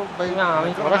আমি তো ভাই না আমি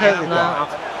ওরা খেয়ে দিত না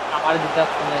আমার দিতে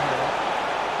আসছে না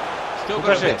Still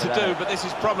got a bit to do, but this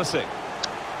is promising.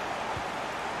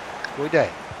 কই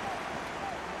দেয়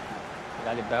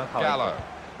গালি ব্যাগ খাওয়া Gallo.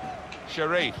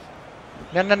 Sharif.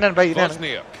 নেন ভাই নেন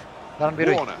Bosniak. দাঁড়ান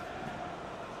বেরোই Warner.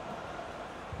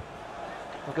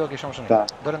 ওকে সমস্যা নেই তা।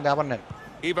 ধরেন আবার নেন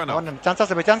Ivanov. চান্স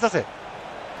আছে ভাই চান্স আছে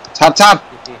ছাড়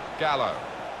Gallo.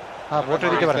 হ্যাঁ ভোটে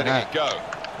দিতে পারেন Letting হ্যাঁ it go.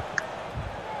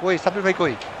 কই সাবির ভাই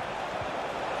কই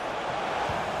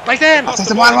পাইছেন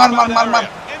আচ্ছা মার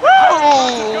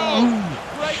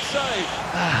Great save.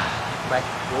 ভাই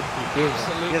বহুত দিতে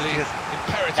Absolutely yes.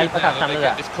 imperative help now that সামনে they যা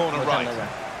get this corner right.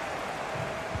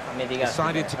 আমি এদিকে আসছি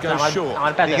Decided to go short.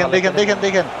 আমার প্যাডে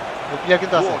দেখেন ওই প্লেয়ার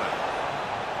কিন্তু আছে Warner.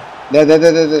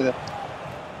 দে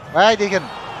ভাই দেখেন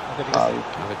ওকে ঠিক আছে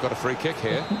And they've got a free kick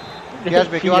here. কি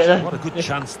আসবে কি আসবে What a good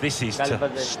chance this is to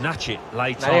snatch it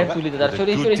late আরে on. তুলি দাও with a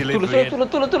sorry good sorry delivery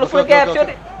in. তুলো ফুল ক্যাপ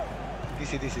সরি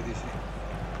দিছি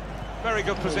Very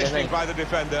good positioning by the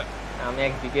defender. আমি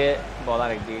একদিকে বল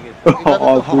আর একদিকে গেছি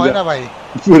হয় না ভাই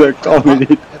পুরো কমেডি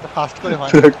এত ফাস্ট করে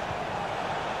হয়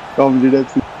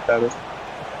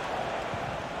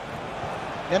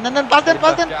নেন পাস দেন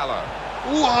Gallo.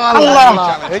 আল্লাহ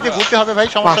এই যে ঘুরতে হবে ভাই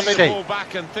সমস্যা নেই Ball back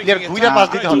and Clear, thinking দুইটা it's pass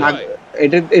out দিতে straight হবে।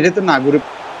 away. এটা তো নাগরে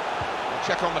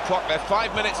Check on the clock there.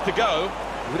 5 minutes to go.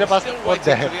 ঘুরে পাস Still ও waiting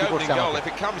দেখে for the কি opening করছে goal. আমাকে If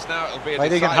it comes now, it'll be a ভাই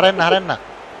দেখেন deciding. হারেন না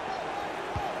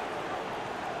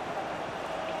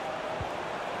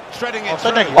Threading it Offside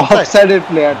through. নাকি? অফসাইডের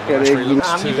প্লেয়ার কে Referee looks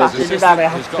আমি to his পাশে assistant, দাঁড়ায়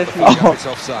who's got the হাসতেছি। flag up, it's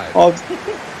offside.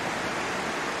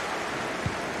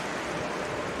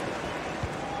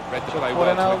 Read the play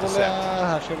করে well না to বলে intercept.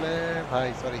 আসলে ভাই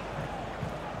sorry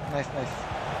nice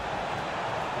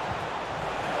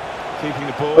Keeping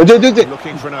the ball. ওই যে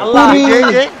Looking for an Allah. opening.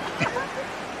 এই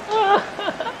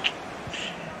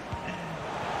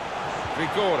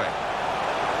Grigore.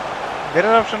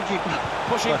 বেটার অপশন কি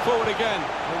Pushing forward again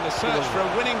in the search for a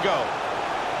winning goal.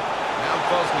 Now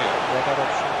Bosnia. Better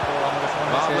option তো আমাদের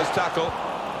সামনে Marvellous আছে tackle.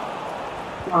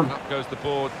 Up goes the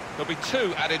board. There'll be 2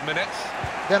 added minutes.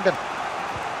 Then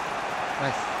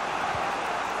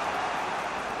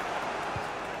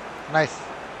nice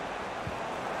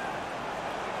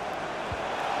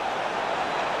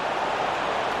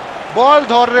বল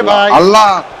ধর রে ভাই। আল্লাহ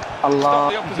আল্লাহ,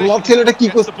 block ছেলেটা কি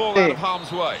করছে?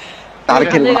 তার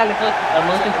খেলে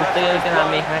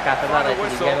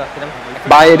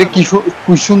ভাই এটা কি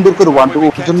সুন্দর করে ওয়ান টু,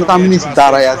 ওর জন্য তো আমি নিচে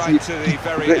দাঁড়ায় আছি।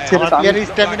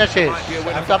 স্ট্যামিনা শেষ,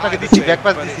 আমি তো আপনাকে দিচ্ছি, ব্যাক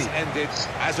পাস দিছি।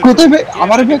 কোথায়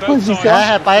আমার ব্যাক পাস দিছে?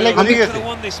 হ্যাঁ পায়ে লেগে গেছে।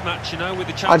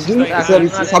 আর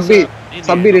সাব্বির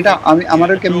সাব্বির এটা আমি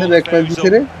আমারে কেমনে ব্যাক পাস দিছে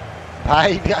রে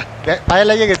ভাই? পায়ে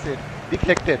লেগে গেছে,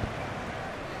 ডিফ্লেক্টেড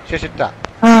শেষেরটা।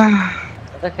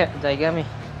 এটা জায়গা আমি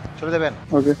চলে যাবেন?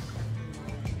 ওকে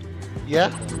ইয়া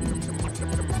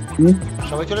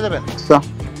সবাই চলে যাবেন?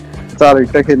 স্যার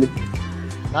একটা খেলি।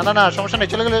 না না না সমস্যা নেই,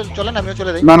 চলে গেলে চলেন, আমিও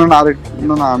চলে যাই। না না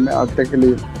না না আমি আরেকটা খেলি,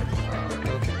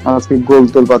 আজকে গোল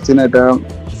তোল পাচ্ছি না, এটা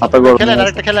হাতা গোল খেলেন,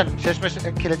 আরেকটা খেলেন, শেষ ম্যাচ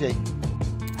খেলে যাই।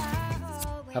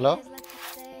 হ্যালো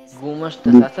ঘুম আসতে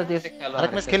আচ্ছা দিয়েছে, খেলো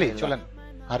আরেক ম্যাচ খেলি, চলেন।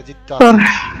 আর জিত তো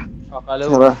সকালে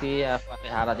উঠছি আর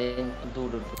সারা দিন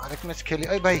দূর আরেক ম্যাচ খেলি।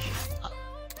 ওই ভাই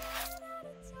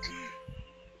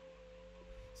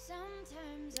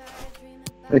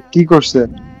কি করছে?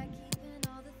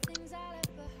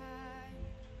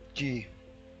 জি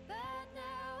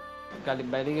গালিব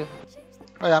বাইরে গেছে।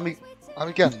 ওই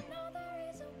আমি কেন?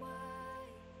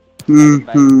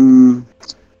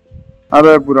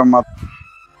 আরে পুরা মাত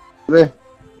রে,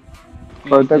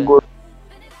 কয়টা গোল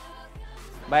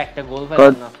ভাই? একটা গোল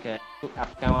পাইলাম না আজকে।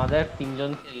 আজকে আমাদের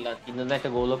তিনজন খেললাম, তিনজনের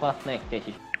একটা গোলও পাস না, একটা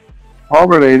এসে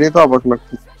হবে রে, এটাই তো অবাক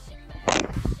লাগছে।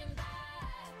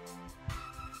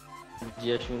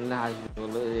 জিয়া শুনলে হাসবে,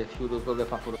 বলে শুরু করবে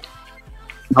ফাকুর।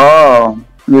 হ্যাঁ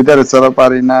ভিতরে চলা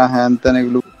পারি না, হ্যান তেন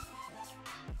এগুলো।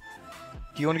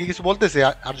 কি উনি কিছু বলতেছে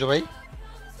আরজু ভাই?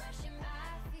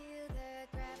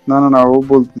 না না না, ও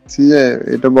বলতেছি যে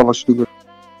এটা বলা শুরু করে।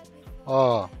 ও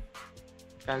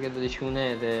কালকে যদি শুনে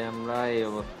যে আমরা এই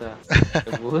অবস্থা,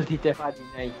 গোল দিতে পারি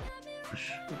নাই,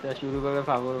 এটা শুরু করবে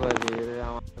ফাকুর বাজি,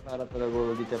 আমার তাড়াতাড়ি গোল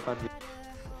দিতে পারি।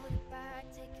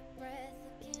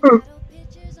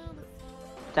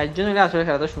 চারজনের আসলে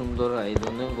খেলাটা সুন্দর হয়, এই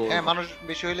জন্য গোল। হ্যাঁ মানুষ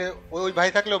বেশি হইলে ওই ভাই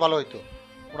থাকলেও ভালো হইতো,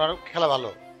 ওনার খেলা ভালো।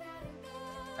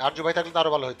 আরজু ভাই থাকলে তো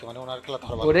আরো ভালো হইতো, মানে ওনার খেলা তো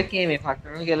আরো ভালো। ওরে কেমে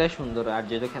পাঠানো গেলে সুন্দর, আর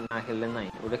যদি না খেললে নাই।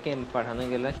 ওরে কেমে পাঠানো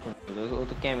গেলে সুন্দর, ও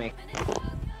তো কেমে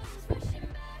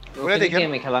ওরে দেখেন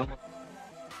কেমে খেলার।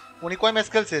 উনি কয় ম্যাচ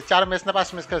খেলছে? 4 ম্যাচ না 5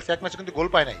 ম্যাচ খেলছে, এক ম্যাচে কিন্তু গোল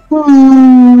পায় নাই।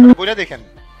 বইলা দেখেন।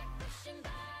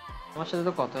 আমার সাথে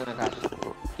তো কথা না কাজ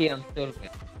কি আনতে হবে।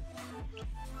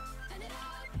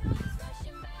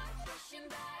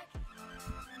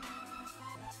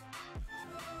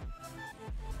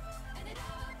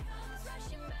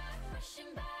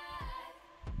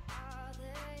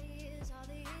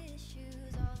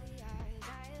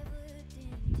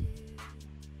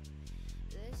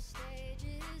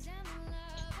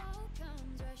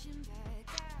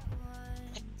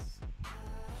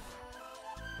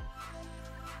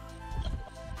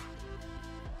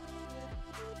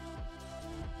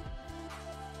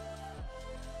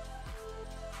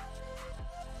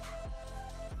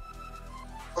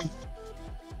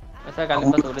 আচ্ছা গালিব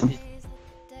বাদ করে দিই।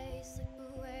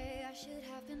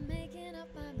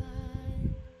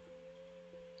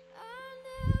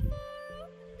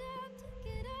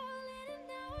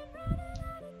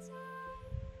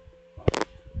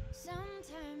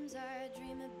 Sometimes I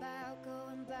dream about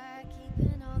going back,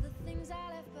 keeping all the things I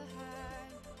left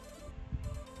behind.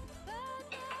 But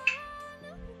now I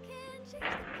know you can't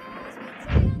change the past, but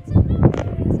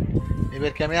take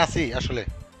এবার কি আমি আছি আসলে?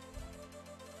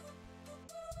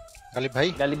 গালিব ভাই,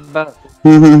 গালিব বা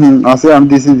আছে, আমি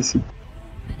দিছি।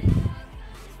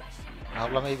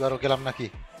 ভাবলাম এইবারও গেলাম নাকি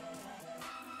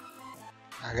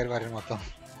আগের বারের মতো।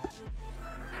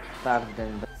 তার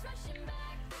দেন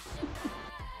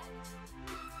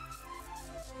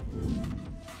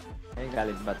এই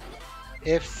গালিব বাদ।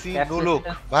 এফসি নুলুক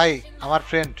ভাই আমার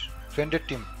ফ্রেন্ডের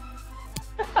টিম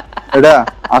এটা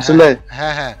আসলে।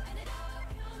 হ্যাঁ হ্যাঁ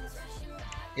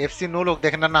এফসি নুলুক,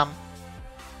 দেখেন না নাম।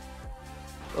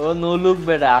 ও নুলুক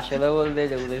বেটা, আসলে বলতে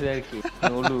যে বুঝেছ আর কি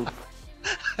নুলুক।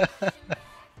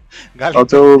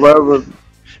 আচ্ছা ও বল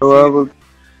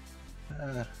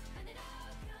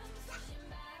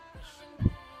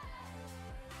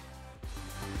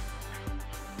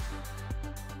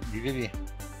BBB.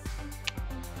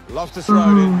 Loftus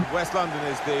Road in West London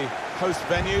is the host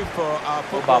venue for our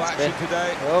football action today.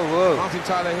 Martin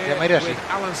Tyler here with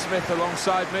Alan Smith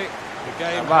alongside me. The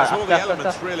game has all the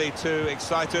elements really to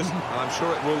excite us, and I'm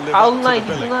sure it will live up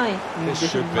to the billing. This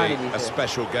should be a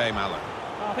special game, Alan.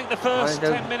 I think the first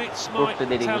 10 minutes might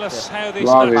tell us how this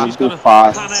Wow, match is really going to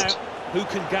fast. pan out. Who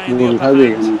can gain the upper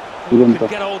hand? Who can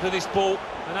get hold of this ball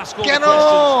and ask all the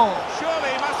questions? Surely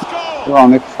he must score.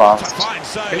 অনেক fast. Fine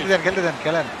save. খেলতে দেন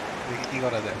খেলেন। কি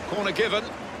করা যায়? Corner given.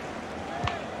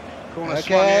 Corner Okay.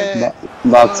 swung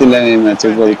in. ভাবছিলাম এই ম্যাচে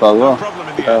গোল পাবো No problem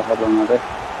in the end. হলো না রে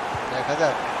দেখা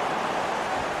যাক।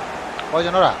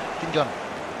 কয়জন ওরা? 3 জন।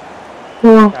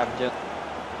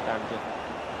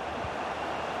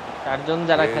 চারজন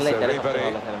যারা Yes, খেলে তারা everybody. সবচেয়ে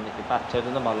ভালো খেলে বেশি 5-6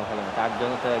 জন ভালো খেলে না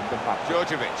চারজন তো একদম পারফেক্ট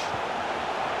Djordjevic.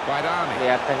 Bajdani.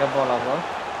 প্লেয়ার থেকে বলাবো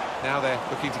Now they're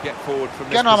looking to get forward from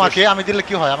this কেন আমাকে? position. আমি দিলে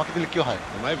কি হয়? আমাকে দিলে কি হয়?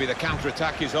 Well, maybe the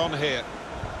counter-attack is on here.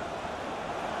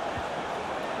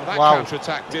 Well, that Wow.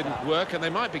 counter-attack didn't work, and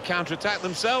they might be counter-attacked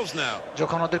themselves now.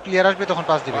 যখন ওদের প্লেয়ার আসবে তখন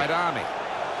পাস দিবে। Bajdani.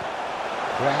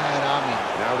 Bajdani.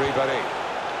 Now Ribéry.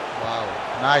 Wow.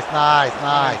 Nice, nice,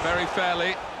 nice. Very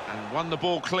fairly and won the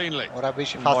ball cleanly. ওরা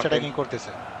বেশি fast attacking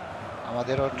করতেছে।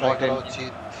 আমাদেরও try করা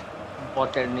উচিত।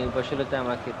 পটের নির্ভরশীলতা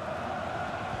আমাকে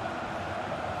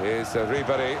Here's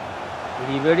Ribéry.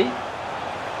 রিবেরি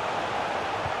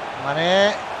মানে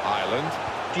Ireland.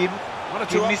 Team One or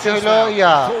team two নিচে options হলো now.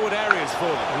 Yeah Forward areas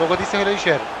for them. Logo দিছে হলো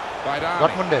ইশের Bajdani.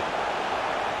 ডটমুন্ডের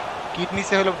কিট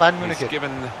নিচে হলো Bayern He's মিউনিখের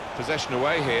given possession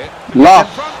away here. লা In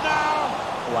front now.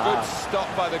 Good stop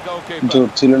by the goalkeeper. জোর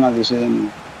ছিল না দেশে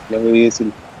জানি হয়ে গিয়েছিল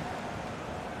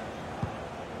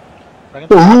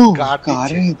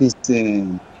কারে দিচ্ছে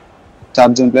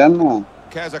চারজন প্লেয়ার না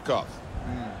Kazakov.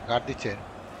 গার্ড দিচ্ছে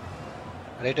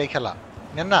আর এটাই খেলা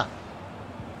নেন না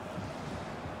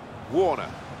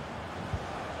Warner.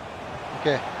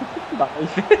 ওকে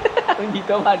আমি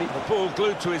দিতে পারি The ball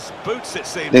glued to his boots, it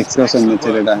seems. দেখছো সামনে Excellent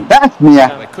ছেলেটা work. দেখ মিয়া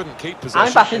They couldn't keep আমি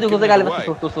possession. পাশে and ঢুকে given গালি it মারতে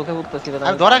away. তোর চোখে উঠতেছিল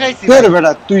আমি ধরা খাইছি কে রে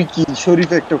বেটা তুই কি শরীফ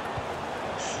একটা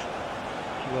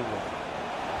কি বলবো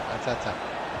আচ্ছা আচ্ছা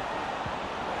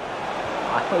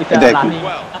ওইটা এটা রানিং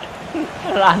Well,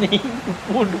 রানিং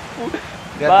ফুড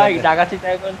ভাই ঢাকা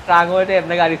চিটাগং ট্রাক ওইটা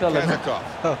এমনি গাড়ি চলে না Kazakov.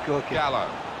 ওকে ওকে Gallo.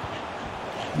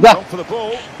 বাহ Gone for the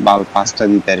ball. বাল পাঁচটা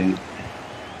দিতে পারিনি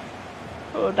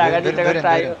ও ঢাকা চিটাগং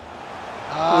ট্রাই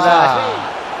পুরা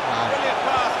Brilliant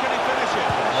pass. Can he finish it?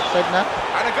 Offside না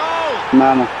And a goal. না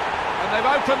না And they've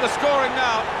opened the scoring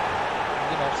now.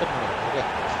 Offside না ওকে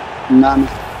না না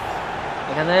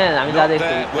এখানে আমি যা Not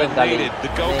দেখছি there when needed.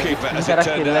 The goalkeeper, as it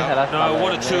turned out. No,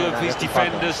 one or two of his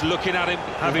defenders looking at him,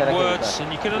 having words, and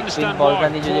you can understand ball why.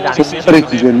 can you Poor just- decision করে from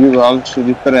কি him. করবি বল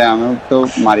শরীফ করে আমি তো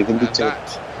মারি ফেলতে And দিচ্ছে that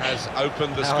has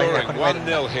opened the Now I scoring. reckon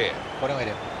 1-0 here. পরে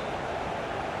মেরে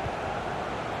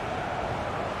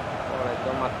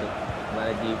একদম মাত্র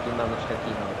মানে ডিউটি মানুষটা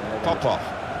কি হবে Popov.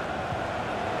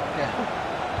 ওকে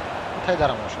কোথায়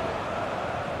দাঁড়াবো আসলে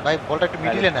ভাই বলটা একটু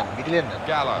মিডিলে নেন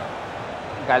Gallo.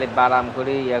 গালি বারাম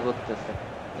করে ইয়া করতেছে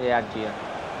এই আর্জিয়া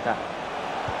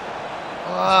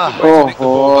ওহো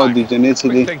দুজনে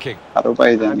ছিলি Quick thinking. আরো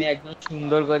পাই যান আমি একদম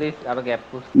সুন্দর করে আরো গ্যাপ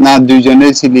করছি না দুজনে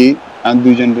ছিলি আর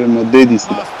দুজনের মধ্যেই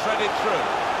দিছিল Pass threaded through.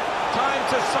 Time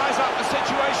to size up the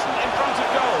situation in front of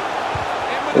goal.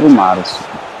 In with ওরে a মারছ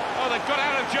chance. Oh, they got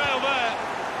out of jail there.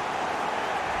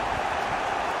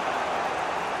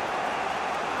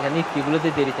 এখানে স্কিলগুলোতে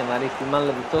দেরিতে মারে স্কিল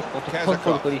মারলে তো কতক্ষণ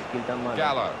ফোর করে স্কিলটা মারে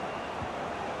Gallo.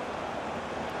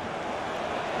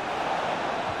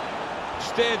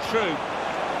 Steered through.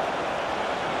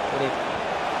 ওরে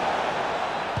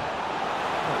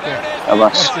There it is. আবার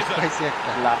পাইছি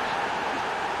একটা লাশ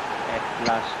এক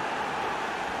লাশ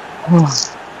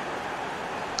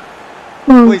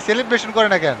ওই সেলিব্রেশন করে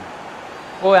না কেন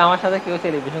ওই আমার সাথে কেউ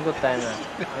সেলিব্রেশন করতে হয় না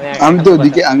আমি তো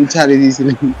ওদিকে আমি ছাড়িয়ে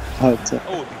দিয়েছিলাম আচ্ছা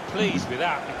Oh, he'd be pleased with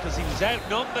that because he was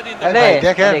outnumbered in the আরে fight.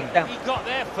 দেখেন। দেখতাম He got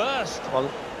there first.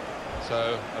 So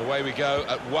away we go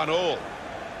at 1-1.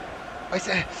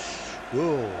 পাইছে ও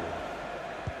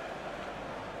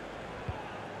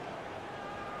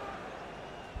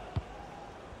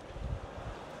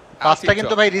পাসটা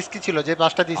কিন্তু ভাই রিস্কি ছিল যে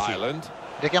পাসটা দিছি Ireland.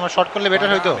 দেখি আমার শট করলে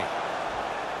বেটার হইতো Bajdani.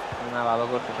 না ভালো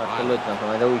করতে শট করলে হইতো না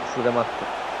তোমার উইক ফুটে মারতো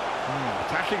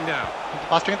Attacking now. কিন্তু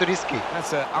পাসটা কিন্তু risky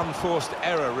That's an unforced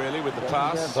error, really, with the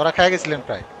pass. ধরা খেয়ে গেছিলেন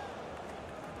প্রায়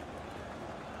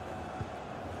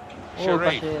ও Sharif.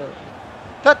 পাশে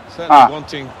Certainly Ah.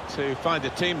 wanting to find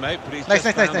a teammate, but he's Nice, just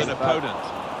nice, found nice, an nice. opponent.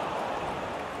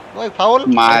 ওই ফাউল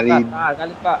মারি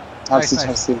গালিপা ছাড়ছি Nice, nice.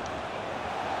 ছাড়ছি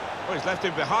Oh, he's left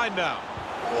him behind now.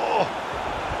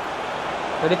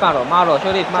 শরীফ মারো মারো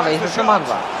শরীফ মারো এই That's the হচ্ছে shot.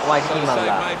 মারবা ওয়াই So কি the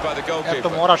মারলা save made by the এত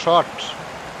goalkeeper. মরা শট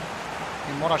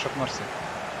মরা শট মারছে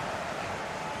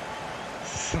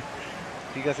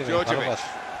ঠিক আছে ভাই ভালো Djordjevic. Pass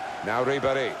Now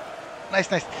Ribéry nice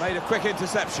nice made a quick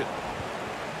interception.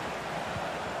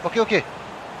 ওকে ওকে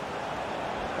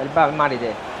গালিপা মারি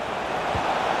দে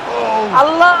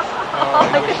আল্লাহ Oh,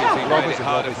 he wishes he made it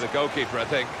harder for the goalkeeper, I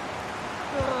think.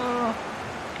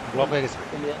 Block হয়ে গেছে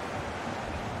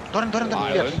ধরেন ধরেন ধরেন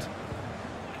প্লেয়ার Ireland.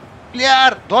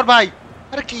 প্লেয়ার ধর ভাই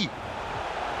আরে কি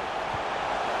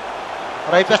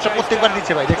ওরা এই প্যাসটা প্রত্যেকবার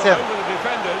দিচ্ছে ভাই দেখছেন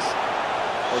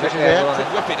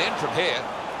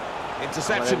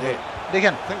Interception here.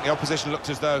 দেখেন I think the opposition looked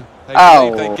as though they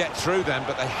believed they'd get through them,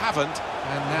 but they haven't,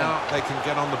 and now they can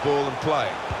get on the ball and play.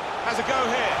 Has a go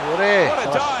here. What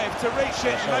a dive to reach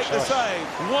it and make the save.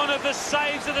 One of the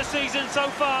saves of the season so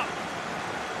far.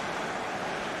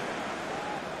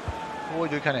 ওই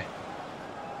দুইখানে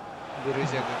বের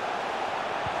হইছে একদম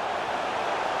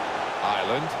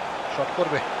Ireland. Shot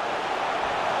করবে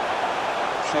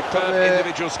Superb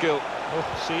individual skill. Oh,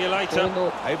 see you later.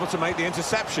 Able to make the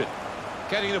interception.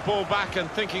 Getting the ball back and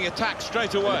thinking attack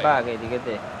straight away. Back এদিকে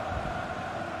দে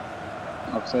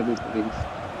offside please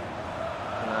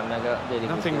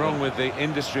Nothing wrong with the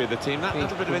industry of the team. That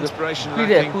little bit of inspiration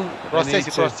lacking. They need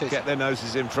to get their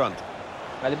noses in front.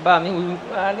 গালিবা আমি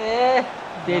আরে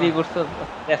দেরি করছ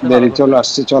দেরি চলে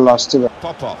আসছে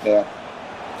Pop off. Yeah.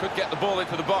 Could get the ball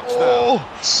into the box now.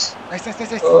 Nice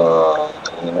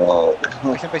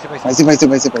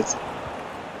পাইছে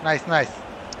nice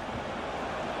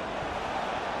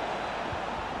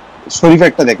শরীফ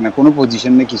একটা দেখ না কোনো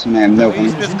পজিশন নেই কিছু না এমনি ওখানে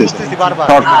বুঝতেছি বারবার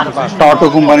টটো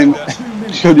কোম্পানি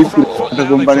শরীফ টটো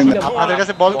কোম্পানি আপনাদের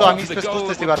কাছে বল তো আমি স্পেস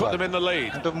খুঁজতেছি বারবার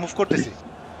তো মুভ করতেছি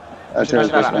আচ্ছা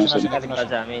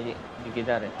আচ্ছা আমি দিকে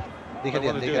দাঁড়ে দেখে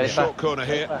দেন Short corner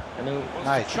here.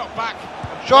 Nice Shot back.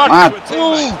 Shot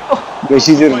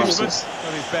বেশি জোর মারছে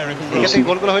এখানে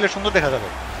গোলগুলো হইলে সুন্দর দেখা যাবে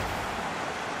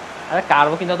আরে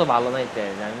কারবো কিন্তু তো ভালো নাই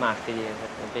আমি মারতে দিয়েছি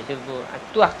বেশি তো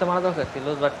একটু আস্তে মারা দরকার ছিল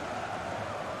বাট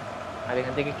আর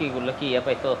এখান থেকে কি গুলো কি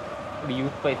পাইতো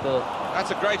ইউথ পাইতো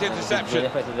That's a great interception.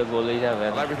 পাইতো যে গোলই যাবে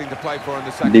Well, everything to play for in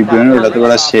the second. Deep brain ওটা তো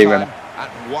বড় সেই বেলা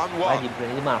At 1-1.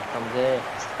 ডিফারেন্স মারতাম যে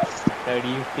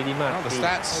ইউথ কি Well, the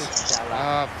stats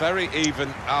are very even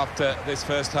after this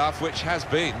first half, which has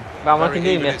been আমার very কিন্তু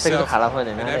এই even ম্যাচটা কিন্তু itself খারাপ হয়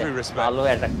না in every respect. ভালো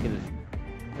অ্যাটাক ছিল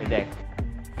এই দেখ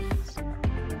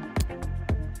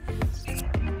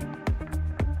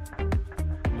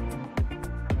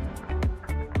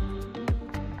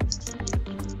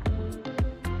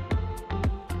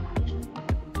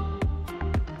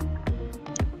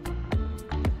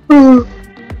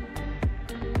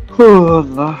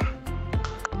আল্লাহ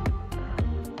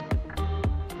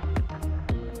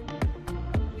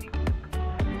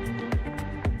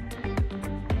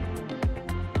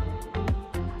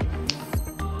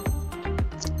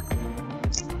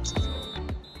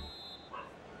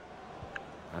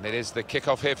And it is the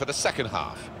kick-off here for the second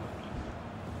half.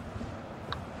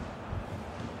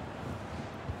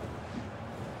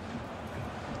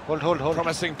 hold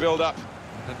Promising build-up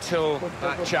until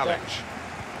that challenge.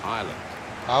 Ireland.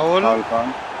 Foul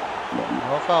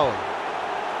no foul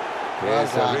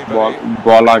Here's a ball Ribéry.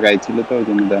 বল আগাইছিল তো ওই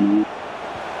জন্য দেন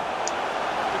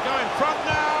To go in front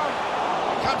now.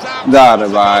 Comes out. যা রে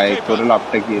ভাই তোর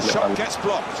লাভটা কি হলো Shot gets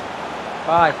blocked.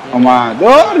 ভাই ওমা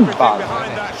দৌড় Everything বাবা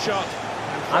behind that shot.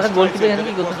 আরে গোলকিপার এখানে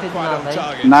কি করতেছে না ভাই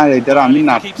না এটা আমি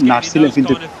নাচছিলাম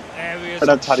কিন্তু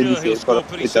এটা ছাড়ি দিছি এরপর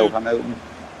এটা ওখানে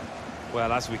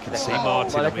Well, as we can see,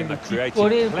 Martin, I mean, they've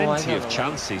created plenty of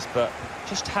chances, but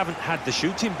just haven't had the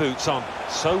shooting boots on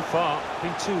so far.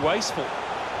 Been too wasteful.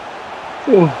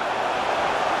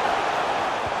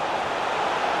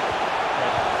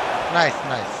 Nice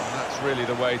And that's really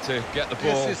the way to get the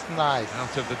ball This is nice.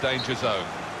 out of the danger zone.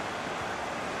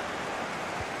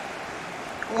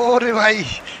 ওরে ভাই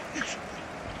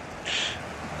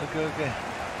ওকে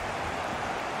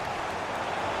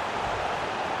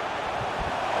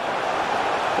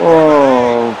ও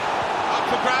Up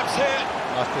for grabs here.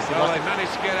 আসতেছি Well, they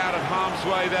managed to get out of harm's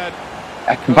way there.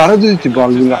 একবারও যদি তুই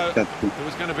বলগুলো আসতে There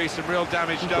was going to be some real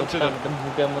damage done to them.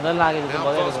 বুকের মধ্যে লাগে যদি Now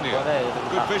বলে Bosnia. করে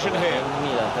Good vision here.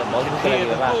 বল বুকে Hear লাগে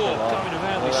the bus ball going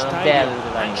around the stadium,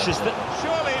 anxious that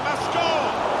Surely he must score.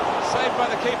 Saved by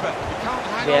the keeper. You can't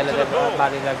hang on দেয়ালে to the ball.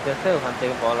 বাড়ি লাগতেছে ওখান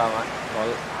থেকে বল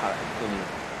তুলি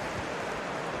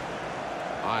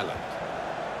Ireland.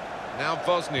 Now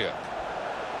Bosnia.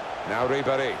 Now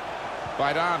Ribéry.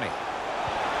 Baidani.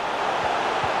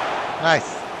 Nice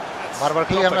বারবার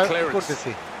খেলে আমরা Proper clearance.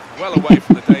 করতেছি Well away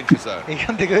from the danger zone.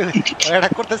 এখান থেকে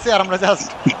অ্যাটাক করতেছি আর আমরা জাস্ট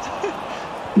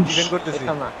ডিফেন্ড করতেছি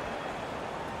দেখলাম না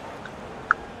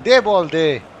দে বল দে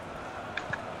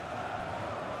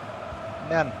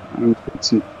নেন আমি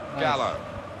করছি Gallo.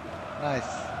 নাইস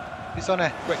পিছনে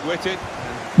Quick-witted.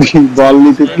 বল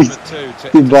নিতে Movement too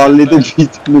to- তুই বল নিতে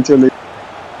পিছনে চলে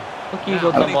তো কি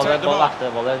করতাম বল আসতে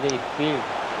বলের যে স্পিড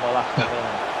বল আসতে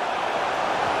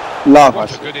লাভ What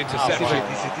আসে a good interception.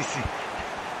 দিছি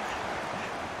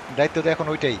দায়িত্ব তো এখন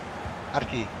ওইটাই আর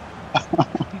কি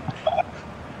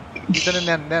পিছনে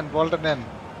নেন বলটা নেন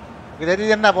বিদায়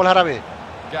দিবেন না বল হারাবে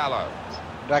Gallo.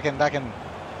 ডাকেন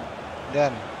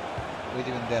দেন ওই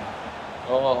দিবেন দেন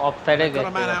ও অফসাইডে Got a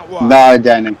গেছে man out wide. না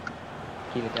যায় না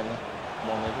কি কেন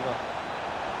মনে দিল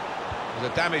There's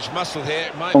a damaged muscle here.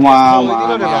 It might Come be on,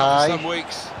 falling man. out for Bye. some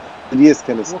weeks. রিয়েস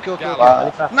খেলেছে ওকে ওকে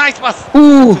Gallagher. Okay nice pass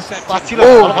Intercepted. Pass ছিল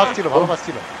ভালো পাস ছিল ভালো পাস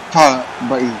ছিল হ্যাঁ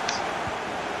ভাই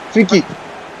free kick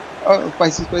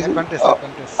পাইছিস advantage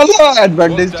Allah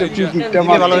advantage Was free dangerous. কিকটা দিলে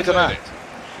মার ভালো হতো না Cleared it.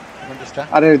 অ্যাডভান্টেজটা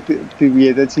আরে তুই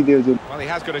বিয়েতে ছিলি ওই জন্য Well, he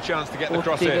has got a chance to get the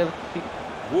cross in.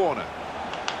 Warner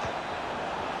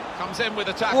comes in with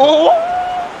a tackle.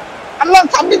 আল্লাহ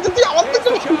সামনে তুই আমার Here's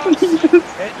the chance.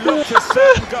 It looked a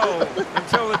certain goal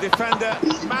until the defender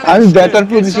আমি managed বেটার to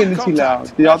get পজিশনে some ছিলাম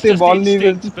contact. তুই অত বল নিয়ে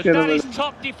ফেলছিস But কেন that is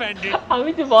top defending.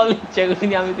 আমি তো বল ইচ্ছা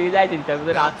করিনি আমি তুই যাই চিন্তা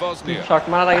করতে Now Bosnia. শট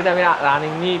মারার আগে তো আমি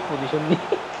রানিং নিয়ে পজিশন নিয়ে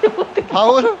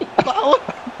ফাউল ফাউল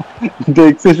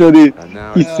দেখছে শরীর And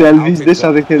now কি it's সেলফিশদের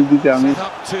সাথে খেলতেছে আমি set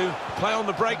up to play on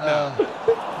the break now.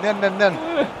 নেন নেন নেন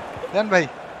নেন ভাই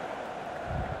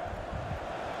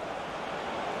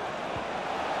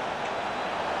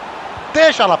দে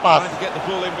শালা pass Trying to get the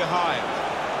ball in behind.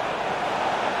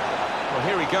 Well,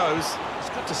 here he goes.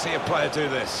 It's good to see a player do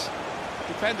this.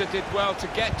 Defender did well to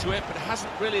get to it, but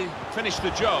hasn't really finished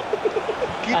the job.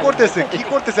 কি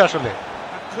করতেছে আসলে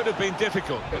That could have been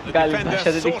difficult, but the গালি defender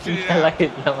ভাষাতে দেখি sorted it খেলা out.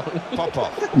 খেললাম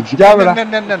Pop-off. যাবে না নেন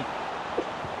নেন নেন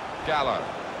Gallo.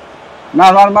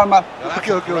 মার মার মার মার That's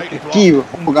Okay, a okay, great okay. block. কি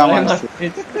পোকা মারছে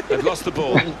They've lost the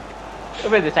ball.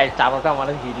 তবে যে চাই চারটা আমার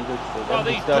হিডি করছে Well,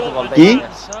 these বুঝতে পারছো বলতে Dortmund Ki?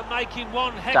 fans are making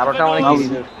one heck of Charota a অনেক noise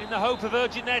হিডি in the hope of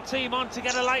urging their team on to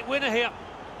get a late winner here.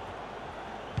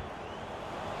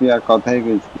 তুই আর কথাই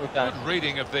কইছিস Good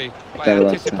reading of the Better player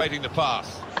watch. anticipating the pass.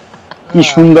 কি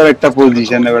সুন্দর একটা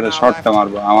পজিশনে বেটা শটটা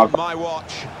মারবো আমার On my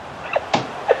watch.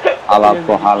 আলাপ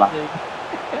হালা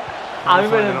আমি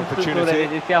Find an opportunity.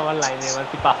 দিয়েছি আমার লাইনে আমার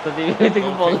কি পাঁচটা দিয়ে থেকে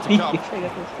বল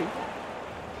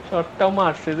শটটাও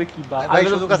মারছে যে কি বা ভাই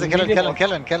সুযোগ আছে খেলেন খেলেন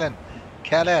খেলেন খেলেন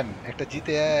খেলেন একটা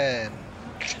জিতেন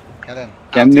খেলেন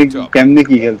কেমনে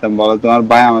কি খেলতাম বলো তোমার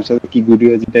ভাই আমার সাথে কি গুডি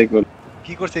হয়েছে তাই কর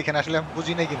কি করছে এখানে আসলে আমি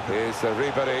বুঝি নাই কিন্তু Here's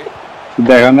Ribéry.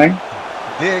 দেখা নাই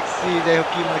দেখছি যাই হোক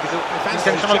কি মানে কিছু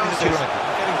ইন্টেনশনাল কিছু ছিল নাকি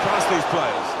Getting past these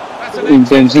players. That's an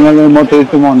ইন্টেনশনালের মতোই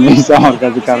তো মনে হয়েছে আমার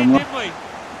কাছে That was কারণ it, didn't we?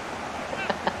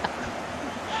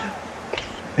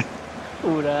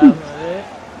 পুরা মানে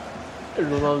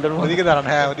রোনালদোর মতো ওদিকে দাঁড়ান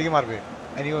হ্যাঁ ওদিকে মারবে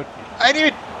I knew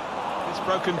it It's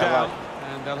broken down,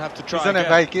 and they'll have to try পিছনে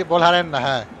again. ভাই কি বল হারেন না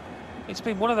হ্যাঁ It's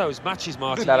been one of those matches,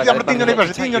 Martin. Claro, আমরা তিনজনই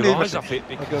পারছি Take তিনজনই your eyes পারছি off it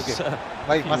because okay. if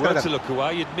ভাই you মাঝখানে were to দাঁড়ান look away,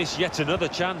 you'd miss yet another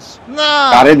chance. না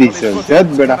কারে দিছে জেদ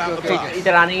বেটা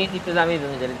এটা রানিং এ দিতে আমি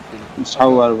জানি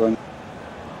সাউয়ার বন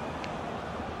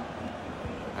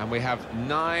And we have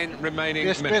 9 remaining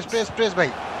press press minutes. Press press ভাই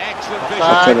Excellent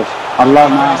Offside. vision. আল্লাহ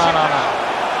না না না না না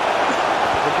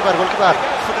goalkeeper goalkeeper He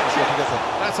goes for the ঠিক chip. আছে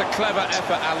That's a clever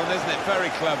effort, Alan, isn't it?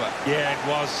 Very clever. Yeah, it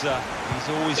was. He's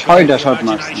always got ছয়টা the shot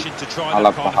মারছে imagination to try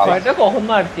আলাপ that kind of হালা thing. এটা কখন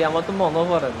মারছি আমার তো মনে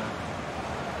পড়ে না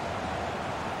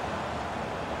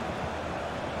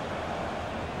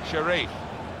Sharif.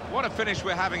 What a finish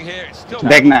we're having here. It's still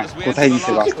দেখ না, as we কোথায় enter the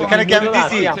দিছে last বাস। 20 এখানে কি আমি minutes.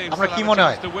 দিছি Both teams আমরা still কি have a মনে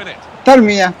হয় chance to win it. তার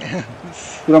মিয়া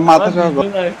পুরো মাথা সহ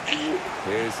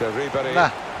Here's Ribéry. না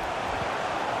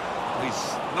He's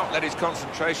not let his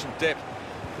concentration dip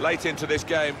late into this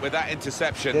game with that they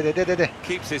interception. They they they they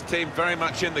Keeps his team very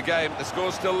much in the game. The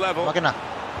score's still level. আমাকে না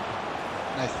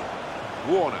nice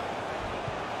Warner.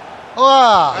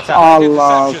 Waugh That's a big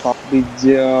Allah interception. সব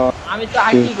বিজয় আমি তো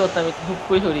আর কি করতাম আমি দুঃখ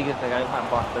করে সরিয়ে গেছে আমি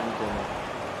পাঁচটা দিতে না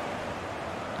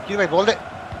কি ভাই বল দে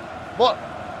বল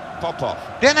Pop-off.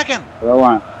 দে না কেন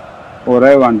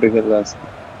ওরাই ওয়ান টু খেলে আছে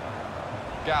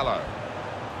Gallo.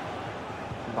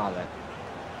 ভালো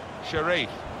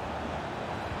Sharif.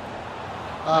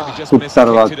 Ah, Maybe just missed Kutsar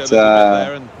it, kicked it a little bacha. bit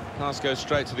there and pass goes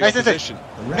straight to the Nice, nice, nice. opposition.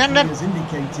 The Nen, nen. referee has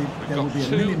indicated there will be a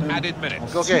 2 minimum added minutes.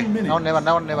 of Okay, 2 minutes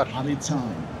now never. of added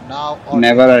time. Now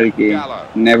never আর কি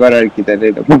never আর কি তাহলে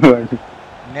এটা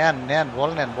নেন নেন বল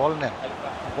নেন বল নেন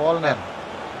বল নেন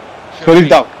শরীর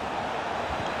দাও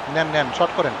নেন নেন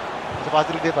শট করেন পাস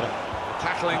দিলে দিয়ে পারেন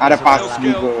Tackling আরে is a pass real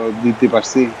skill. দিতে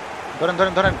পারছি ধরেন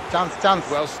ধরেন ধরেন chance chance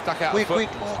Well stuck out quick of foot.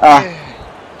 Quick Ah.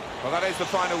 Well, that is the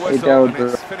final It whistle, out, and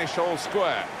it's finished all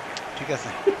square. ঠিক আছে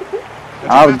A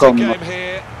I'll dramatic come. game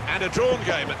here and a drawn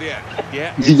game at the end.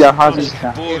 Yeah, জিজা it's হাসিস not না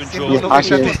a boring It's draw.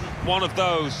 simple. It's one of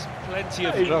those. Plenty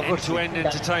of end-to-end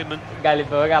entertainment. গালি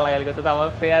পাবে গালাগালি করতে তো আমার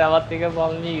player আমার থেকে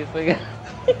বল নিয়ে গেছে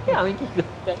আমি কি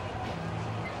করতে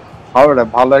হবে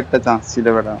ভালো একটা চান্স ছিল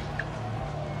বেটা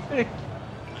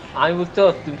আমি বুঝতে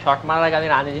পারছি তুমি শট মারার আগে আমি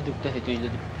রানে যে ঢুকতেছি তুই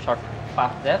যদি শট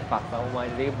পাস দেয় পাসটা ও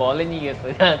মারি দিয়ে বলে নিয়ে গেছে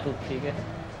তুই ঠিক আছে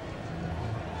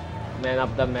ম্যান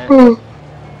অফ দ্য ম্যাচ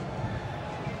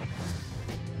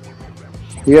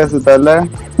ঠিক আছে তাহলে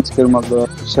আজকের মতো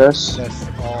শেষ।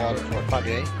 অল ফর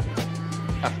পাগে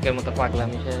আজকের মতো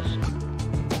পাগলামি শেষ।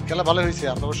 খেলা ভালো হয়েছে,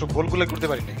 আমরা অবশ্য গোলগুলো করতে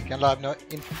পারিনি, খেলা আপনি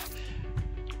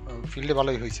ফিল্ডে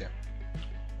ভালোই হয়েছে,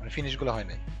 মানে ফিনিশ গুলো হয়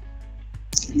নাই।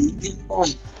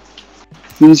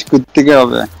 ফিনিশ করতে কি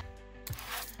হবে?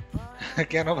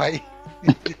 কেন ভাই?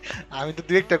 আমি তো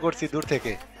দুই একটা করছি দূর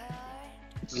থেকে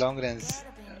লং রেঞ্জ।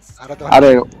 আরে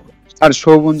আর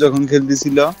শোভন যখন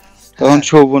খেলতেছিল তখন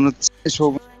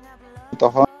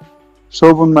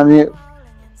শোভন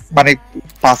মানে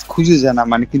পাস খুঁজে যায় না,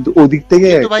 মানে কিন্তু ওদিক থেকে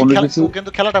কোনো কিছু,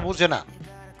 কিন্তু খেলাটা বুঝে না।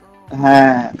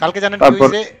 হ্যাঁ কালকে জানেন কি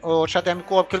হয়েছে, ওর সাথে আমি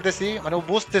কোঅপ খেলতেছি, মানে ও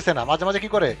বুঝতেছে না, মাঝে মাঝে কি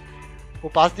করে ও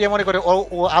পাস দিয়ে মনে করে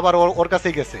ও আবার ওর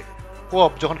কাছেই গেছে।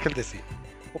 কোঅপ যখন খেলতেছি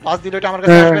ও পাস দিলে এটা আমার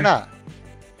কাছে আসবে না,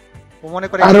 ও মনে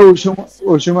করে। আরে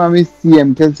ওই সময় আমি সিএম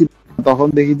খেলছি, তখন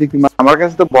দেখি আমার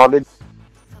কাছে তো বলে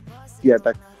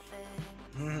ইয়াটা,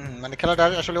 মানে খেলাটা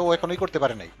আসলে ও এখনই করতে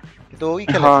পারে নাই, কিন্তু ওই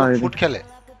খেলে ফুট খেলে,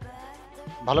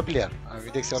 ভালো প্লেয়ার। আমি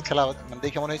দেখছি ওর খেলা, মানে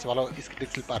দেখে মনে হয়েছে ভালো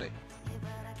স্কিল পারে।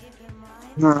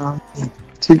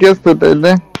 ঠিক আছে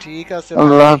তাহলে, ঠিক আছে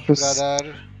আল্লাহ হাফেজ ব্রাদার,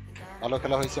 ভালো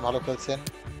খেলা হয়েছে, ভালো খেলছেন,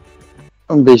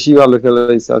 বেশি ভালো খেলা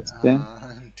হয়েছে আজকে।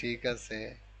 ঠিক আছে,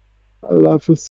 আল্লাহ হাফেজ।